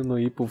 Hajime no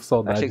Ippo,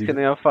 saudade. Achei que você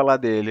não ia falar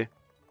dele.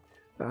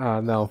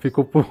 Ah, não,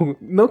 ficou por...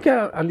 Não que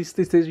a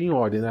lista esteja em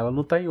ordem, né, ela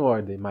não tá em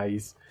ordem,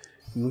 mas...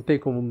 Não tem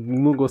como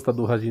não gostar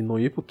do Hajime no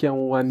Ippo, que é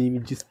um anime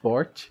de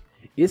esporte,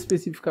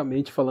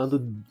 especificamente falando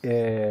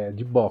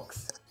de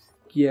boxe,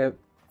 que é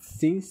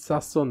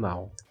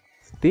sensacional.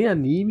 Tem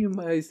anime,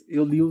 mas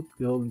eu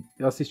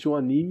assisti um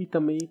anime e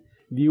também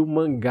li o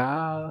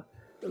mangá,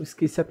 eu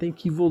esqueci até em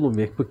que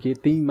volume, porque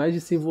tem mais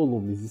de 100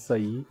 volumes, isso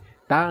aí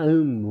tá há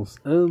anos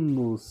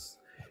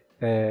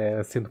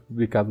sendo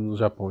publicado no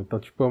Japão, então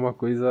tipo é uma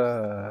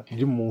coisa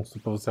de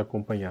monstro pra você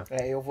acompanhar.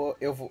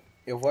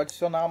 Eu vou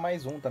adicionar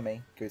mais um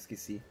também, que eu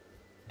esqueci.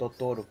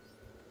 Totoro.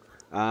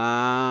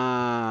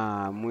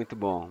 Ah, muito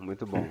bom,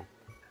 muito bom.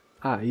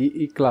 Ah,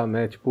 e claro,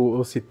 né, tipo,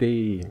 eu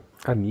citei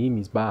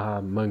animes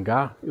 /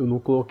 mangá, eu não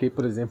coloquei,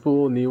 por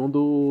exemplo, nenhum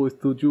do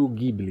estúdio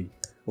Ghibli,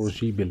 ou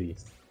Ghibli,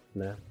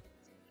 né.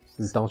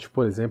 Então, tipo,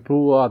 por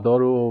exemplo, eu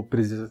adoro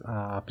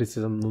a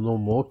Princesa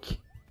Mononoke,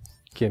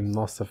 que,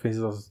 nossa, fez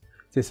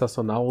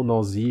sensacional, o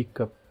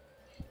Nausicaa,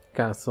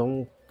 cara,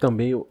 são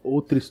também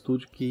outro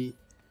estúdio que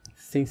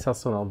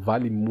sensacional,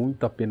 vale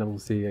muito a pena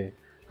você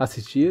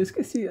assistir. Eu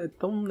esqueci,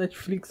 estão no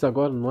Netflix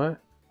agora, não é?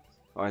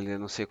 Olha, eu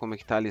não sei como é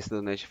que tá a lista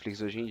do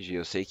Netflix hoje em dia.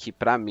 Eu sei que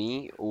pra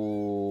mim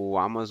o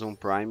Amazon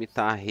Prime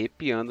tá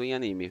arrepiando em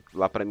anime.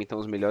 Lá pra mim estão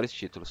os melhores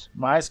títulos.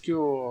 Mais que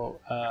o...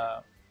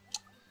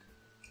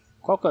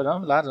 Qual que é o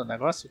nome lá do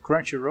negócio?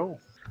 Crunchyroll?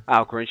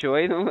 Ah, o Crunchyroll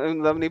aí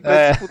não dá nem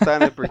pra disputar,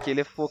 né? Porque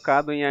ele é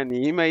focado em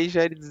anime e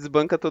já ele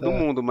desbanca todo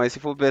mundo. Mas se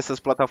for ver essas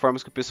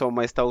plataformas que o pessoal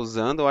mais tá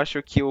usando, eu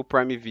acho que o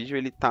Prime Video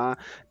ele tá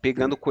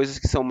pegando coisas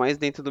que são mais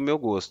dentro do meu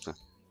gosto.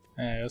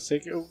 Eu sei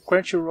que o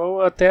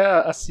Crunchyroll eu até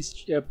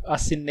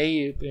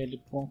assinei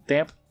ele por um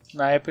tempo,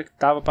 na época que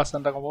tava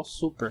passando Dragon Ball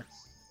Super.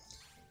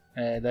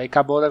 Daí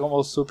acabou o Dragon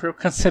Ball Super, eu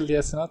cancelei a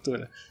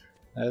assinatura.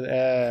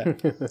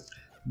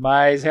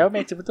 Mas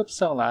realmente tem muita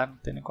opção lá, não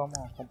tem nem como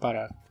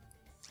comparar.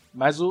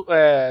 Mas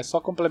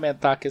só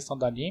complementar a questão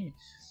do anime,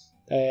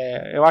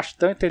 eu acho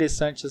tão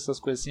interessante essas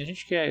coisas assim. A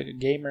gente que é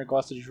gamer,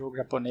 gosta de jogo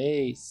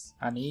japonês,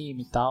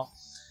 anime e tal.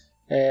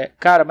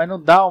 Cara, mas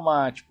não dá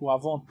uma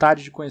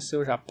vontade de conhecer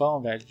o Japão,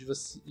 velho,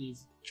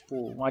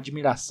 uma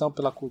admiração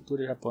pela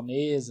cultura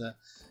japonesa.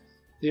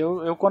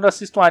 Eu quando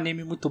assisto um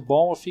anime muito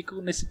bom, eu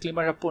fico nesse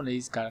clima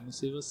japonês, cara, não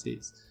sei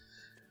vocês.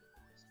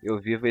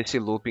 Eu vivo esse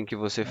looping que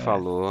você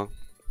falou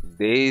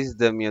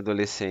desde a minha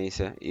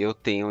adolescência. Eu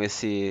tenho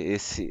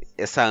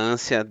essa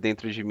ânsia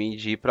dentro de mim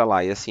de ir pra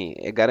lá. E assim,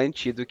 é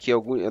garantido que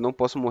eu não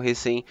posso morrer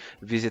sem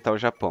visitar o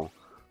Japão.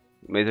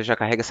 Mas eu já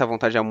carrego essa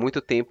vontade há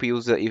muito tempo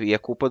e é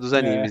culpa dos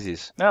animes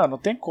isso. Não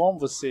tem como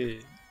você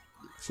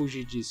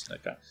fugir disso, né,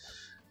 cara?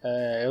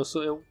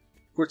 Eu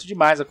curto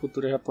demais a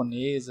cultura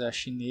japonesa,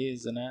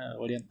 chinesa, né,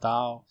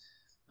 oriental.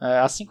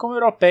 Assim como a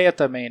europeia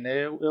também,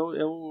 né?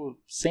 Eu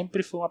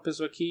sempre fui uma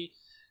pessoa que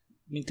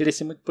me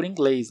interessei muito por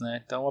inglês,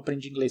 né? Então eu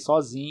aprendi inglês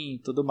sozinho e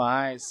tudo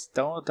mais.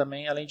 Então eu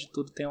também, além de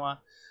tudo, tenho uma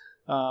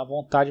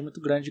vontade muito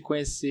grande de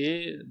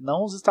conhecer,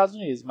 não os Estados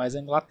Unidos, mas a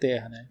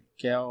Inglaterra, né?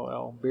 Que é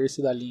o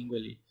berço da língua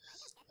ali.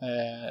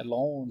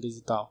 Londres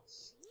e tal.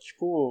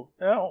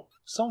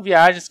 São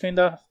viagens que eu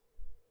ainda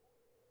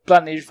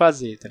planejo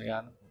fazer, tá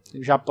ligado?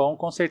 O Japão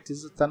com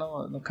certeza tá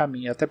no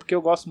caminho. Até porque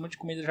eu gosto muito de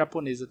comida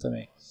japonesa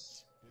também.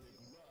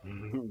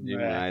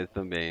 Demais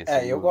também.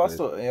 Eu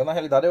gosto. Eu, na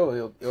realidade,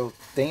 eu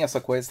tenho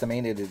essa coisa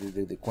também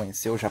de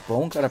conhecer o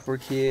Japão, cara,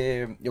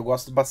 porque eu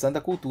gosto bastante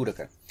da cultura,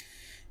 cara.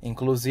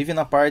 Inclusive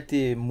na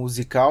parte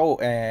musical,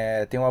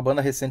 tem uma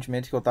banda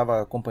recentemente que eu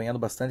tava acompanhando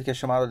bastante que é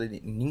chamada de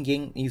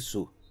Ninguém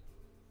Isso.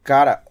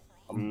 Cara,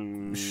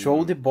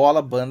 show de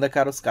bola banda,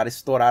 cara. Os caras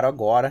estouraram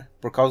agora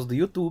por causa do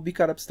YouTube,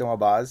 cara, pra você ter uma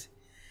base.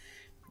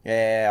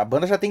 A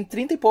banda já tem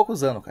 30 e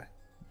poucos anos, cara.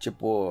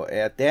 Tipo,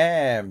 é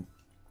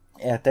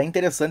até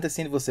interessante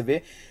assim de você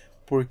ver,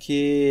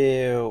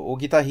 porque o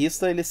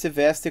guitarrista, ele se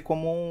veste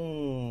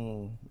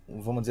como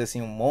vamos dizer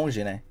assim, um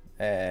monge, né?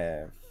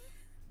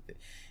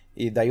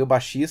 E daí o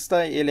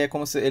baixista,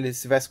 ele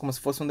se veste como se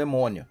fosse um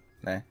demônio,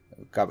 né?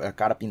 A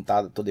cara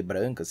pintada toda de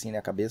branca, assim, né?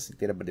 A cabeça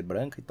inteira de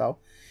branca e tal.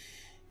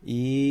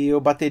 E o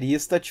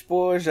baterista,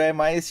 tipo, já é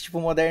mais, tipo,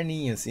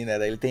 moderninho, assim, né?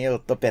 Daí ele tem o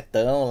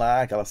topetão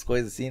lá, aquelas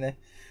coisas assim, né?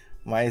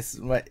 Mais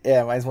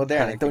moderno.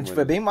 Cara, então, tipo,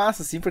 é bem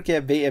massa, assim, porque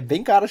é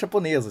bem cara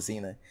japonesa, assim,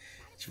 né?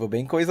 Tipo,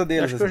 bem coisa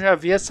deles. Acho que assim. eu já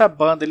vi essa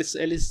banda,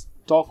 eles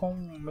tocam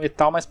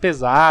metal mais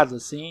pesado,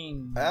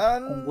 assim,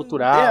 com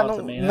gutural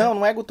também, né?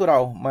 Não é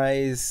gutural,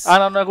 mas...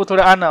 Não é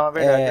gutural. Não, é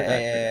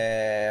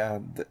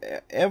verdade.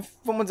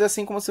 Vamos dizer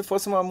assim, como se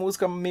fosse uma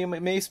música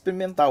meio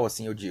experimental,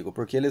 assim, eu digo.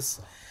 Porque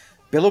eles,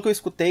 pelo que eu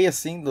escutei,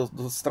 assim,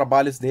 dos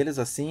trabalhos deles,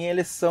 assim,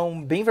 eles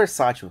são bem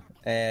versátil.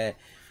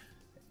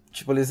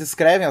 Tipo, eles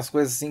escrevem as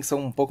coisas, assim, que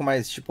são um pouco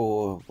mais,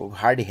 tipo,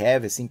 hard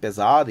heavy, assim,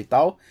 pesado e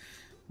tal.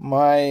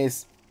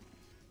 Mas...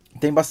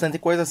 tem bastante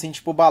coisa, assim,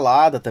 tipo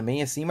balada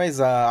também, assim, mas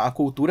a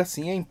cultura,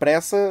 assim, é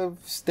impressa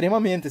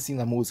extremamente, assim,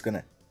 na música,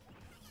 né?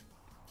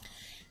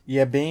 E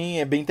é bem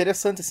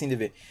interessante, assim, de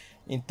ver.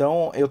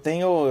 Então, eu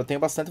tenho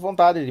bastante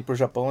vontade de ir pro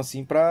Japão,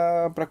 assim,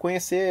 pra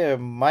conhecer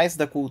mais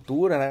da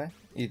cultura, né?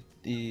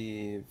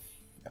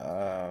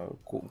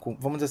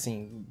 Vamos dizer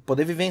assim,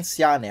 poder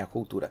vivenciar, né, a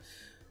cultura.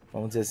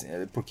 Vamos dizer assim,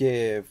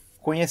 porque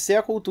conhecer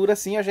a cultura,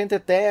 assim, a gente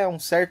até um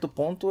certo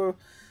ponto...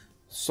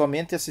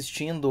 somente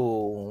assistindo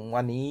um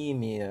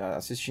anime,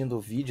 assistindo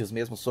vídeos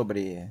mesmo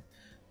sobre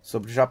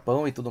o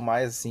Japão e tudo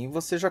mais, assim,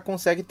 você já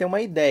consegue ter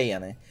uma ideia,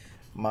 né?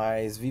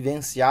 Mas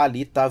vivenciar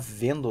ali, tá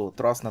vendo o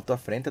troço na tua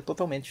frente é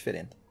totalmente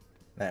diferente.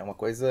 Né? Uma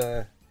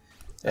coisa...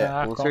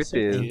 com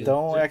certeza.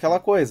 Então é aquela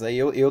coisa.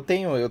 Eu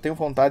tenho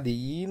vontade de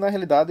ir e, na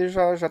realidade,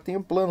 já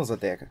tenho planos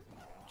até, cara.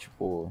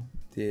 Tipo,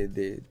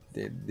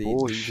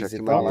 Poxa, que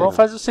Então vamos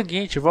fazer o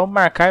seguinte, vamos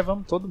marcar e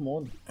vamos todo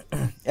mundo.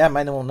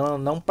 Mas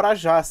não pra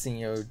já,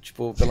 assim,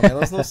 tipo, pelo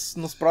menos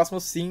nos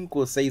próximos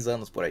 5, 6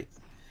 anos por aí.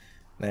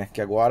 Né? Que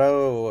agora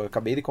eu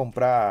acabei de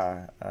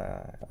comprar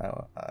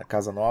a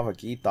casa nova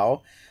aqui e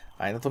tal.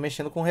 Ainda tô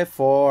mexendo com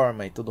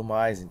reforma e tudo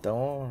mais,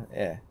 então,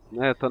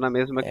 Eu tô na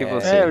mesma que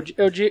você.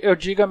 Eu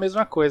digo a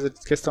mesma coisa,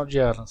 questão de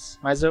anos.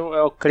 Mas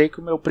eu creio que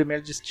o meu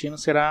primeiro destino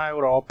será a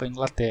Europa, a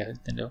Inglaterra,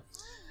 entendeu?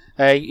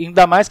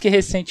 Ainda mais que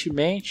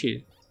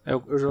recentemente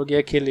eu joguei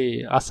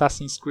aquele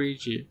Assassin's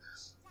Creed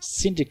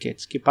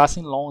Syndicate, que passa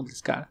em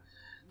Londres, cara.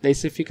 Daí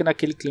você fica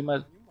naquele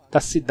clima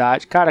da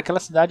cidade. Cara, aquela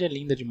cidade é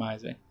linda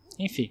demais, velho.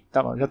 Enfim,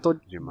 tá bom, já tô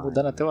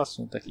mudando até o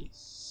assunto aqui.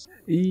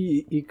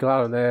 E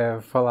claro, né,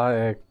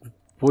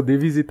 poder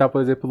visitar,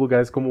 por exemplo,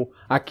 lugares como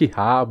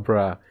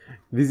Akihabara,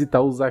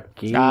 visitar os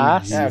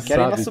arcades, eu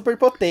quero ir na Super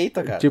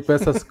Potato, cara. Tipo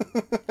essas...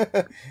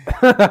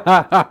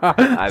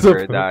 É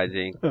verdade,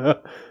 hein.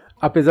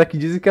 Apesar que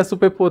dizem que a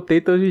Super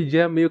Potato hoje em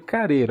dia é meio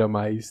careira,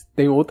 mas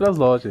tem outras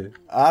lojas.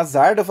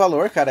 Azar do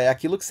valor, cara. É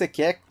aquilo que você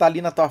quer que tá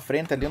ali na tua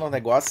frente, ali no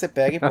negócio, você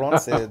pega e pronto.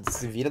 Você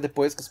se vira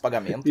depois com os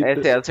pagamentos.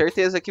 Tem a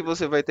certeza que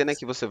você vai ter, né?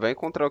 Que você vai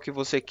encontrar o que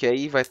você quer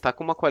e vai estar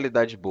com uma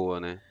qualidade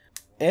boa, né?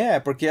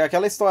 Porque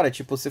aquela história,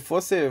 tipo, se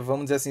fosse,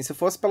 vamos dizer assim, se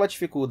fosse pela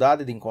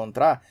dificuldade de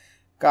encontrar,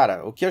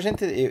 cara, o que a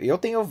gente... Eu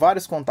tenho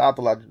vários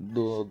contatos lá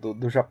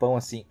do Japão,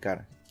 assim,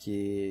 cara,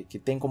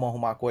 que tem como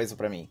arrumar coisa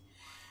pra mim.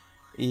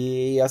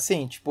 E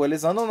assim, tipo,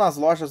 eles andam nas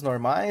lojas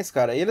normais,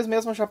 cara, e eles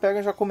mesmos já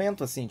pegam e já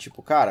comentam assim,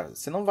 tipo, cara,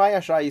 você não vai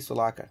achar isso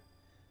lá, cara.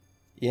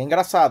 E é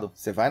engraçado,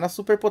 você vai na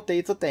Super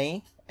Potato,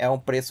 é um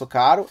preço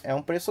caro,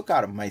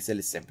 mas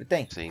eles sempre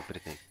tem. Sempre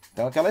tem.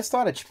 Então aquela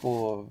história,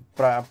 tipo,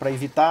 pra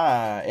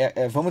evitar,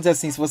 vamos dizer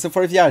assim, se você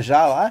for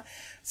viajar lá,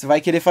 você vai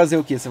querer fazer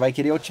o quê? Você vai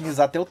querer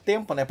otimizar teu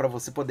tempo, né, pra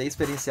você poder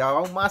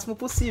experienciar o máximo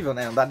possível,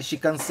 né, andar de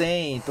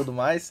Shinkansen e tudo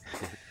mais.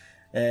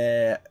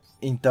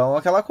 Então,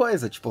 aquela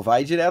coisa, tipo,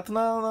 vai direto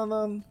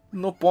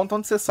no ponto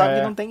onde você sabe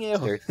que não tem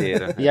erro.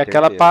 Certeira. E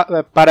aquela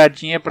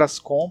paradinha pras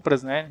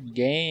compras, né?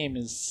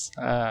 Games,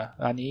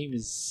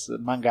 animes,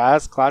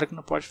 mangás, claro que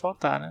não pode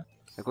faltar, né?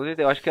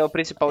 Eu acho que o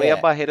principal é a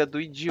barreira do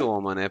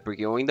idioma, né?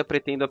 Porque eu ainda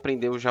pretendo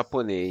aprender o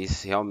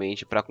japonês,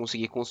 realmente, pra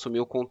conseguir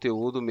consumir o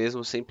conteúdo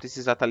mesmo sem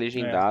precisar estar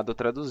legendado ou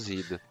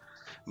traduzido.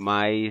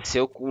 Mas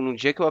no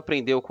dia que eu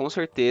aprender, eu com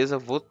certeza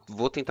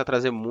vou tentar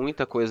trazer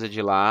muita coisa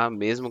de lá,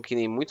 mesmo que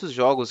nem muitos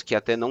jogos que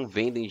até não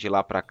vendem de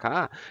lá pra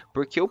cá,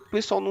 porque o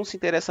pessoal não se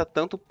interessa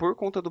tanto por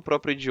conta do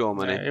próprio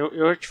idioma, né?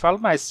 Eu te falo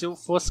mais, se eu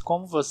fosse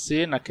como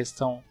você na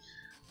questão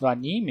do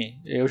anime,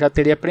 eu já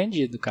teria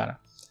aprendido, cara.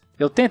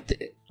 Eu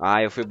tentei...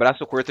 eu fui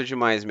braço curto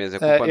demais mesmo, é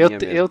culpa minha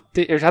mesmo.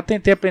 Eu já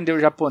tentei aprender o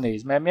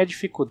japonês, mas a minha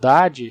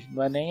dificuldade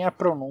não é nem a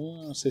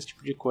pronúncia, esse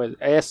tipo de coisa,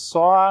 é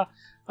só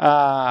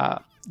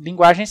a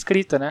linguagem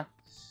escrita, né?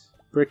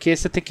 Porque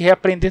você tem que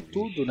reaprender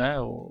tudo, né?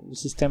 O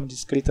sistema de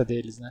escrita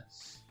deles, né?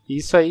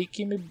 Isso aí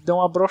que me deu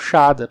uma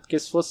brochada, porque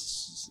se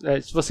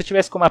você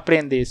tivesse como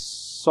aprender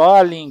só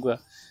a língua,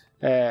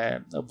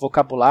 o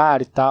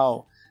vocabulário e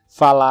tal,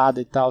 falado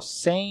e tal,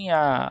 sem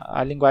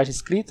a linguagem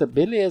escrita,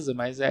 beleza,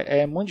 mas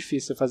é muito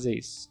difícil fazer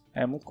isso.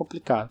 É muito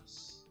complicado.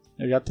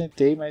 Eu já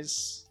tentei,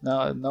 mas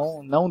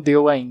não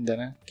deu ainda,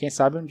 né? Quem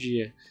sabe um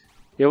dia.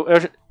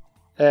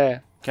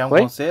 Quer um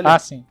Oi? conselho? Ah,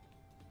 sim.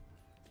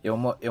 Eu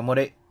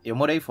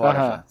morei fora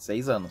já,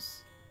 6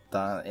 anos,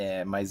 tá?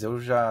 Mas eu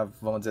já,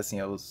 vamos dizer assim,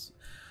 eu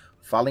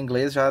falo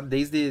inglês já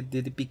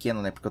desde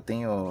pequeno, né? Porque eu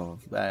tenho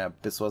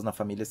pessoas na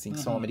família, assim, que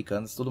são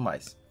americanas e tudo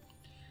mais.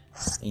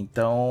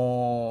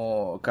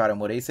 Então, cara, eu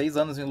morei 6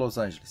 anos em Los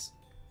Angeles.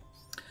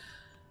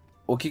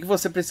 O que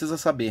você precisa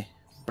saber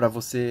para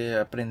você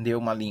aprender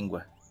uma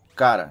língua?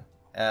 Cara,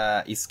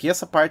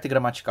 esqueça a parte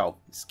gramatical.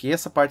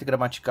 Esqueça a parte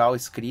gramatical,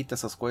 escrita,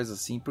 essas coisas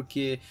assim,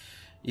 porque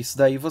isso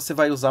daí você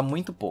vai usar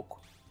muito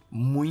pouco.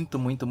 Muito,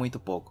 muito, muito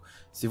pouco.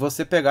 Se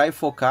você pegar e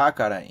focar,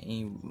 cara,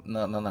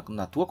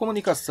 na tua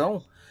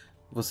comunicação,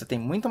 você tem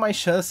muito mais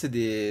chance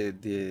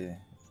de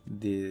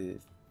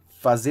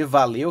fazer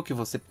valer o que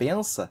você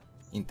pensa,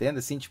 entende?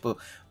 Assim, tipo,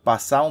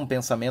 passar um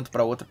pensamento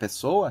para outra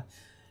pessoa.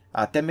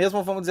 Até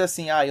mesmo, vamos dizer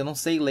assim, eu não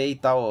sei ler e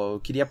tal, eu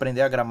queria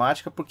aprender a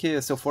gramática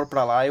porque se eu for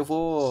pra lá eu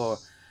vou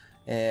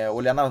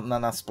olhar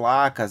nas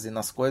placas e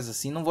nas coisas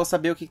assim, não vou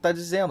saber o que tá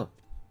dizendo.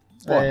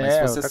 Pô, mas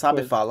se você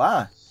sabe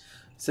falar,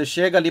 você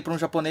chega ali pra um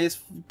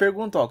japonês e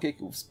pergunta,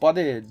 você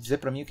pode dizer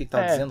pra mim o que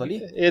tá dizendo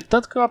ali?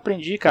 Tanto que eu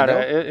aprendi,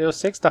 cara, eu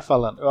sei o que você tá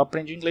falando, eu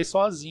aprendi inglês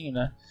sozinho,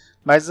 né?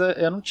 Mas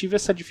eu não tive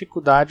essa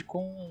dificuldade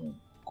com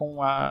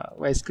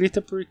a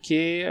escrita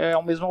porque é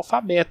o mesmo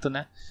alfabeto,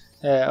 né?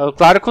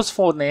 Claro que os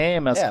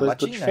fonemas, as coisas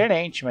tudo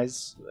diferente,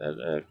 mas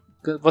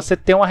você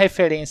ter uma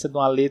referência de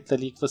uma letra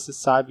ali que você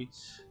sabe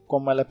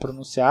como ela é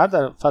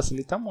pronunciada,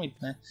 facilita muito,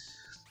 né?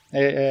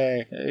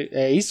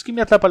 É isso que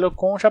me atrapalhou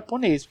com o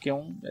japonês, porque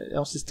é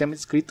um sistema de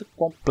escrita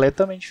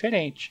completamente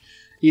diferente.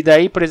 E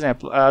daí, por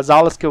exemplo, as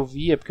aulas que eu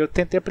via, porque eu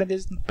tentei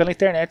aprender pela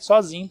internet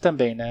sozinho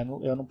também, né?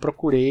 Eu não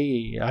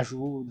procurei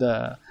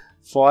ajuda,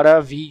 fora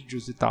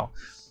vídeos e tal.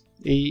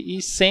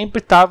 E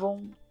sempre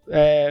estavam...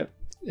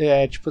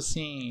 tipo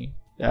assim,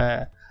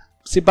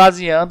 se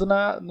baseando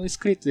no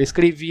escrito. Eu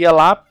escrevia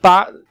lá,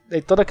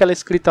 toda aquela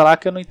escrita lá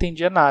que eu não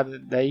entendia nada.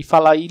 Daí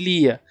falar e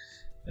lia.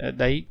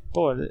 Daí,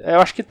 pô,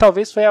 eu acho que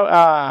talvez foi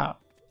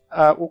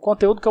o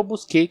conteúdo que eu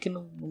busquei que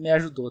não me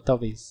ajudou,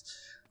 talvez.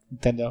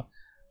 Entendeu?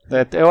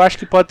 Eu acho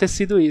que pode ter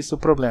sido isso o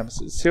problema.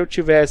 Se eu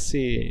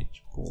tivesse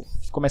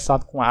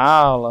começado com a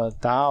aula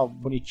tal,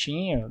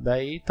 bonitinho,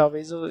 daí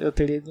talvez eu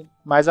teria ido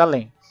mais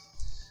além.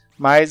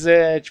 Mas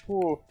é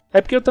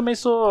porque eu também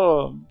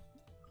sou...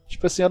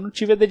 Tipo assim, eu não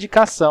tive a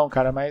dedicação,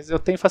 cara, mas eu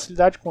tenho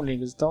facilidade com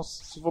línguas. Então,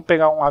 se eu vou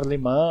pegar um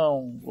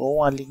alemão ou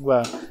uma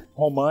língua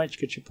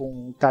romântica, tipo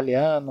um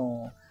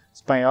italiano,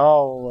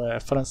 espanhol,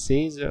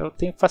 francês, eu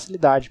tenho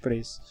facilidade para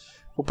isso.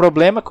 O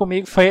problema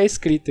comigo foi a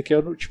escrita, que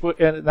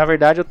na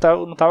verdade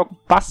eu não tava com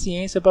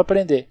paciência para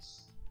aprender.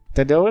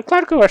 Entendeu? É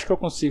claro que eu acho que eu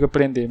consigo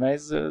aprender,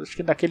 mas eu acho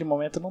que naquele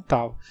momento eu não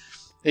tava.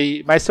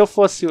 Mas se eu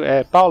fosse...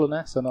 Paulo,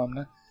 né? Seu nome,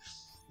 né?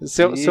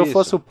 Se eu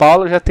fosse o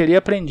Paulo, eu já teria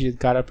aprendido,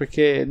 cara,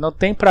 porque não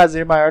tem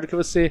prazer maior do que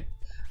você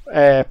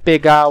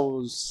pegar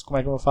os... Como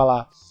é que eu vou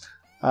falar?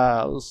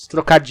 Os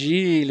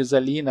trocadilhos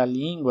ali na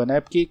língua,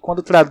 né? Porque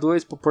quando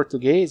traduz pro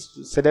português,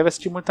 você deve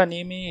assistir muito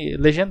anime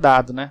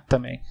legendado, né?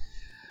 Também.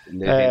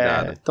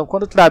 Legendado. Então,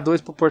 quando traduz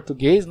pro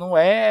português, não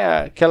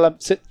é aquela...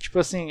 Tipo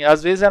assim,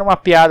 às vezes era uma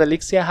piada ali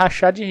que você ia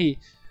rachar de rir.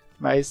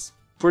 Mas,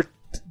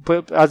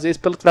 às vezes,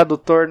 pelo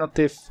tradutor não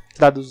ter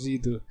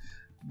traduzido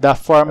da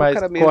forma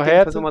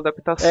correta. Fazer uma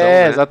adaptação,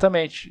 né?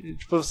 Exatamente.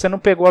 Tipo, você não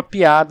pegou a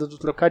piada do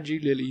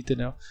trocadilho ali,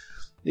 entendeu?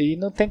 E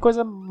não tem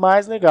coisa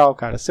mais legal,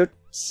 cara.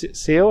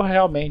 Se eu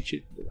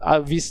realmente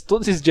visse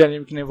todos esses de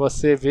anime que nem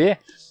você vê,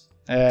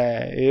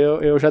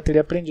 eu já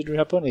teria aprendido o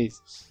japonês.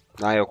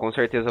 Eu com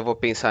certeza vou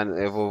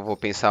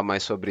pensar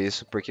mais sobre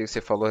isso, porque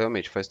você falou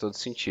realmente faz todo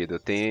sentido.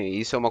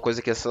 Isso é uma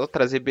coisa que é só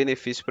trazer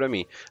benefício pra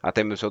mim.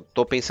 Até mesmo se eu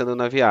tô pensando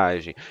na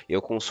viagem,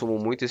 eu consumo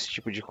muito esse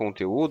tipo de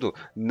conteúdo,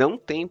 não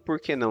tem por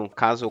que não,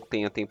 caso eu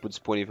tenha tempo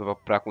disponível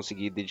pra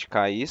conseguir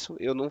dedicar a isso,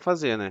 eu não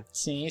fazer, né?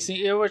 Sim,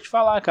 eu vou te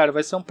falar, cara,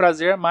 vai ser um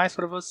prazer a mais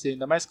pra você,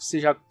 ainda mais que você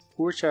já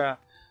curte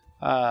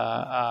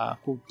a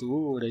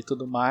cultura e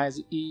tudo mais,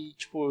 e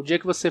tipo, o dia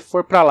que você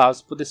for pra lá,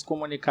 você poder se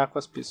comunicar com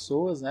as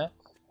pessoas, né?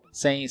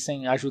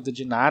 Sem ajuda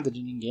de nada,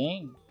 de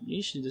ninguém.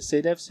 Ixi, isso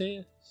aí deve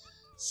ser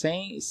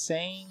sem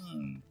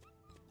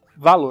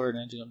valor,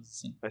 né, digamos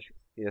assim.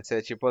 Ia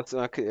ser tipo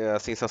a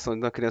sensação de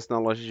uma criança na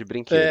loja de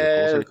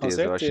brinquedo, com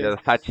certeza. Eu acho que é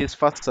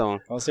satisfação.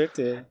 Com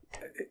certeza.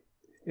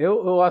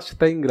 Eu acho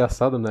até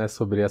engraçado, né,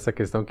 sobre essa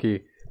questão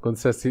que quando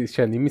você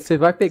assiste anime, você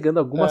vai pegando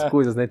algumas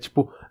coisas, né,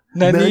 tipo...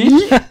 Nani?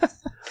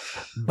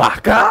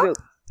 Baka?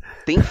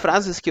 Tem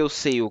frases que eu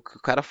sei, o que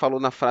o cara falou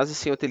na frase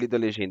sem eu ter lido a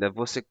legenda.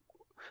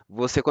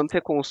 Você, quando você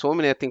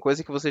consome, né, tem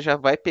coisa que você já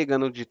vai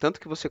pegando de tanto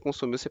que você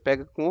consumiu, você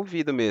pega com o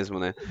ouvido mesmo,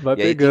 né? Vai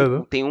pegando.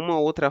 Aí tem uma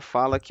outra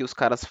fala que os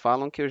caras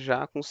falam que eu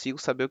já consigo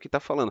saber o que tá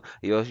falando.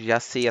 E eu já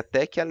sei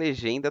até que a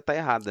legenda tá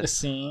errada.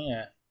 Sim,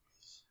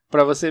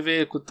 Pra você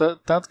ver,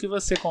 tanto que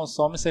você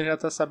consome, você já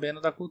tá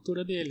sabendo da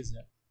cultura deles,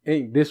 né?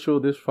 Ei, deixa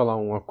eu falar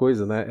uma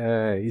coisa,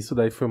 né? Isso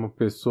daí foi uma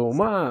pessoa,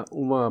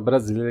 uma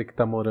brasileira que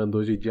tá morando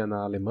hoje em dia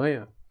na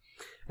Alemanha.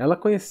 Ela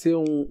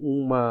conheceu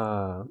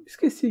uma...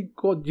 Esqueci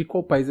de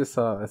qual país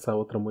essa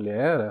outra mulher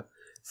era.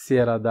 Se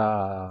era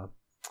da...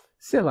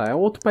 Sei lá, é um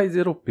outro país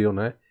europeu,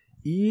 né?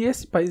 E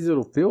esse país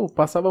europeu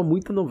passava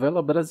muita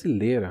novela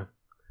brasileira.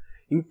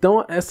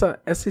 Então, essa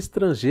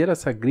estrangeira,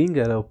 essa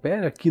gringa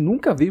europeia, que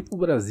nunca veio pro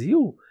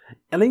Brasil,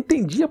 ela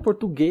entendia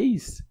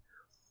português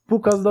por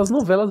causa das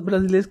novelas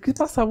brasileiras que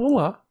passavam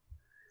lá.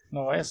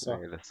 Não é só.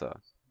 Olha só.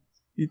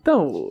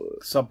 Então...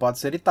 Só pode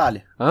ser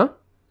Itália. Hã?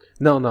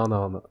 Não.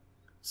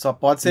 Só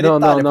pode ser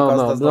Itália por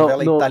causa das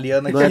novelas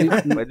italianas.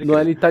 Não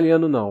era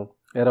italiano, não.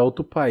 Era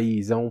outro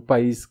país. É um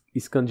país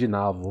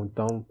escandinavo.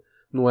 Então,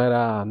 não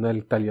era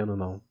italiano,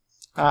 não.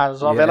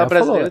 As novelas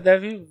brasileiras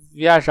devem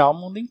viajar o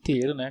mundo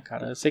inteiro, né,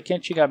 cara? Eu sei que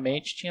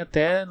antigamente tinha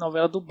até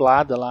novela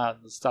dublada lá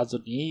nos Estados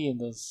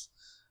Unidos,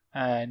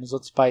 nos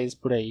outros países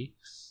por aí.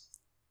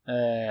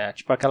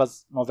 Tipo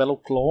aquelas novelas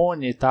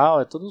clone e tal,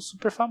 é tudo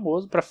super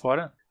famoso pra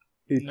fora.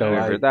 Então,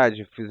 é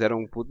verdade, fizeram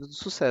um puto de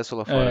sucesso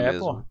lá fora mesmo.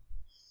 Pô.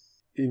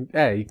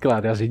 E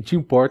claro, a gente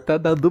importa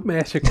do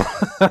México.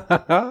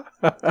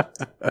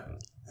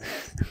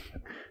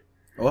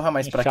 Porra,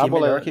 mas pra que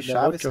melhor que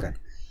Chaves, cara?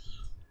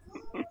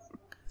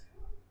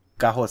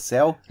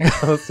 Carrossel.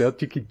 Carrossel,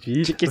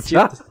 Tiquitito.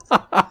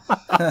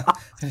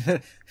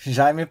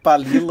 Jaime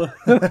Palilo.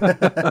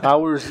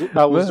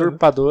 A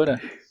usurpadora.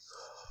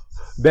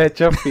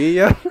 Bete a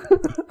Feia.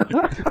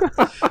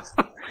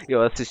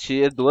 Eu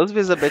assisti 2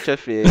 vezes a Bete a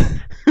Feia.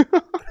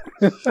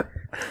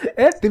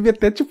 Teve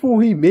até tipo um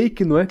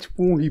remake, não é?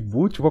 Tipo um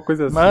reboot, uma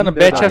coisa assim. Mano,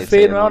 Bete a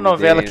Feia não é uma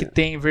novela que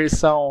tem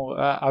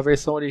a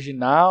versão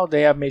original,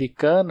 daí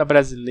americana,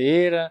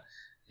 brasileira.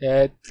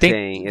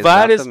 Tem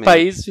vários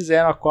países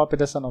fizeram a cópia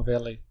dessa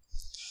novela aí.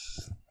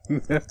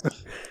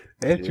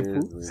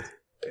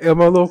 É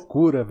uma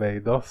loucura,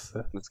 velho.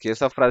 Nossa. Não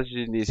esqueça a frase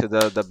de início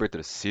da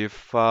abertura. Se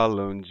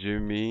falam de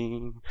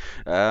mim.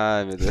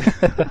 Ai, meu Deus.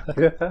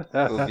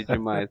 Ouvi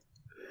demais.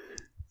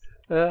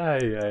 Ai,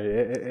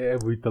 é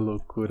muita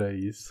loucura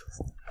isso.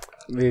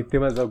 Tem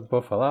mais algo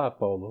pra falar,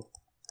 Paulo?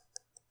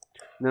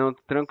 Não,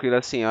 tranquilo,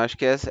 assim, eu acho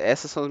que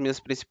essas são as minhas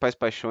principais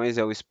paixões,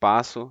 é o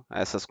espaço,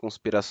 essas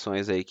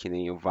conspirações aí que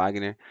nem o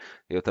Wagner,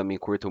 eu também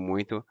curto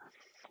muito.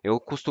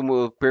 Eu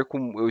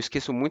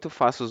esqueço muito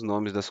fácil os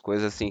nomes das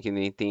coisas, assim, que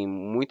nem tem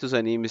muitos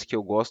animes que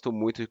eu gosto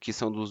muito, que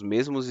são dos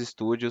mesmos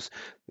estúdios,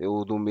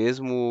 do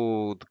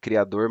mesmo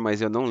criador,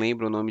 mas eu não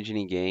lembro o nome de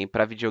ninguém.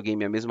 Pra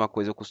videogame é a mesma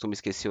coisa, eu costumo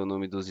esquecer o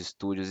nome dos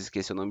estúdios,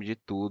 esquecer o nome de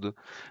tudo,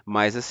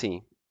 mas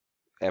assim...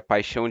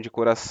 paixão de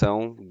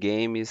coração,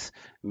 games,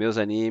 meus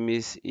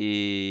animes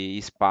e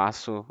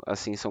espaço,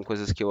 assim, são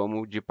coisas que eu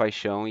amo de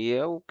paixão e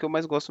é o que eu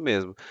mais gosto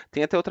mesmo.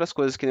 Tem até outras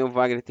coisas que nem o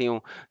Wagner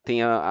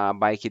tem a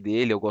bike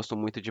dele, eu gosto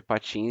muito de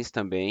patins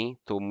também,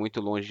 tô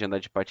muito longe de andar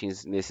de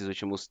patins nesses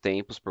últimos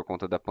tempos por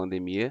conta da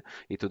pandemia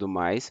e tudo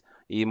mais,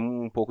 e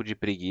um pouco de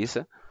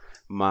preguiça.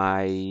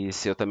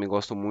 Mas eu também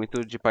gosto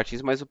muito de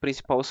patins, mas o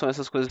principal são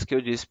essas coisas que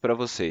eu disse pra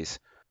vocês.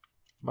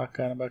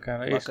 Bacana.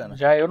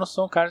 Já eu não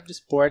sou um cara de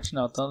esporte,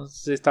 não. Então,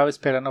 se você estava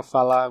esperando eu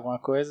falar alguma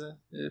coisa,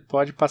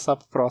 pode passar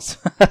pro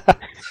próximo.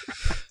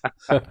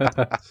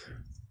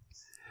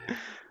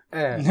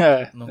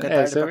 Nunca é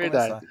tarde isso é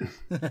verdade.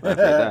 É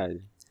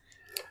verdade.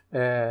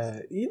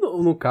 E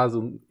no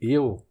caso,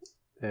 eu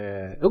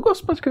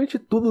gosto praticamente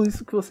de tudo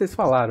isso que vocês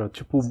falaram.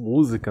 Tipo,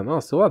 música.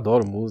 Nossa, eu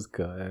adoro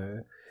música.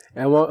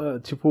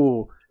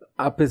 Tipo,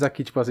 apesar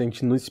que tipo, a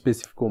gente não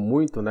especificou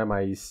muito, né,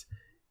 mas...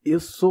 Eu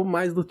sou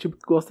mais do tipo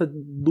que gosta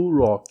do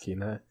rock,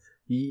 né?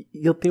 E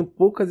eu tenho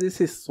poucas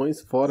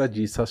exceções fora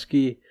disso. Acho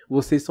que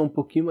vocês são um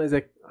pouquinho mais...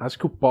 Acho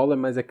que o Paulo é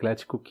mais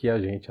eclético que a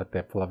gente,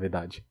 até, pra falar a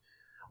verdade.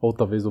 Ou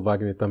talvez o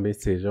Wagner também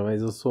seja.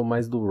 Mas eu sou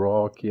mais do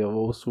rock. Eu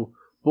ouço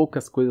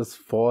poucas coisas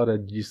fora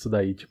disso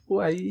daí. Tipo,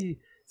 aí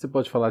você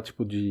pode falar,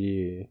 tipo,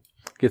 de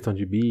questão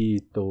de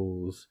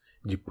Beatles,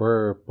 de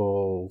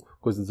Purple,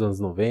 coisas dos anos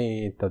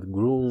 90,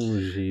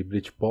 grunge,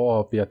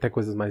 Britpop, até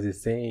coisas mais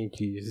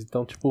recentes.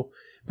 Então, tipo...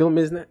 Pelo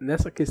menos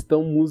nessa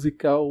questão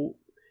musical,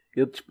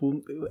 eu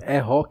tipo, é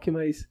rock,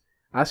 mas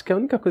acho que a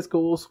única coisa que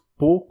eu ouço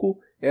pouco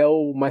é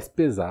o mais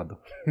pesado.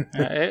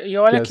 E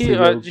olha que,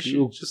 deixa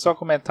eu só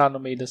comentar no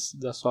meio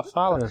da sua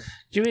fala,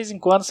 de vez em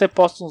quando você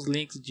posta uns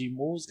links de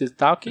músicas e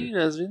tal, que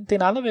às vezes não tem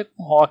nada a ver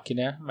com rock,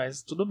 né?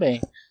 Mas tudo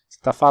bem, você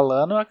tá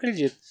falando, eu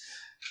acredito.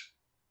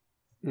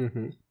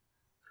 Uhum.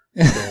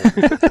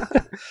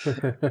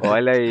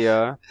 Olha aí,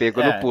 ó,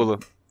 pegou no pulo.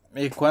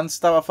 E quando você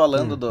estava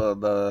falando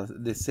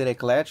de ser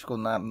eclético,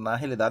 na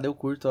realidade eu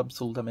curto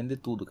absolutamente de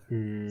tudo, cara.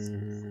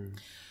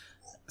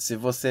 Se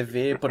você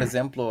vê, por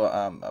exemplo,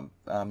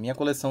 a minha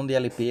coleção de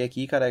LP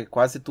aqui, cara, é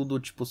quase tudo,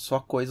 tipo, só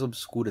coisa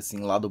obscura, assim,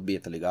 lado B,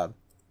 tá ligado?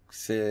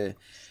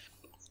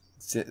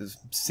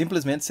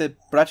 Simplesmente você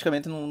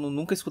praticamente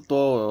nunca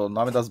escutou o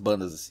nome das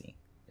bandas, assim.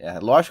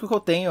 Lógico que eu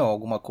tenho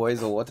alguma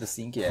coisa ou outra,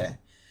 assim, que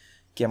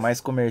é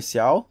mais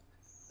comercial,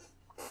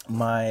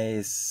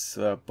 mas,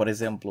 por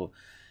exemplo...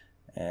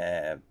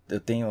 eu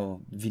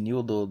tenho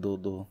vinil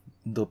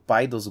do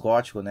pai dos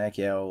góticos, né,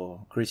 que é o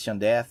Christian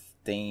Death,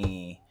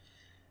 tem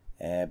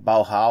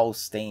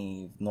Bauhaus,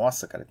 tem,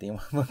 nossa, cara, tem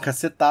uma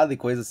cacetada de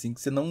coisa assim que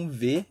você não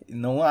vê,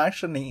 não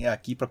acha nem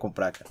aqui pra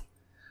comprar, cara.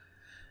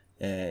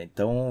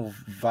 Então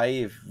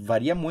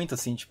varia muito,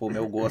 assim, tipo, o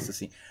meu gosto,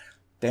 assim.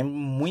 Tem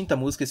muita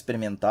música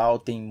experimental,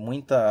 tem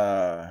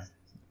muita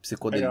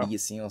psicodelia,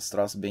 assim, uns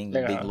troços bem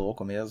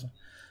loucos mesmo.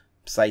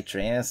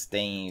 Psytrance,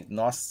 tem...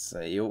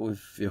 Nossa, eu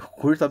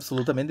curto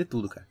absolutamente de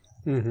tudo, cara.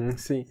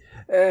 Sim.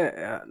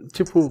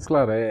 Tipo,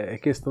 claro, é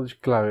questão de...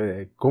 Claro,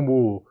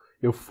 como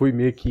eu fui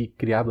meio que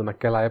criado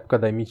naquela época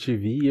da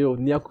MTV, eu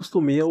me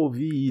acostumei a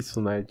ouvir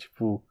isso, né?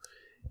 Tipo...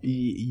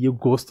 E o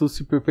gosto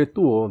se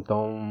perpetuou,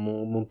 então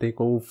não tem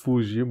como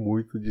fugir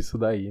muito disso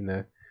daí,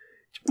 né?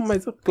 Tipo,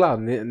 mas,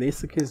 claro,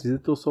 nesse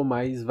quesito eu sou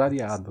mais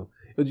variado.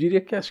 Eu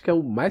diria que acho que é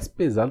o mais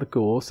pesado que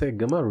eu ouço é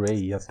Gamma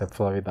Ray, até pra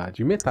falar a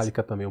verdade. E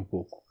Metallica também um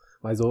pouco.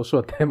 Mas eu ouço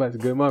até mais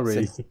Gamma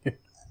Ray.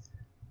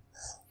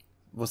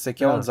 Você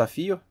quer um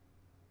desafio?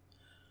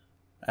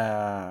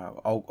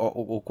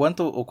 O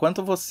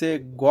quanto você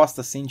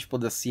gosta, assim, tipo,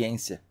 da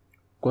ciência?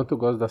 Quanto eu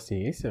gosto da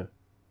ciência?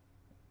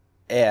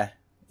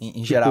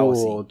 Em geral,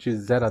 assim. De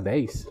 0 a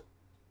 10?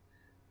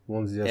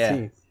 Vamos dizer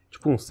assim?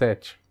 Tipo um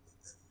 7.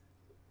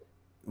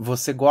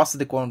 Você gosta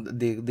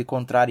de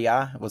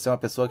contrariar? Você é uma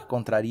pessoa que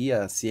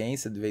contraria a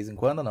ciência de vez em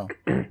quando ou não?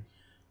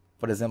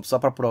 Por exemplo, só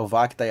pra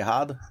provar que tá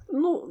errado?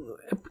 Não,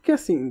 é porque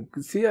assim,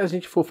 se a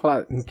gente for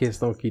falar em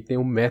questão que tem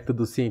um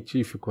método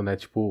científico, né?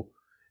 Tipo,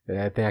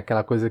 tem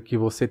aquela coisa que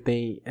você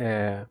tem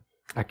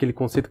aquele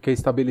conceito que é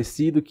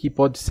estabelecido que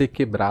pode ser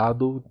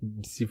quebrado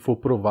se for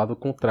provado o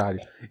contrário.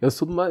 Eu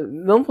sou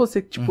não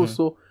você que tipo, eu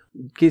sou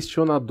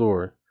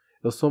questionador.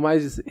 Eu sou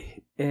mais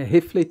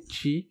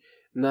refletir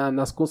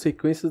nas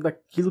consequências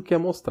daquilo que é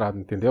mostrado,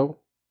 entendeu?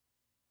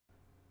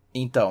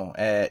 Então,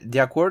 de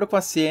acordo com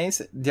a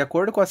ciência,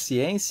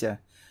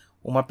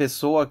 uma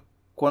pessoa,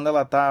 quando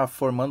ela tá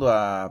formando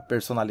a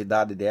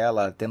personalidade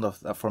dela, tendo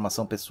a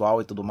formação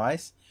pessoal e tudo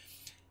mais,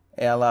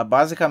 ela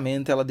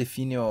basicamente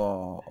define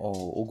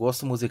o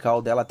gosto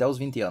musical dela até os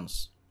 20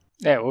 anos.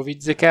 Eu ouvi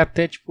dizer que é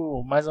até,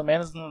 tipo, mais ou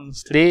menos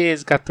uns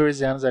 13,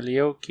 14 anos ali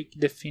é o que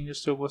define o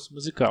seu gosto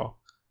musical.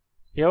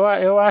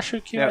 Eu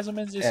acho que é mais ou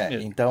menos isso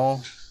mesmo.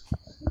 Então,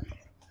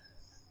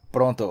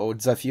 pronto, o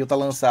desafio tá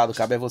lançado,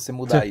 cabe a você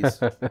mudar isso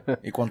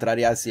e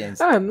contrariar a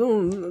ciência.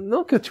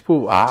 Não que eu,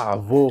 tipo,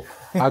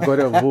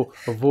 agora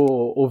eu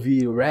vou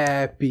ouvir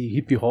rap,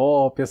 hip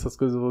hop, essas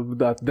coisas, eu vou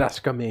mudar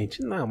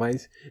drasticamente. Não,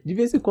 mas de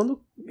vez em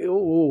quando eu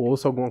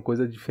ouço alguma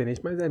coisa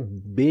diferente, mas é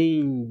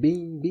bem,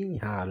 bem, bem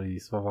raro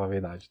isso, pra falar a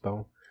verdade.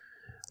 Então,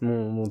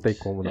 não tem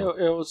como, não.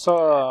 Eu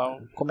só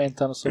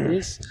comentando sobre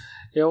isso,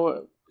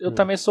 eu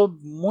também sou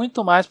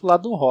muito mais pro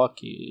lado do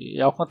rock.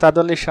 E ao contrário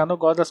do Alexandre, eu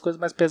gosto das coisas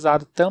mais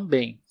pesadas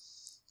também,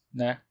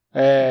 né?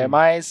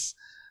 Mas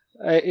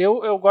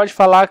eu gosto de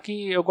falar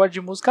que eu gosto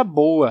de música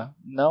boa,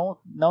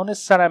 não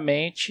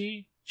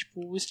necessariamente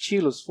tipo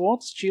estilo. Se for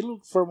outro estilo,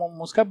 for uma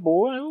música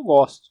boa, eu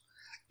gosto,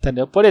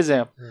 entendeu? Por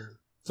exemplo,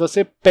 se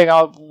você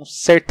pegar um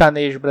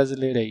sertanejo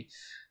brasileiro aí,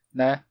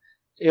 né?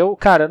 Eu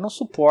não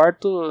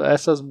suporto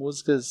essas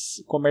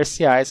músicas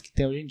comerciais que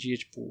tem hoje em dia,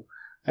 tipo,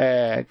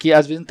 que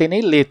às vezes não tem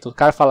nem letra. O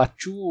cara fala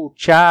tchu,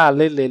 tchá,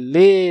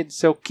 lelele, não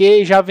sei o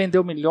que, já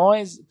vendeu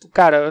milhões.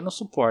 Cara, eu não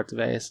suporto,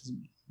 velho, essas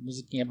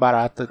musiquinhas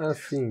baratas.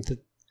 Sim.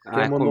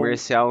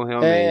 Comercial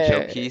realmente. É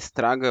o que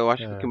estraga, eu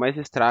acho que o que mais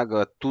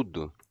estraga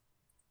tudo.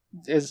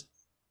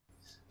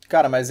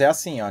 Cara, mas é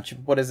assim, ó,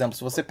 tipo, por exemplo,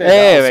 se você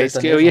pegar isso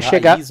que eu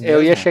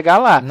ia chegar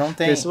lá. Não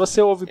tem. Porque se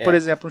você ouve, por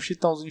exemplo, um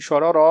Chitãozinho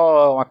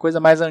Chororó, uma coisa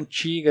mais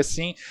antiga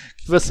assim,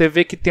 que você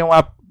vê que tem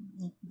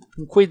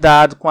um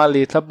cuidado com a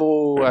letra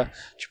boa,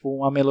 tipo,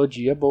 uma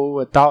melodia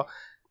boa e tal.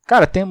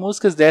 Cara, tem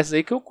músicas dessas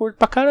aí que eu curto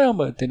pra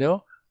caramba,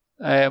 entendeu?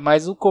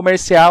 Mas o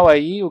comercial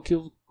aí, o que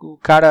o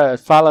cara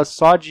fala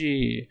só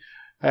de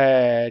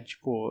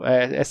tipo,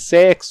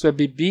 sexo, é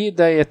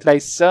bebida, é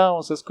traição,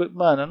 essas coisas.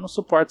 Mano, eu não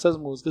suporto essas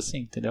músicas assim,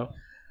 entendeu?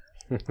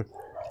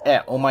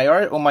 O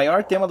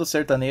maior tema do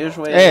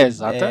sertanejo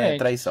é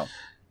traição.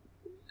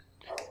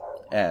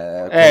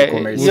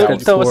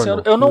 Então, assim,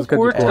 eu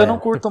não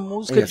curto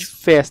música de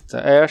festa.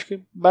 Eu acho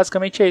que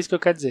basicamente é isso que eu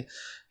quero dizer.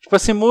 Tipo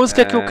assim,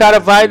 música que o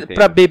cara vai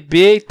pra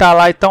beber e tá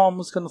lá e tá uma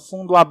música no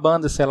fundo, uma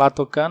banda, sei lá,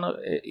 tocando.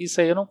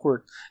 Isso aí eu não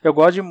curto. Eu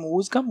gosto de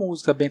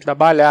música bem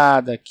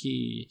trabalhada,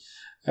 que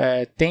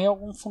tem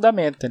algum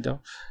fundamento, entendeu?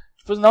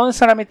 Tipo, não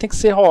necessariamente tem que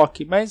ser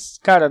rock, mas,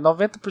 cara,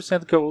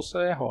 90% que eu ouço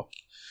é rock.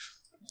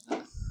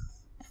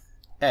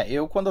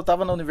 Eu quando eu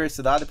tava na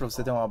universidade, pra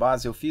você ter uma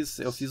base, eu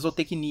fiz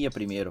zootecnia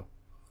primeiro.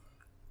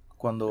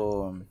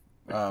 Quando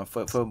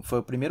foi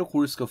o primeiro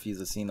curso que eu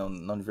fiz assim na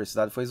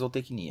universidade, foi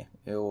zootecnia.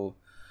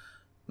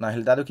 Na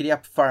realidade eu queria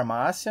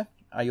farmácia,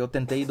 aí eu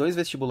tentei 2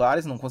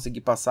 vestibulares, não consegui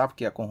passar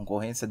porque a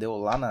concorrência deu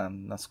lá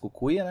nas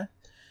cucuia, né?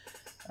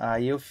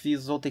 Aí eu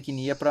fiz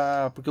zootecnia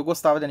porque eu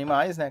gostava de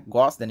animais, né?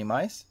 Gosto de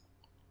animais,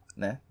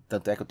 né?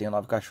 Tanto é que eu tenho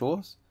 9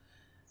 cachorros.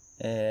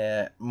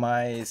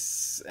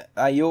 Mas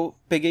aí eu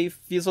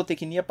fiz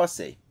zootecnia,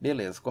 passei.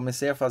 Beleza,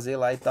 comecei a fazer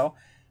lá e tal.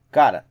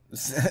 Cara,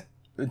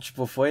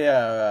 tipo, foi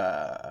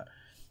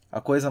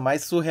a coisa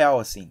mais surreal,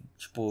 assim.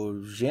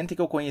 Tipo, gente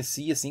que eu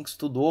conhecia, assim, que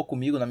estudou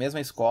comigo na mesma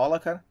escola,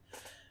 cara.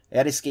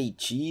 Era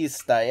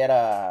skatista,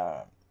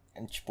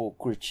 tipo,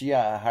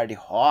 curtia hard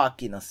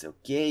rock, não sei o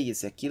que,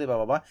 esse, aquilo, blá,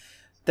 blá, blá.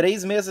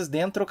 3 meses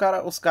dentro,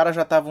 os caras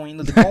já estavam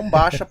indo de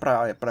bombacha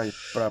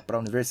pra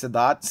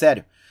universidade.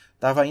 Sério.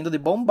 Tava indo de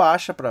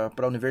bombacha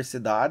pra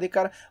universidade,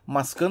 cara,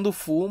 mascando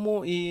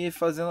fumo e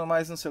fazendo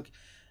mais não sei o que.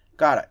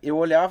 Cara, eu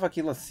olhava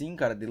aquilo assim,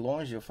 cara, de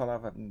longe, eu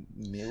falava,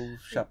 meu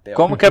chapéu.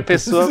 Como que a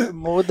pessoa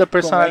muda a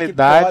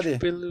personalidade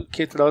pelo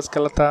que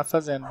ela tá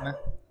fazendo, né?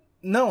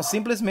 Não,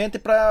 simplesmente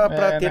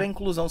pra ter a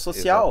inclusão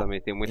social.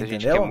 Exatamente, tem muita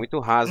gente que é muito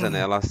rasa,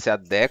 né? Ela se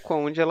adequa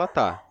onde ela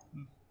tá.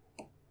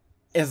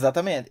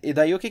 Exatamente. E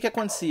daí o que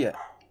acontecia?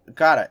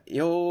 Cara,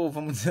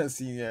 vamos dizer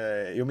assim,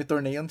 eu me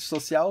tornei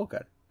antissocial,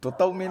 cara.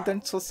 Totalmente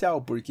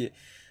antissocial, porque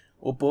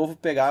o povo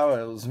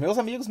pegava, os meus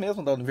amigos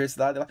mesmo da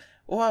universidade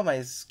lá,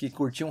 mas que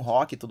curtiam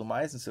rock e tudo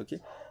mais, não sei o quê,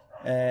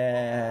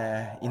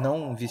 e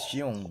não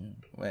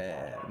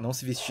não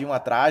se vestiam a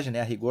traje,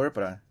 né, a rigor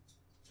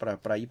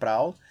pra ir pra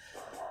aula.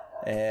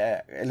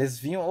 Eles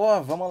vinham,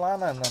 vamos lá,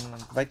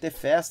 vai ter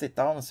festa e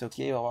tal, não sei o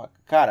quê.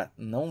 Cara,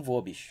 não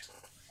vou, bicho.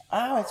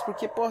 Mas por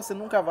que, você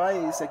nunca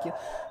vai, isso aqui?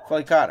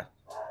 Falei, cara,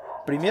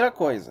 primeira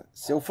coisa,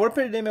 se eu for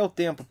perder meu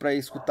tempo pra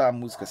escutar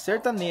música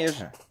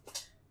sertaneja,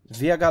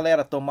 ver a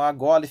galera tomar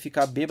gole e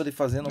ficar bêbado e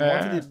fazendo um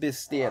monte de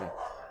besteira.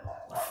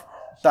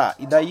 Tá,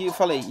 e daí eu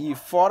falei, e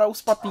fora os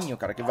papinhos,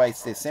 cara, que vai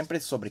ser sempre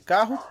sobre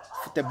carro,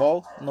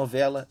 futebol,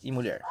 novela e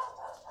mulher.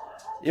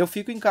 Eu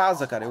fico em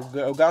casa, cara,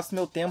 eu gasto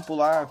meu tempo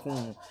lá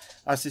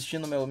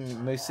assistindo meu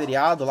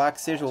seriado lá,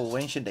 que seja o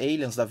Ancient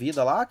Aliens da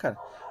vida lá, cara,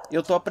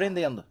 eu tô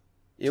aprendendo.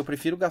 Eu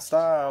prefiro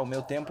gastar o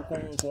meu tempo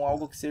com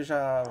algo que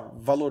seja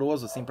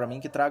valoroso, assim, pra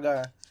mim, que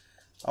traga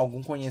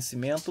algum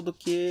conhecimento, do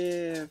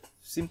que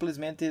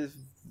simplesmente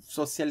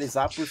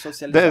socializar por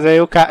socializar.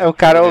 Daí o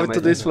cara ouve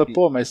tudo isso e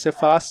fala, mas se você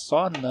falar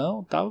só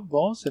não, tá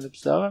bom, você não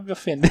precisava me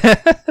ofender.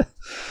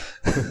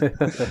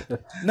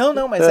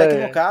 Não, mas é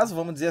que no caso,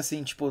 vamos dizer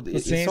assim, tipo,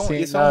 isso é um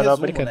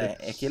resumo, né?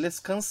 É que eles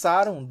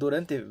cansaram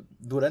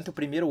durante o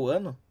primeiro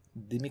ano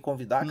de me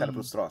convidar, cara,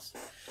 pros troços.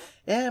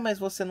 Mas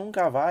você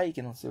nunca vai,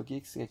 que não sei o que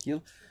isso e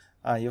aquilo.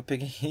 Aí eu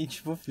peguei e,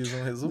 tipo, fiz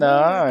um resumo,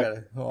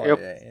 cara.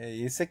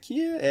 Esse aqui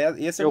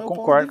esse é o meu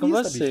ponto de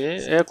vista,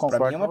 bicho. Eu concordo.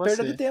 Pra mim é uma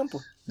perda de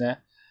tempo. Né?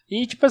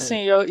 E, tipo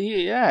assim,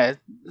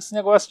 esse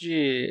negócio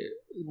de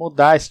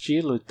mudar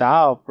estilo e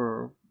tal,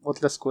 por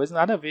outras coisas,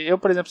 nada a ver. Eu,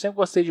 por exemplo, sempre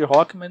gostei de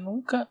rock, mas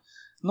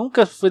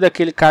nunca fui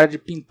daquele cara de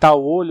pintar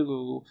o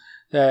olho,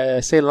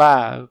 sei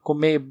lá,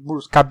 comer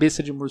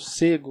cabeça de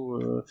morcego,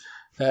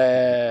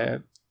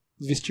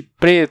 vestir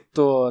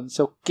preto, não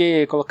sei o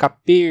que, colocar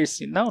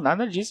piercing. Não,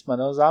 nada disso,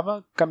 mano. Eu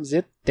usava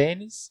camiseta,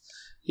 tênis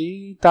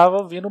e tava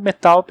ouvindo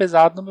metal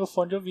pesado no meu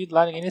fone de ouvido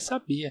lá, ninguém nem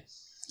sabia.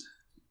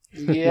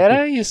 E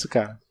era isso,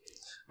 cara.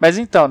 Mas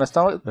então, nós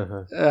estamos...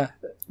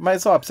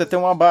 Mas, pra você ter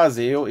uma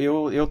base,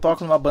 eu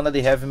toco numa banda de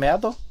heavy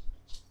metal,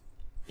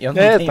 eu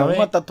não tenho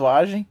uma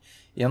tatuagem,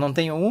 eu não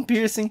tenho um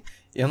piercing,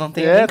 eu não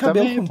tenho nem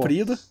cabelo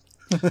comprido.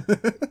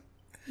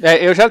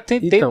 Eu já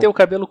tentei ter o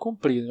cabelo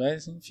comprido,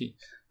 mas enfim...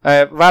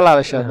 vai lá,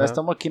 Alexandre, nós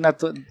estamos aqui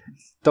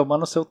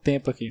tomando o seu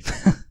tempo aqui.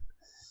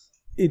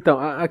 Então,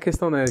 a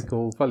questão, né, que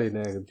eu falei,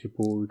 né,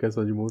 tipo,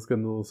 questão de música,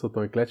 não sou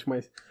tão eclético,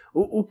 mas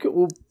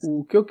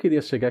o que eu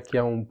queria chegar aqui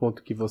é um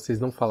ponto que vocês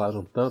não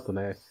falaram tanto,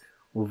 né,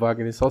 o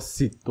Wagner só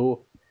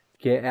citou,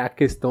 que é a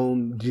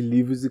questão de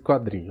livros e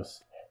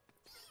quadrinhos.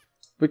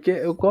 Porque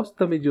eu gosto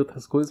também de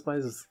outras coisas,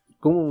 mas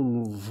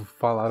como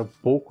falaram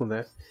pouco,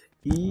 né,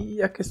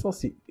 e a questão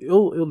assim,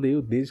 eu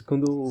leio desde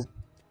quando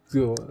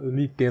eu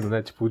me entendo,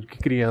 né, tipo, de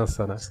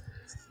criança, né,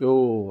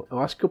 eu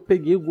acho que eu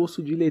peguei o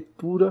gosto de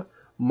leitura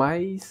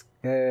mais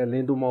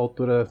lendo uma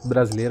autora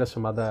brasileira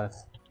chamada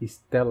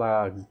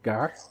Stella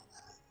Gar,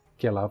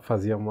 que ela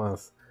fazia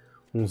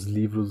uns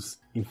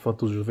livros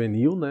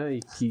infanto-juvenil, né, e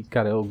que,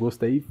 cara, eu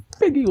gostei,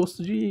 peguei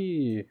gosto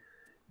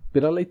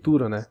pela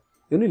leitura, né.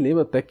 Eu me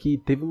lembro até que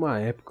teve uma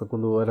época,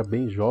 quando eu era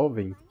bem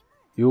jovem,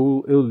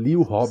 eu li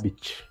o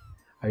Hobbit,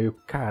 aí eu,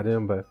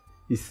 caramba,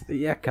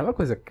 e é aquela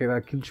coisa,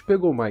 aquilo te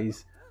pegou,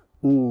 mas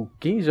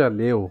quem já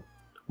leu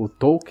o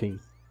Tolkien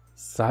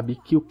sabe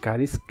que o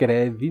cara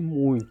escreve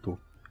muito.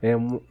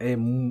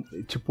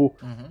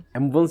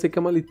 Vamos dizer que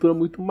é uma leitura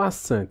muito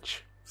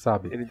maçante,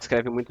 sabe? Ele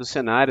descreve muitos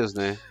cenários,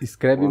 né?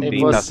 Escreve muito. E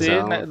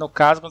você, né, no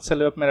caso, quando você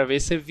leu a primeira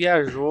vez, você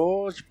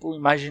viajou, tipo,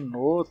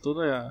 imaginou tudo.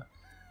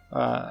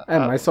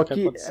 Mas só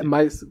que...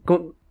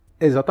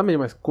 exatamente,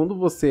 mas quando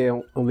você é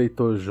um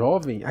leitor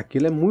jovem,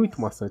 aquilo é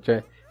muito maçante.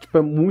 É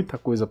muita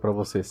coisa pra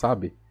você,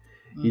 sabe?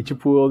 E,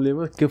 tipo, eu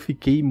lembro que eu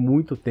fiquei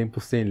muito tempo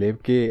sem ler,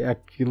 porque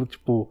aquilo,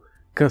 tipo,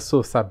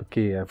 cansou, sabe?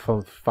 Que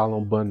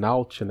falam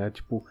burnout, né?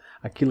 Tipo,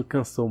 aquilo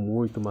cansou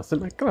muito, mas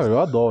claro, eu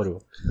adoro.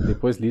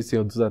 Depois li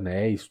Senhor dos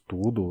Anéis,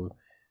 tudo.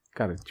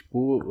 Cara,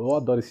 tipo, eu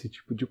adoro esse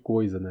tipo de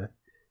coisa, né?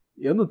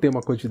 Eu não tenho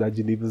uma quantidade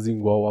de livros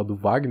igual ao do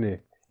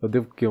Wagner. Eu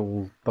devo ter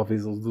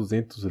talvez uns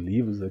 200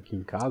 livros aqui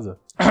em casa.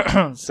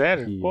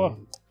 Sério? Pô.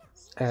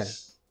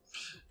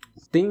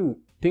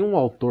 Tem um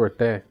autor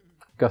até,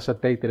 que eu acho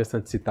até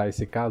interessante citar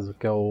esse caso,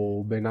 que é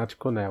o Bernard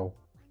Cornwell,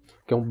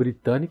 que é um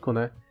britânico,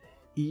 né?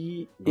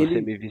 E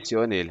Você me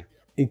viciou nele.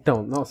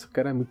 Então, nossa, o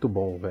cara é muito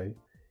bom, velho.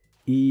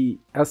 E,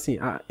 assim,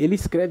 ele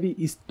escreve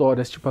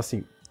histórias, tipo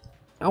assim,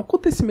 é um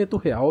acontecimento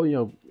real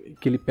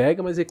que ele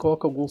pega, mas ele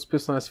coloca alguns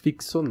personagens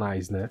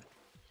ficcionais, né?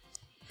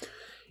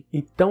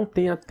 Então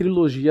tem a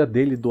trilogia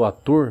dele do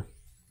ator,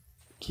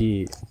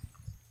 que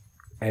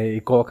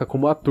ele coloca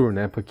como ator,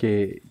 né?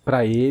 Porque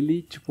pra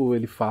ele, tipo,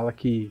 ele fala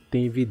que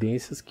tem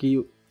evidências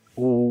que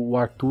o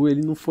Arthur,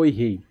 ele não foi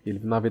rei. Ele,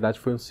 na verdade,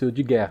 foi um senhor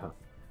de guerra.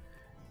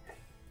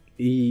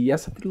 E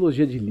essa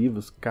trilogia de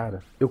livros,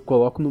 cara, eu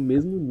coloco no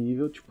mesmo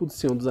nível, tipo, do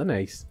Senhor dos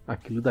Anéis.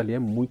 Aquilo dali é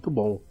muito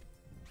bom.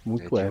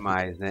 Muito épico.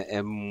 Demais, né?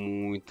 É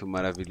muito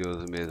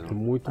maravilhoso mesmo. É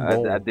muito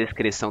bom. A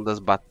descrição das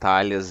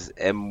batalhas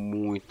é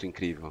muito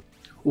incrível.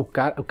 O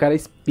cara é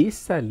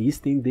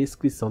especialista em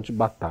descrição de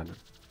batalha.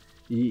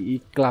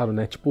 E claro,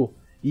 né? Tipo,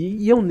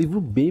 e é um livro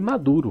bem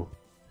maduro.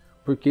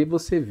 Porque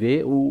você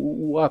vê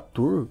o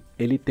ator,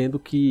 ele tendo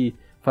que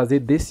fazer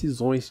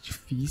decisões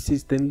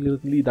difíceis, tendo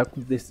que lidar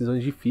com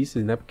decisões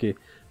difíceis, né? Porque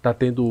tá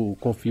tendo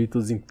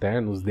conflitos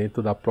internos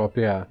dentro da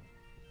própria...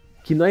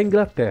 Que não é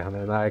Inglaterra,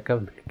 né?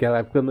 Naquela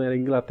época não era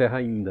Inglaterra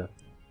ainda.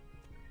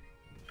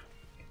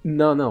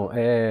 Não,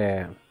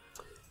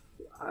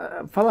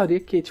 falaria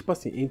que, tipo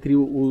assim, entre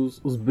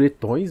os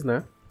bretões,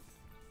 né?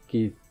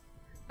 Que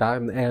tá,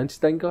 é antes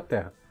da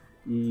Inglaterra.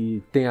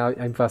 E tem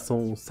a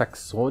invasão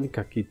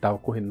saxônica que estava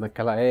ocorrendo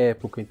naquela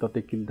época, então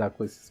tem que lidar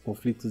com esses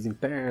conflitos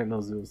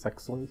internos, os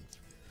saxões.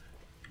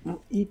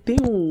 E tem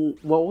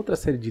uma outra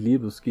série de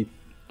livros que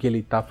ele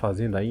está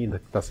fazendo ainda,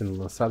 que está sendo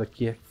lançada,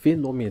 que é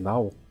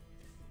fenomenal,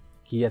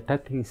 que até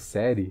tem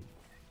série,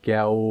 que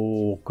é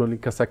o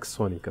Crônicas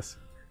Saxônicas,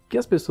 que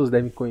as pessoas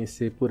devem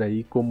conhecer por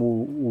aí como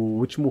o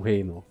Último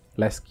Reino,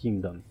 Last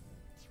Kingdom,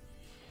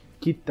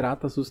 que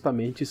trata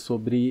justamente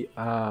sobre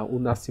o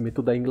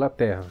nascimento da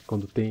Inglaterra,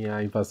 quando tem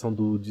a invasão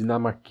dos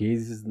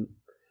dinamarqueses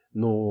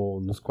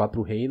nos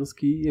Quatro Reinos,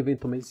 que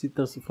eventualmente se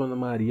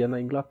transformaria na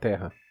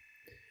Inglaterra.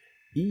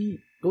 E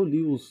eu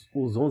li os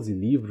 11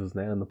 livros,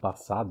 né, ano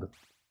passado,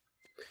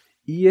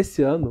 e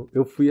esse ano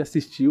eu fui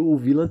assistir o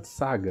Vinland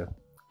Saga,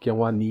 que é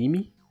um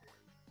anime,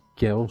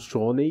 que é um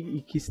shonen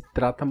e que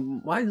trata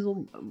mais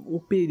um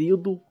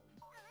período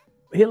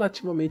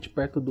relativamente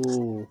perto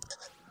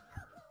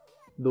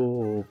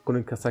do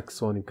Crônicas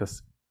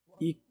Saxônicas.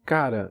 E,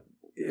 cara,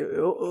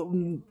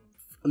 eu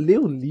ler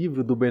o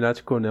livro do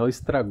Bernard Cornwell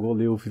estragou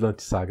ler o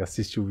Vinland Saga,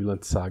 assistir o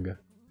Vinland Saga.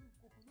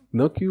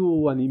 Não que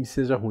o anime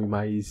seja ruim,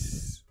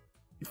 mas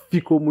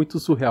ficou muito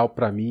surreal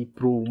pra mim,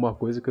 pra uma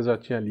coisa que eu já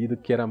tinha lido,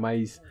 que era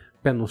mais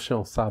pé no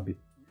chão, sabe?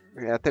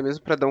 Até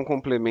mesmo para dar um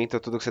complemento a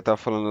tudo que você estava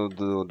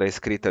falando da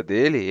escrita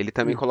dele, ele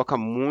também coloca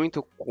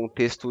muito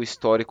contexto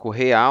histórico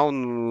real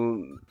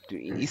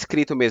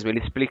escrito mesmo, ele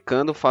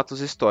explicando fatos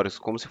históricos,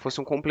 como se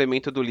fosse um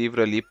complemento do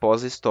livro ali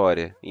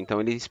pós-história.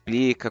 Então ele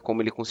explica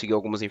como ele conseguiu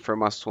algumas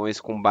informações,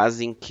 com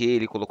base em que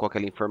ele colocou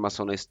aquela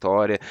informação na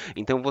história.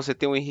 Então você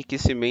tem um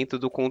enriquecimento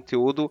do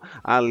conteúdo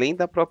além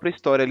da própria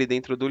história ali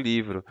dentro do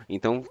livro.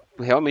 Então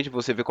realmente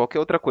você vê qualquer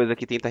outra coisa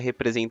que tenta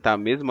representar a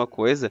mesma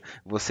coisa,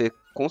 você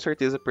com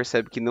certeza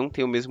percebe que não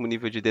tem o mesmo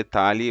nível de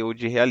detalhe ou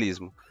de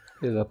realismo.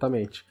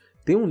 Exatamente.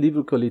 Tem um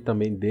livro que eu li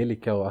também dele,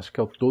 que eu acho que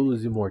é o Todos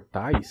os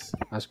Imortais,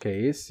 acho que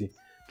é esse,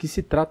 que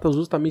se trata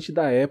justamente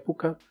da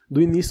época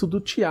do início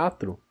do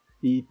teatro.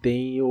 E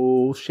tem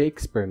o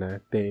Shakespeare, né?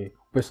 Tem,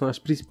 o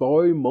personagem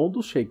principal é o irmão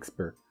do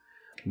Shakespeare,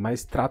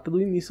 mas trata do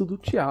início do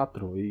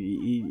teatro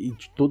e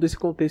de todo esse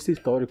contexto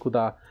histórico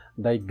da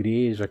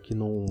igreja que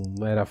não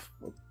era,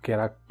 que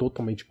era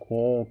totalmente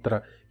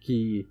contra,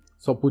 que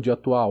só podia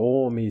atuar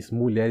homens,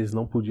 mulheres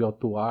não podiam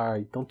atuar.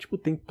 Então, tipo,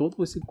 tem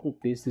todo esse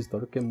contexto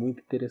histórico que é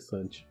muito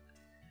interessante.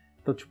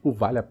 Então, tipo,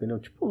 vale a pena. Eu,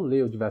 tipo,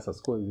 leio diversas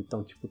coisas.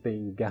 Então, tipo,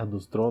 tem Guerra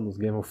dos Tronos,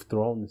 Game of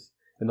Thrones.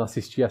 Eu não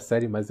assisti a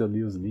série, mas eu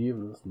li os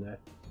livros, né?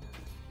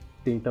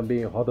 Tem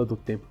também Roda do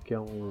Tempo, que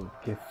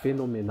é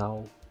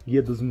fenomenal.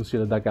 Guia dos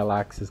Mochileiros da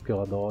Galáxias, que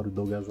eu adoro,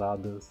 Douglas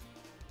Adams.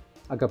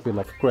 HP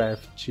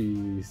Lovecraft,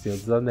 Senhor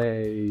dos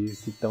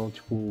Anéis. Então,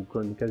 tipo,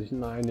 Crônicas de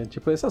Nárnia.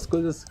 Tipo, essas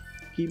coisas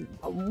que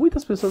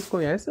muitas pessoas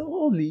conhecem,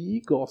 eu li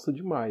e gosto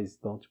demais.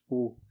 Então,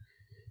 tipo,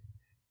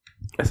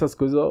 essas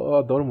coisas eu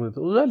adoro muito.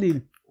 Eu já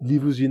li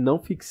livros de não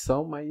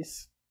ficção,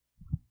 mas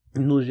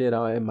no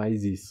geral é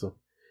mais isso.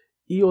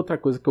 E outra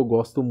coisa que eu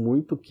gosto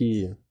muito,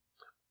 que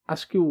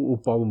acho que o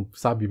Paulo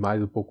sabe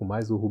mais, um pouco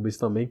mais, o Rubens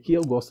também, que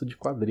eu gosto de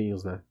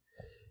quadrinhos, né?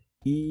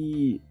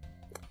 E,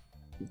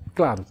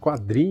 claro,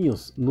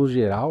 quadrinhos, no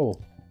geral,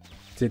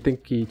 você tem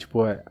que, tipo,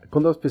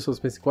 quando as pessoas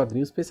pensam em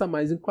quadrinhos, pensa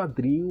mais em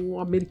quadrinho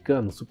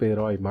americano,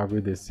 super-herói, Marvel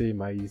e DC,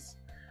 mas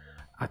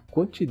a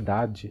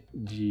quantidade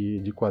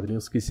de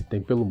quadrinhos que se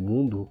tem pelo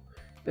mundo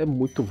é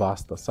muito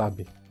vasta,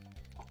 sabe?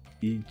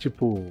 E,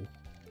 tipo,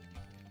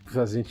 se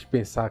a gente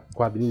pensar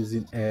quadrinhos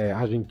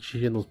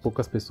argentinos,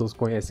 poucas pessoas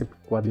conhecem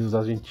quadrinhos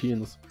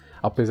argentinos,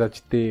 apesar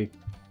de ter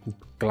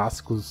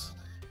clássicos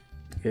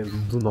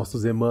dos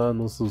nossos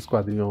hermanos, os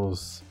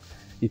quadrinhos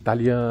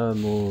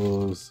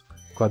italianos,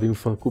 quadrinho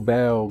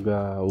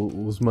franco-belga,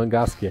 os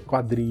mangás que é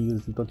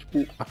quadrinhos. Então, tipo,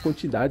 a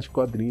quantidade de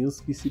quadrinhos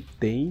que se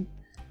tem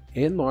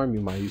é enorme,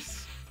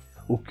 mas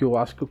o que eu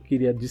acho que eu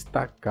queria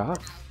destacar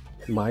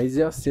mais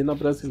é a cena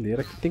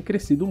brasileira, que tem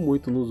crescido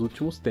muito nos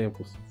últimos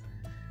tempos.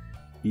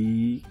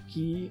 E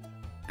que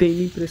tem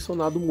me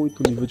impressionado muito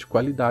o nível de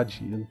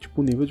qualidade.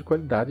 Tipo, nível de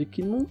qualidade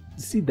que não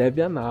se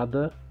deve a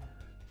nada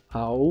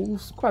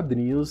aos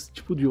quadrinhos,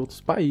 tipo, de outros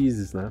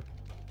países, né?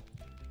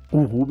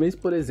 O Rubens,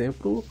 por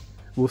exemplo,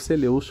 você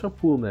leu o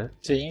Shampoo, né?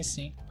 Sim,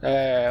 sim.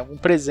 É um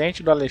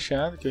presente do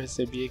Alexandre que eu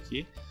recebi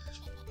aqui.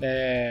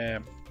 É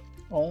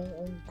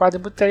um quadro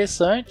muito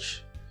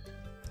interessante.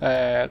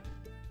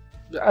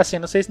 Assim,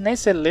 não sei se nem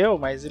você leu,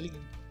 mas ele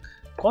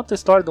conta a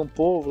história de um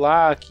povo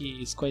lá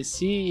que se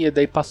conhecia,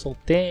 daí passou o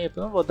tempo.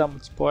 Não vou dar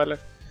muito spoiler.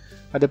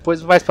 Mas depois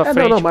mais pra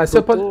frente, não, mas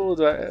você pode...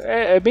 tudo.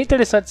 É bem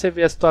interessante você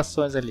ver as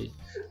situações ali.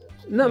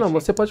 Não,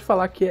 você pode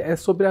falar que é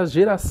sobre a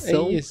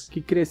geração que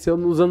cresceu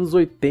nos anos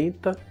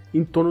 80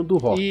 em torno do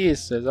rock.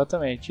 Isso,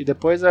 exatamente. E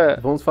depois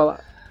vamos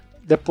falar.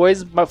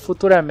 Depois,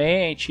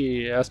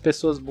 futuramente, as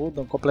pessoas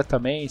mudam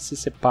completamente, se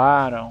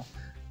separam.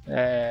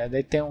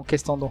 Daí tem uma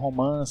questão do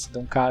romance de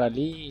um cara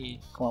ali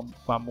com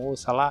a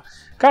moça lá.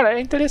 Cara,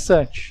 é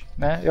interessante,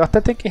 né? Eu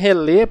até tenho que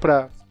reler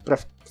pra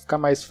ficar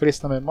mais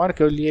fresco na memória,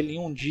 que eu li ele em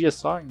um dia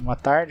só, em uma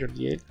tarde eu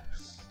li ele.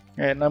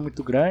 Não é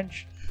muito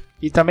grande.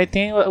 E também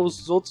tem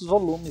os outros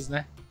volumes,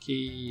 né?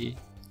 Que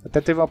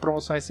até teve uma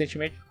promoção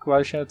recentemente que o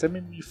Alexandre até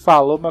me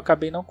falou, mas eu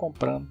acabei não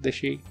comprando.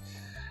 Deixei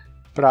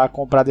pra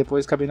comprar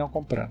depois, acabei não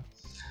comprando.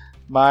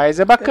 Mas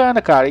é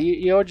bacana, cara.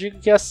 E eu digo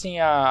que assim,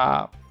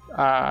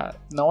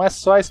 não é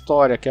só a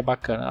história que é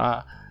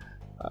bacana.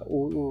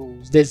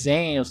 Os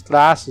desenhos, os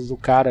traços do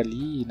cara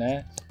ali,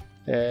 né?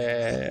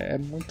 É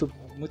muito,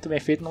 muito bem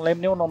feito. Não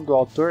lembro nem o nome do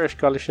autor, acho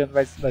que o Alexandre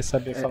vai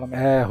saber falar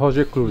melhor.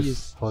 Roger Cruz.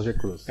 Isso. Roger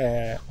Cruz.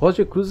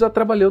 Roger Cruz já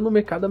trabalhou no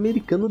mercado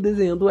americano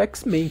desenhando o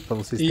X-Men, pra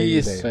vocês terem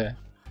ideia. Isso,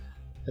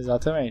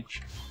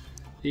 exatamente.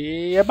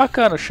 E é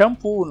bacana,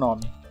 Shampoo o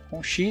nome.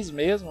 Com X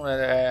mesmo,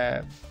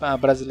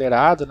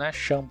 brasileirado, né?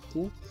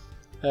 Shampoo.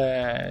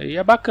 E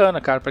é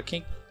bacana, cara, pra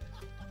quem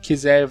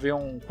quiser ver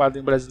um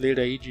quadrinho brasileiro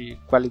aí de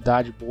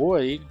qualidade boa,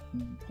 aí,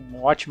 com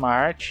uma ótima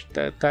arte,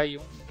 tá aí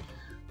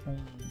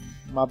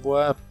uma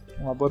boa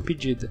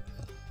pedida.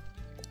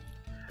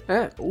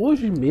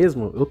 Hoje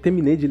mesmo eu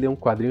terminei de ler um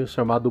quadrinho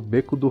chamado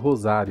Beco do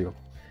Rosário,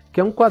 que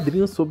é um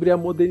quadrinho sobre a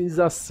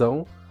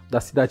modernização da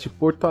cidade de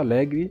Porto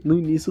Alegre no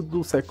início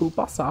do século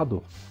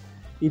passado.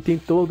 E tem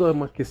toda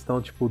uma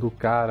questão tipo do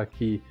cara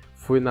que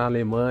foi na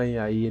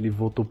Alemanha, aí ele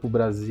voltou pro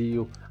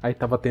Brasil, aí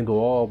tava tendo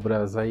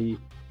obras, aí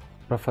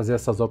para fazer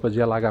essas obras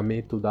de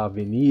alagamento da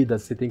avenida,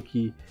 você tem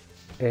que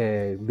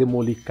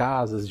demolir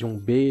casas de um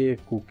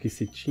beco que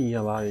se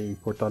tinha lá em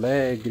Porto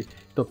Alegre.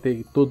 Então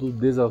tem todo o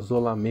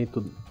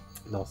desasolamento.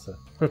 Nossa,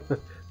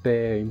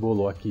 até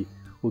embolou aqui.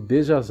 O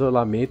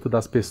desasolamento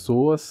das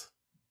pessoas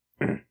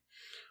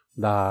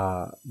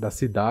da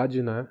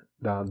cidade, né?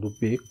 Do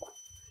beco.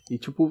 E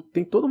tipo,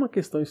 tem toda uma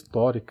questão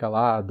histórica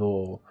lá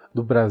do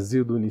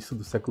Brasil, do início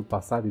do século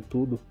passado e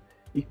tudo.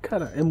 E,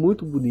 cara, é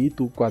muito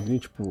bonito o quadrinho,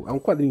 tipo, é um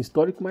quadrinho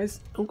histórico, mas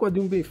é um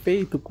quadrinho bem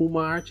feito, com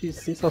uma arte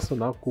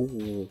sensacional,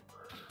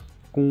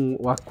 com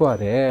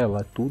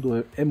aquarela,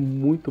 tudo. É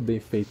muito bem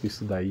feito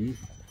isso daí.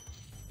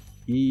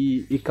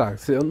 E claro,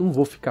 eu não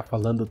vou ficar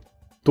falando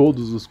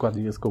todos os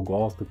quadrinhos que eu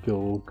gosto, que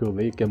eu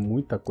leio, que é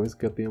muita coisa,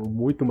 que eu tenho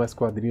muito mais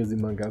quadrinhos e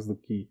mangás do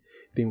que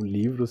tenho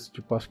livros.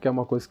 Tipo, acho que é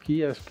uma coisa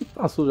que acho que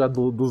passou já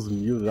dos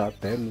 1000, já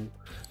até, não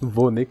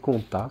vou nem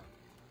contar.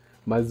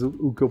 Mas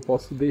o que eu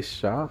posso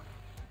deixar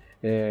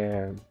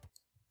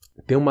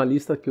tem uma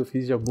lista que eu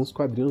fiz de alguns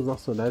quadrinhos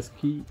nacionais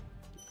que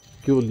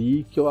eu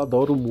li, que eu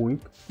adoro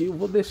muito, e eu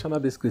vou deixar na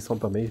descrição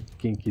também,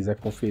 quem quiser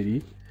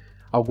conferir.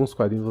 Alguns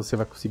quadrinhos você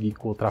vai conseguir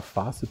encontrar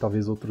fácil,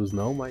 talvez outros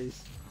não,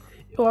 mas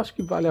eu acho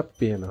que vale a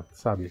pena,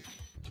 sabe?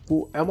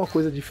 Tipo, é uma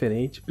coisa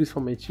diferente,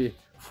 principalmente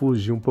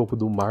fugir um pouco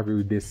do Marvel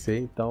e DC,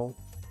 então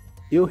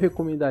eu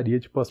recomendaria,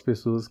 tipo, as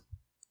pessoas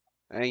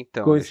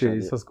conhecerem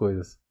essas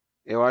coisas.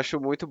 Eu acho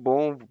muito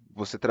bom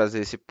você trazer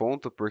esse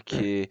ponto,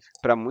 porque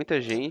para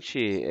muita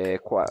gente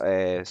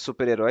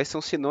super-heróis são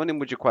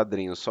sinônimo de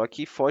quadrinhos, só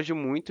que foge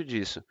muito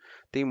disso.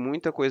 Tem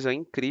muita coisa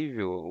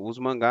incrível. Os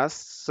mangás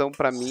são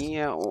para mim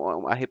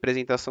a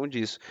representação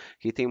disso,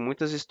 que tem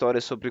muitas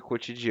histórias sobre o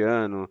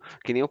cotidiano,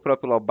 que nem o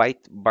próprio lá,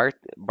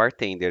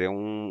 Bartender, é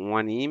um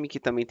anime que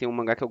também tem um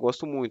mangá que eu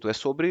gosto muito. É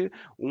sobre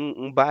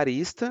um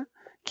barista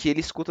que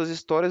ele escuta as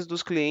histórias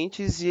dos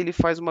clientes e ele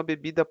faz uma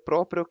bebida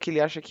própria que ele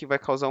acha que vai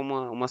causar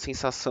uma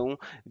sensação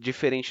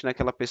diferente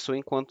naquela pessoa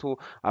enquanto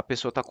a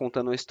pessoa está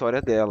contando a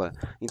história dela.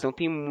 Então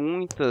tem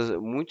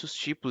muitos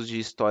tipos de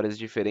histórias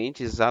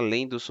diferentes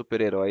além dos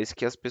super-heróis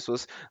que as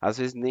pessoas às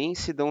vezes nem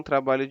se dão o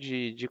trabalho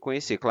de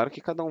conhecer. Claro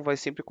que cada um vai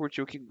sempre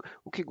curtir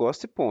o que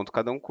gosta e ponto,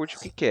 cada um curte o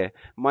que quer.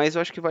 Mas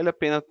eu acho que vale a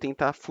pena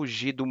tentar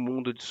fugir do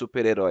mundo de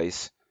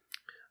super-heróis.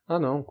 Ah,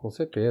 não, com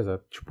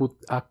certeza. Tipo,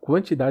 a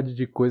quantidade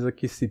de coisa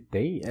que se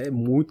tem é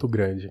muito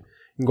grande.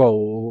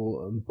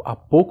 Igual, há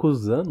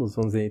poucos anos,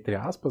 vamos dizer, entre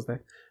aspas,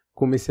 né?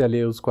 Comecei a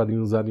ler os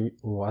quadrinhos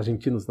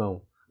argentinos,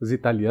 não, os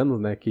italianos,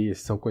 né? Que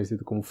são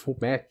conhecidos como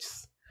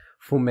fumettes.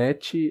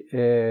 Fumette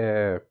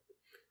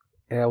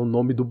é o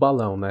nome do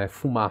balão, né?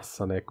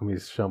 Fumaça, né? Como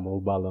eles chamam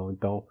o balão.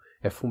 Então,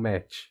 é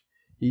fumette.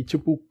 E,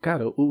 tipo,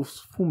 cara, os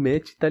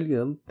fumetti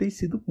italianos têm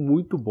sido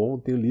muito bom.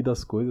 Tenho lido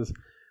as coisas.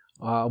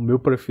 O meu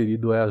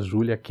preferido é a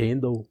Julia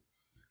Kendall.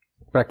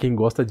 Pra quem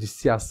gosta de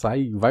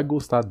CSI, vai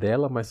gostar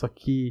dela, mas só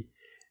que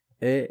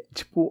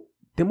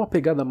tem uma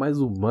pegada mais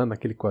humana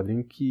naquele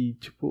quadrinho que,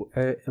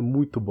 é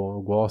muito bom,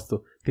 eu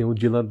gosto. Tem o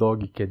Dylan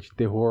Dog, que é de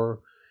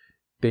terror.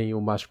 Tem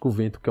o Mágico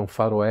Vento, que é um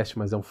faroeste,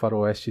 mas é um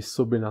faroeste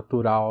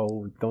sobrenatural.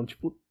 Então,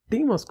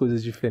 tem umas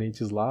coisas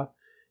diferentes lá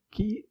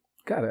que,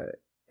 cara,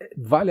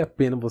 vale a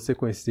pena você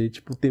conhecer.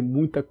 Tem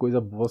muita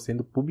coisa boa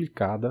sendo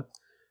publicada.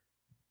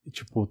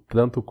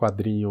 Tanto o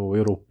quadrinho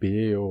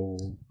europeu.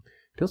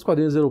 Tem uns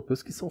quadrinhos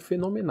europeus que são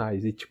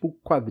fenomenais. E,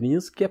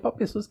 quadrinhos que é pra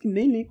pessoas que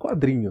nem leem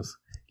quadrinhos.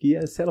 Que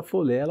se ela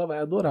for ler, ela vai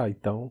adorar.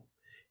 Então,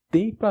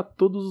 tem pra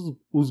todos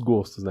os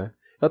gostos, né?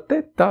 Eu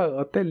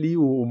até li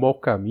o Mau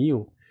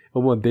Caminho.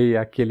 Eu mandei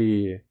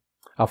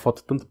a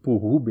foto tanto pro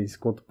Rubens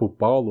quanto pro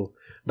Paulo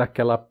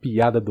daquela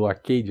piada do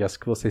arcade, acho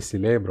que vocês se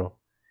lembram.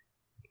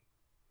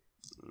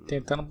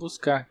 Tentando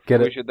buscar.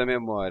 Fugiu da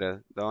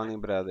memória, dá uma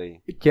lembrada aí.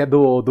 Que é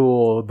do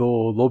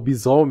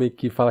lobisomem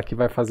que fala que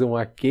vai fazer um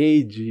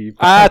arcade.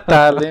 Ah,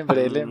 tá,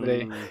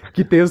 lembrei.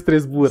 Que tem os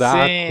 3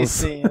 buracos.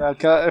 Sim,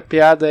 aquela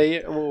piada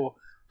aí, o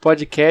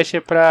podcast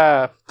é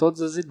pra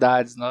todas as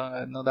idades,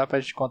 não dá pra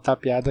gente contar a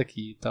piada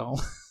aqui, então...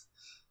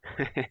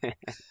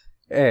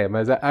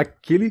 Mas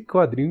aquele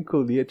quadrinho que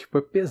eu li é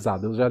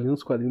pesado. Eu já li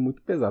uns quadrinhos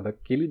muito pesados.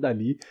 Aquele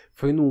dali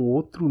foi num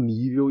outro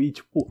nível. E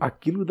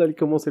aquilo dali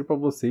que eu mostrei pra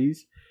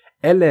vocês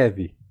é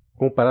leve.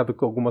 Comparado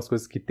com algumas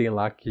coisas que tem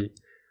lá que...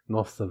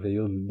 Nossa,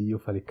 velho, eu li, eu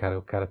falei, cara,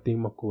 o cara tem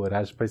uma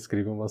coragem pra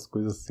escrever umas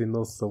coisas sem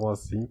noção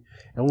assim.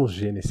 É um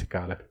gênio esse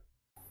cara.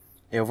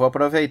 Eu vou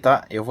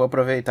aproveitar e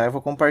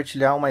vou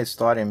compartilhar uma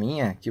história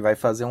minha que vai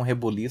fazer um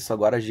rebuliço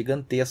agora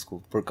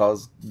gigantesco por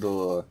causa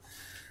do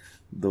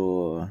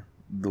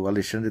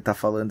Alexandre tá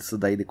falando isso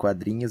daí de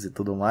quadrinhos e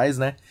tudo mais,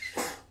 né?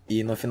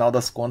 E no final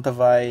das contas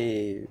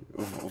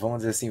vamos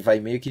dizer assim, vai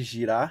meio que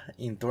girar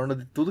em torno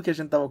de tudo que a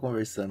gente tava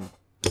conversando.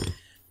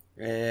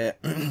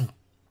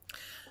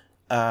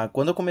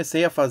 Quando eu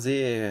comecei a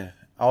fazer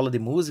aula de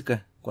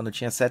música, quando eu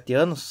tinha 7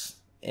 anos,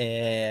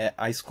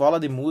 a escola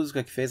de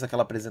música que fez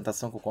aquela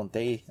apresentação que eu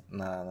contei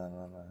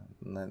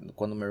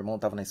quando meu irmão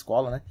tava na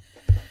escola, né?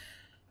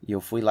 E eu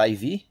fui lá e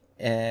vi,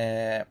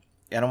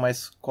 era uma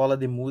escola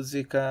de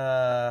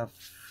música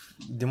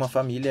de uma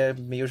família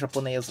meio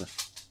japonesa,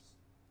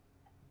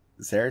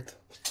 certo?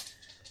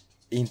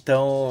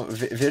 Então,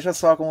 veja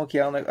só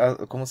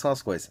como são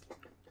as coisas.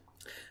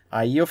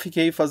 Aí eu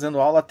fiquei fazendo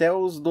aula até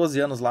os 12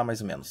 anos lá, mais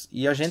ou menos.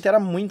 E a gente era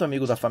muito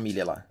amigo da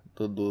família lá,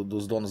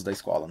 dos donos da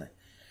escola, né?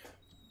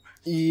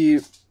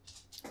 E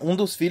um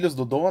dos filhos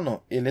do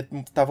dono, ele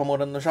estava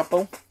morando no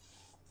Japão.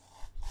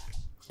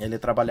 Ele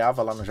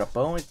trabalhava lá no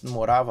Japão, e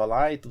morava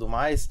lá e tudo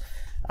mais.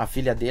 A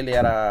filha dele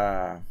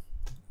era,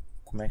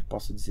 como é que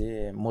posso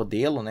dizer,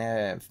 modelo,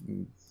 né?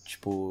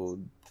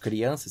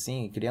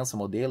 Criança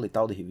modelo e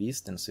tal, de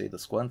revista, não sei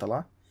das quantas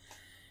lá.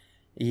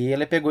 E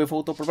ele pegou e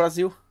voltou pro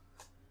Brasil.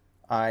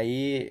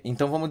 Aí,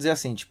 então vamos dizer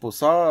assim,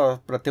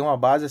 só pra ter uma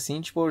base assim,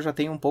 eu já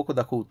tenho um pouco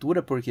da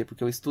cultura, por quê?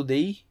 Porque eu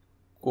estudei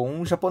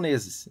com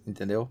japoneses,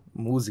 entendeu?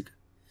 Música.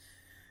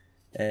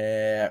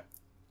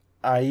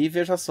 Aí,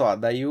 veja só,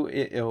 daí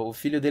o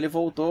filho dele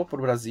voltou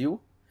pro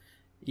Brasil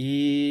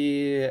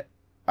e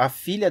a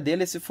filha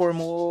dele se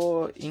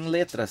formou em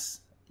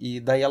letras. E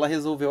daí ela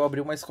resolveu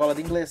abrir uma escola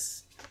de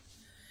inglês.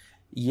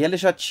 E ele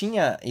já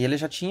tinha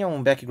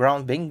um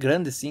background bem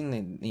grande,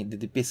 assim,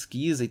 de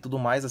pesquisa e tudo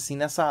mais, assim,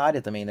 nessa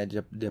área também, né,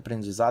 de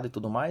aprendizado e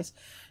tudo mais.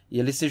 E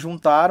eles se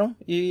juntaram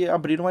e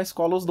abriram a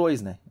escola os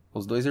dois, né,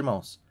 os 2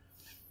 irmãos.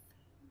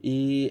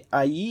 E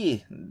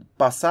aí,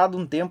 passado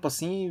um tempo,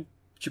 assim,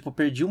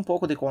 perdi um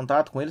pouco de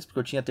contato com eles, porque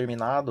eu tinha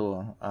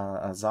terminado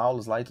as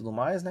aulas lá e tudo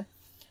mais, né.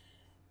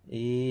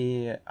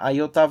 E aí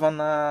eu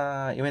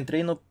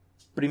entrei no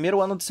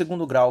primeiro ano do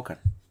 2º grau,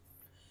 cara.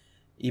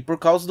 E por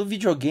causa do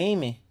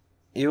videogame...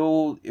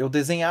 Eu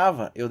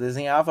desenhava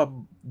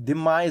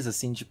demais,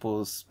 assim,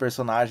 os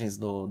personagens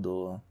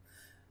dos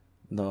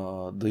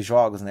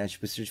jogos, né,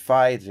 Street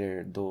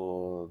Fighter,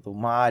 do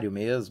Mario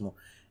mesmo,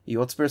 e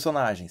outros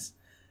personagens.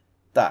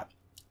 Tá,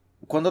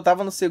 quando eu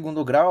tava no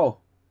 2º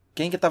grau,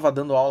 quem que tava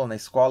dando aula na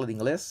escola de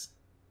inglês?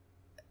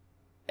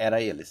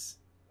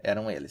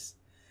 Eram eles.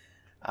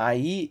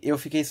 Aí eu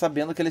fiquei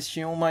sabendo que eles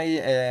tinham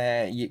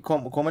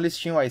como eles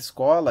tinham a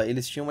escola,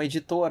 eles tinham uma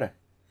editora.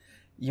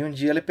 E um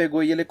dia ele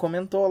pegou e ele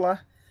comentou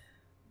lá.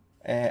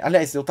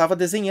 Aliás, eu tava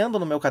desenhando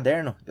no meu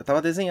caderno. Eu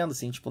tava desenhando,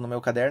 assim, no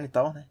meu caderno e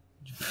tal, né?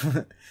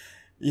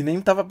 E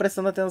nem tava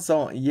prestando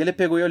atenção. E ele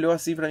pegou e olhou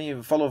assim pra mim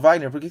e falou,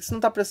 Wagner, por que você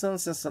não tá prestando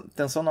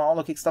atenção na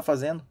aula? O que você tá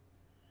fazendo?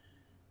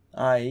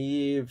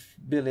 Aí,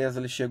 beleza,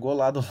 ele chegou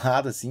lá do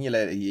lado, assim,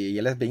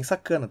 ele é bem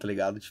sacana, tá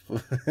ligado?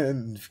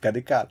 Ficar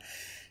de cara.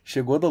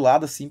 Chegou do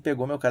lado, assim,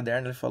 pegou meu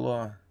caderno e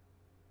falou,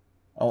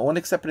 onde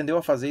é que você aprendeu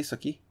a fazer isso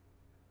aqui?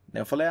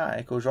 Eu falei,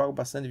 é que eu jogo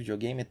bastante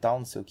videogame e tal,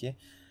 não sei o que.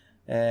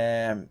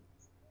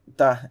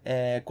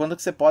 Quando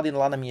que você pode ir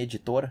lá na minha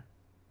editora?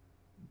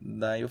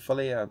 Daí eu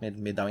falei,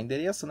 me dá um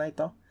endereço, né, e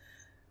tal.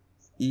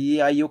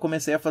 E aí eu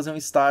comecei a fazer um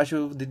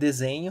estágio de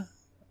desenho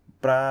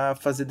pra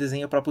fazer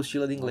desenho pra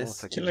apostila de inglês.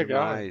 Nossa, que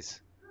legal.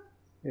 Demais.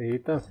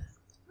 Eita.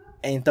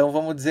 Então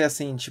vamos dizer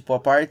assim, tipo, a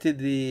parte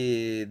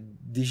de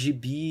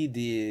gibi,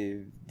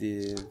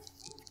 de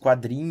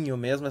quadrinho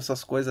mesmo,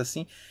 essas coisas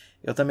assim,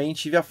 eu também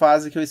tive a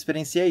fase que eu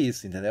experienciei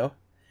isso, entendeu?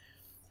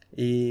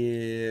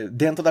 E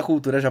dentro da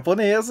cultura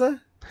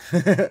japonesa,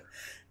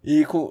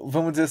 e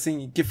vamos dizer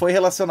assim, que foi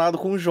relacionado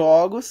com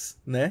jogos,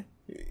 né?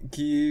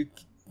 Que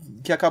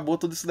acabou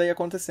tudo isso daí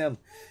acontecendo.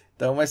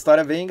 Então é uma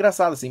história bem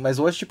engraçada, assim. Mas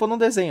hoje, tipo, eu não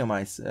desenho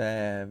mais.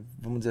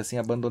 Vamos dizer assim,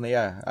 abandonei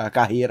a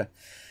carreira.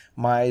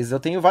 Mas eu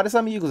tenho vários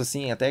amigos,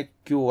 assim, até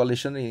que o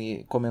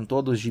Alexandre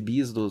comentou dos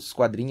gibis, dos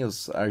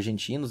quadrinhos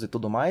argentinos e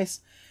tudo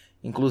mais.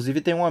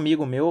 Inclusive tem um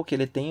amigo meu que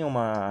ele tem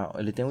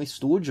um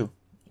estúdio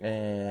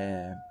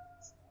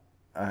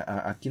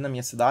aqui na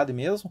minha cidade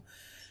mesmo.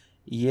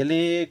 E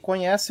ele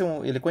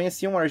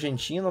conhecia um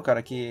argentino,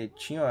 cara, que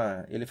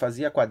ele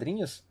fazia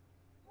quadrinhos.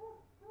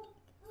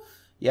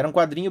 E era um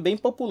quadrinho bem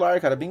popular,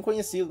 cara, bem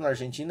conhecido na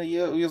Argentina.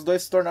 E os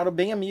dois se tornaram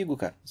bem amigos,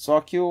 cara.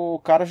 Só que o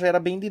cara já era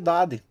bem de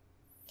idade.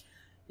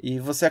 E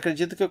você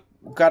acredita que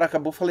o cara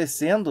acabou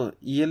falecendo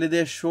e ele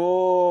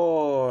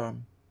deixou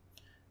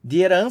de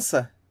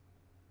herança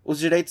os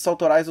direitos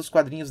autorais dos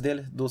quadrinhos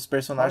dele, dos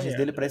personagens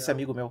dele pra esse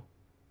amigo meu.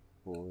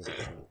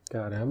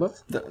 Caramba.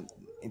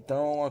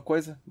 Então, uma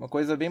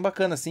coisa bem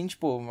bacana, assim,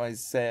 tipo,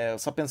 mas eu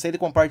só pensei de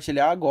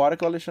compartilhar agora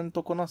que o Alexandre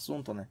tocou no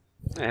assunto, né?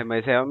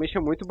 Mas realmente é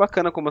muito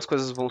bacana como as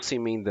coisas vão se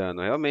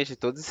emendando. Realmente,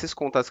 todos esses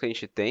contatos que a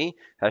gente tem,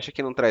 acha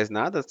que não traz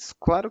nada?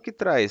 Claro que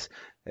traz.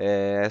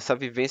 Essa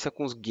vivência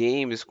com os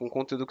games, com o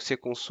conteúdo que você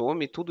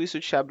consome, tudo isso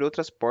te abre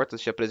outras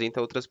portas, te apresenta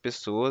outras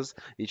pessoas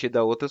e te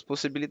dá outras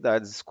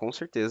possibilidades, com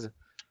certeza.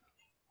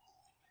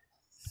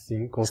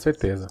 Sim, com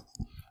certeza.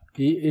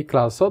 E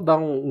claro, só dar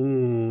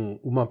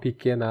uma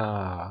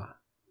pequena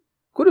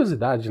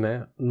curiosidade,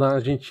 né? Na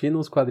Argentina,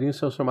 os quadrinhos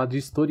são chamados de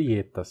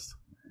historietas,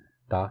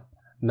 tá?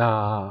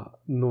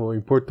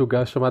 Em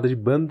Portugal é chamada de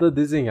banda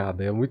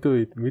desenhada. É muito,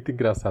 muito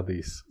engraçado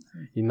isso.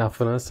 E na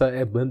França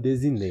é bande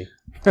dessinée.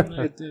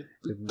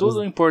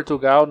 Tudo em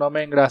Portugal o nome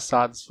é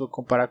engraçado se for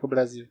comparar com o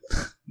Brasil.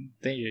 Não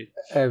tem jeito.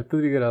 É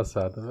tudo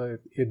engraçado.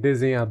 E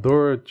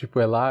desenhador, tipo,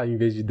 é lá, em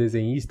vez de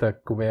desenhista,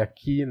 como é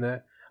aqui,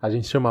 né? A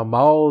gente chama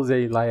mouse,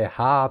 aí lá é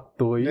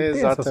rato, e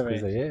tem essas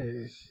coisas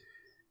aí.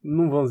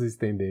 Não vamos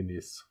estender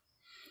nisso.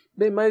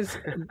 Bem, mas...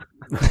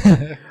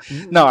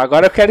 Não,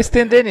 agora eu quero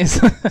estender nisso.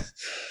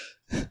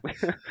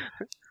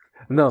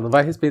 Não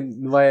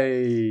vai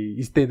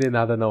estender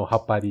nada não,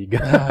 rapariga.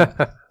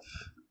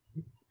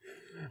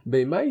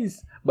 Bem,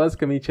 mas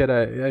basicamente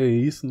era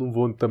isso. Não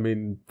vou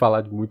também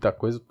falar de muita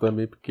coisa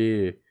também,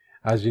 porque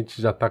a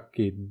gente já tá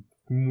aqui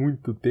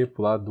muito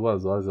tempo lá,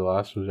 2 horas eu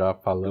acho, já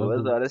falando.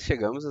 2 horas,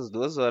 chegamos às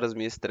 2 horas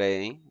minha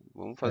estreia, hein?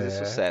 Vamos fazer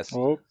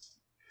sucesso.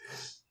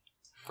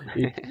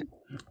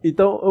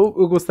 Então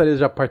eu gostaria de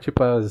já partir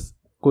para as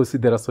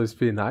considerações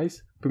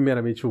finais.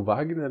 Primeiramente o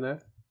Wagner, né?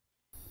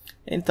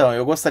 Então,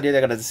 eu gostaria de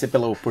agradecer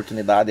pela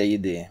oportunidade aí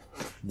de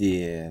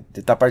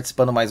estar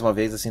participando mais uma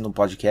vez assim no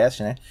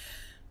podcast, né?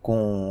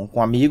 Com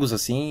amigos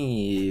assim,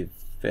 e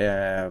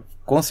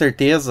com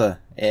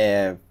certeza,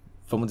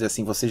 vamos dizer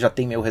assim, você já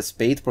tem meu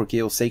respeito, porque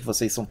eu sei que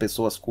vocês são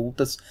pessoas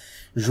cultas,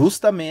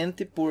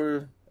 justamente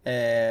por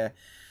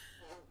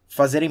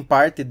fazerem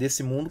parte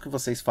desse mundo que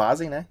vocês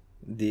fazem, né?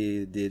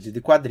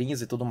 De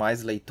quadrinhos e tudo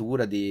mais,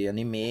 leitura, de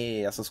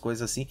anime, essas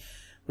coisas assim.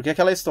 Porque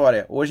aquela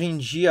história, hoje em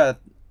dia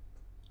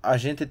a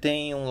gente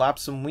tem um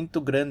lapso muito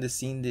grande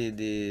assim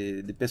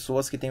de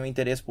pessoas que têm um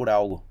interesse por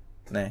algo,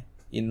 né?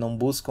 E não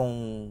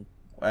buscam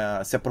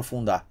se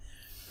aprofundar.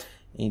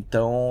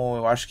 Então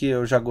eu acho que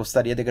eu já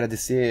gostaria de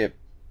agradecer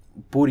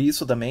por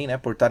isso também, né?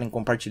 Por estarem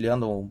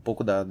compartilhando um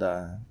pouco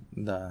da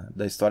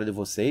história de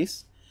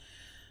vocês.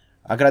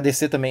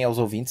 Agradecer também aos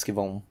ouvintes que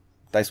vão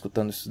estar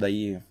escutando isso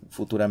daí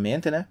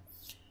futuramente, né?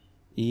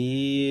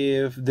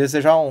 E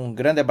desejar um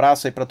grande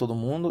abraço aí para todo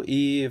mundo.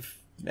 E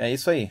é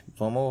isso aí.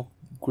 Vamos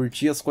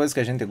curtir as coisas que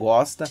a gente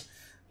gosta,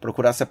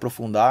 procurar se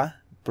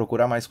aprofundar,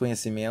 procurar mais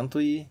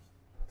conhecimento e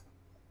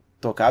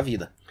tocar a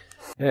vida.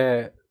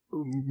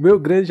 O meu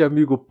grande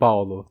amigo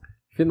Paulo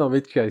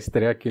finalmente já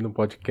estreia aqui no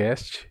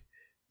podcast.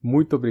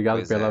 Muito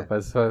obrigado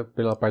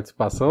pela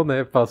participação,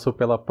 né? Passou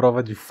pela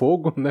prova de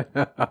fogo, né?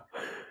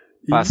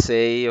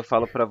 Passei, eu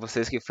falo pra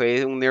vocês que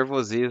foi um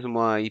nervosismo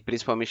aí,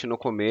 principalmente no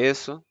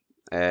começo.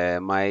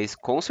 Mas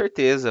com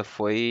certeza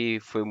foi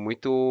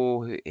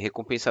muito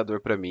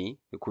recompensador pra mim.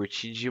 Eu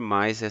curti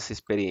demais essa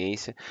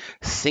experiência.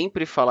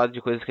 Sempre falar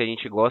de coisas que a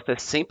gente gosta é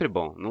sempre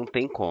bom, não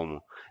tem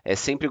como. É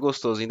sempre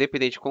gostoso,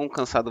 independente de quão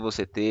cansado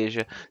você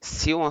esteja.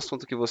 Se é um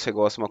assunto que você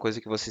gosta, uma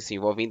coisa que você se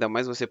envolve, ainda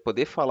mais você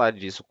poder falar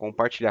disso,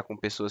 compartilhar com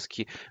pessoas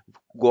que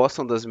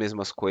gostam das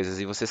mesmas coisas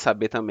e você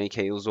saber também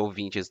que aí os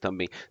ouvintes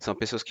também são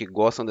pessoas que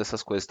gostam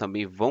dessas coisas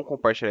também vão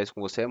compartilhar isso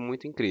com você, é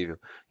muito incrível.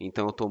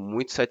 Então eu estou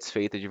muito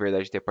satisfeita de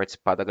verdade de ter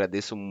participado,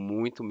 agradeço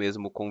muito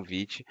mesmo o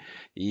convite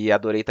e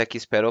adorei estar aqui,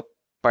 espero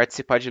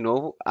participar de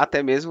novo,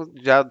 até mesmo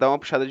já dar uma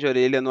puxada de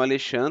orelha no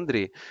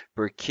Alexandre,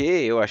 porque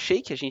eu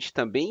achei que a gente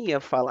também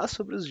ia falar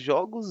sobre os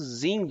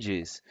jogos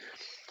indies.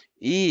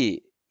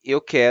 E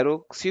eu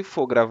quero, se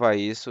for gravar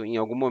isso em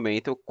algum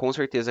momento, eu com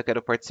certeza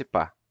quero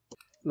participar.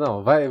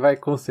 Não, vai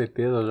com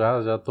certeza,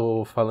 já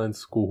tô falando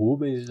isso com o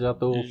Rubens, já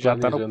tô já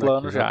tá no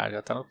plano aqui,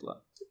 já tá no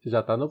plano.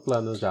 Já tá no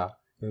plano já,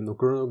 no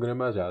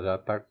cronograma já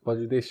tá,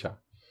 pode deixar.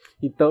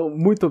 Então,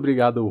 muito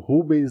obrigado,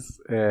 Rubens,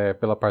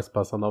 pela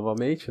participação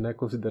novamente, né,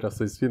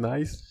 considerações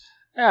finais.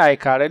 Aí,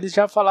 cara, eles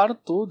já falaram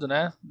tudo,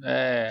 né,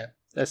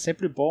 é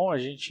sempre bom a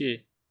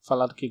gente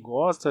falar do que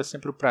gosta, é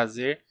sempre um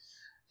prazer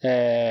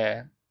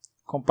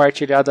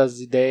compartilhar das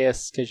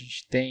ideias que a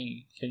gente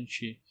tem,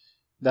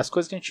 das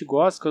coisas que a gente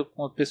gosta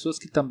com pessoas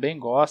que também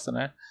gostam,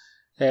 né?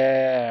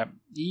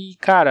 E,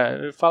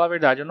 cara, eu falo a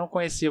verdade, eu não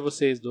conhecia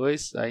vocês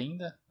dois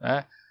ainda,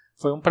 né?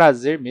 Foi um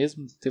prazer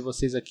mesmo ter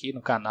vocês aqui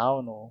no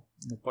canal, no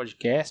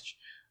podcast.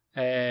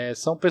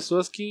 São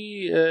pessoas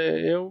que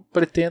eu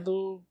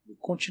pretendo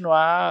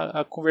continuar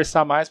a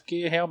conversar mais,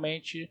 porque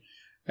realmente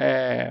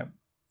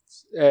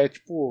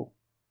tipo,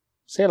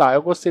 sei lá,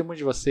 eu gostei muito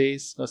de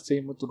vocês,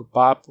 gostei muito do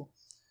papo.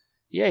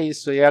 E é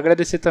isso. E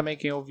agradecer também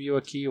quem ouviu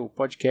aqui o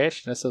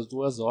podcast nessas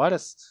 2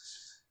 horas.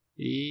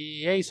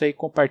 E é isso aí.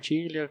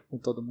 Compartilha com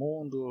todo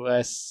mundo.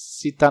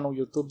 Se tá no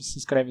YouTube, se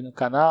inscreve no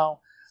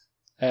canal.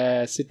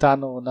 Se tá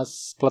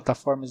nas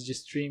plataformas de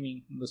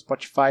streaming, no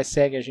Spotify,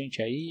 segue a gente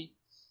aí.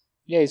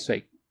 E é isso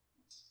aí.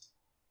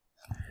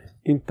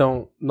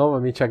 Então,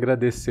 novamente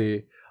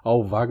agradecer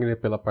ao Wagner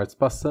pela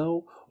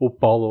participação, o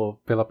Paulo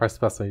pela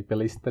participação e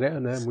pela estreia,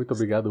 né? Muito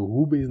obrigado,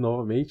 Rubens,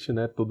 novamente,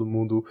 né? Todo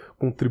mundo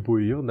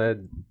contribuiu, né?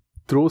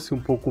 Trouxe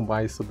um pouco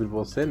mais sobre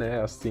você,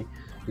 né? Assim,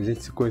 a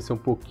gente se conheceu um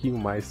pouquinho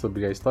mais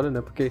sobre a história, né?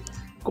 Porque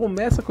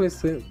começa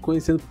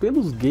conhecendo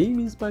pelos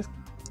games, mas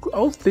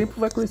aos tempos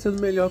vai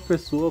conhecendo melhor a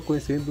pessoa,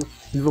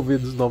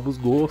 desenvolvendo os novos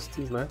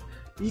gostos, né?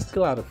 E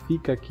claro,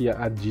 fica aqui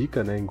a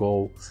dica, né?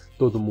 Igual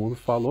todo mundo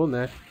falou,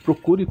 né?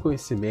 Procure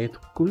conhecimento,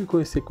 procure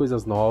conhecer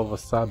coisas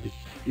novas, sabe?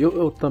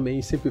 Eu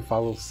também sempre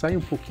falo, sai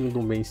um pouquinho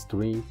do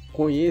mainstream,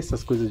 conheça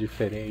as coisas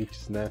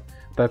diferentes, né?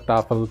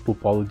 Tava falando pro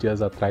Paulo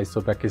dias atrás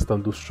sobre a questão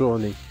do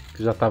shonen,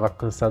 que já tava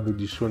cansado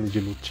de shonen de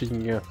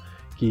lutinha,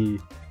 que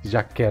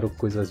já quero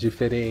coisas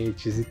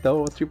diferentes.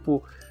 Então,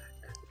 tipo,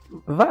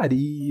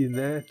 varie,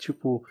 né?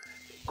 Tipo,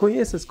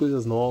 conheça as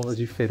coisas novas,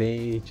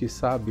 diferentes,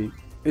 sabe?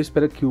 Eu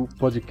espero que o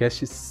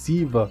podcast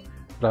sirva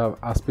para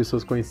as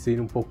pessoas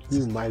conhecerem um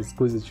pouquinho mais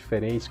coisas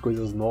diferentes,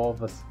 coisas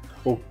novas,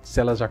 ou se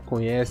elas já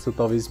conhecem, ou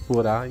talvez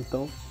explorar.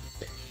 Então,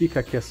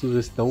 fica aqui a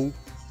sugestão.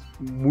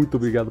 Muito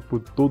obrigado por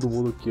todo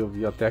mundo que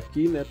ouviu até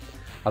aqui, né?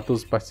 A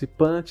todos os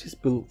participantes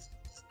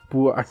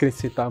por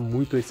acrescentar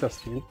muito esse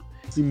assunto.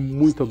 E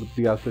muito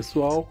obrigado,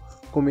 pessoal.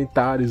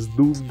 Comentários,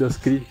 dúvidas,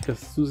 críticas,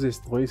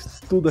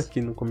 sugestões, tudo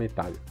aqui no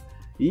comentário.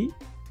 E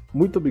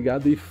muito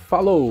obrigado e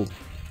falou!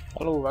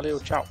 Falou, valeu,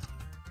 tchau!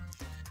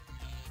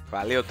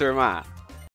 Valeu, turma!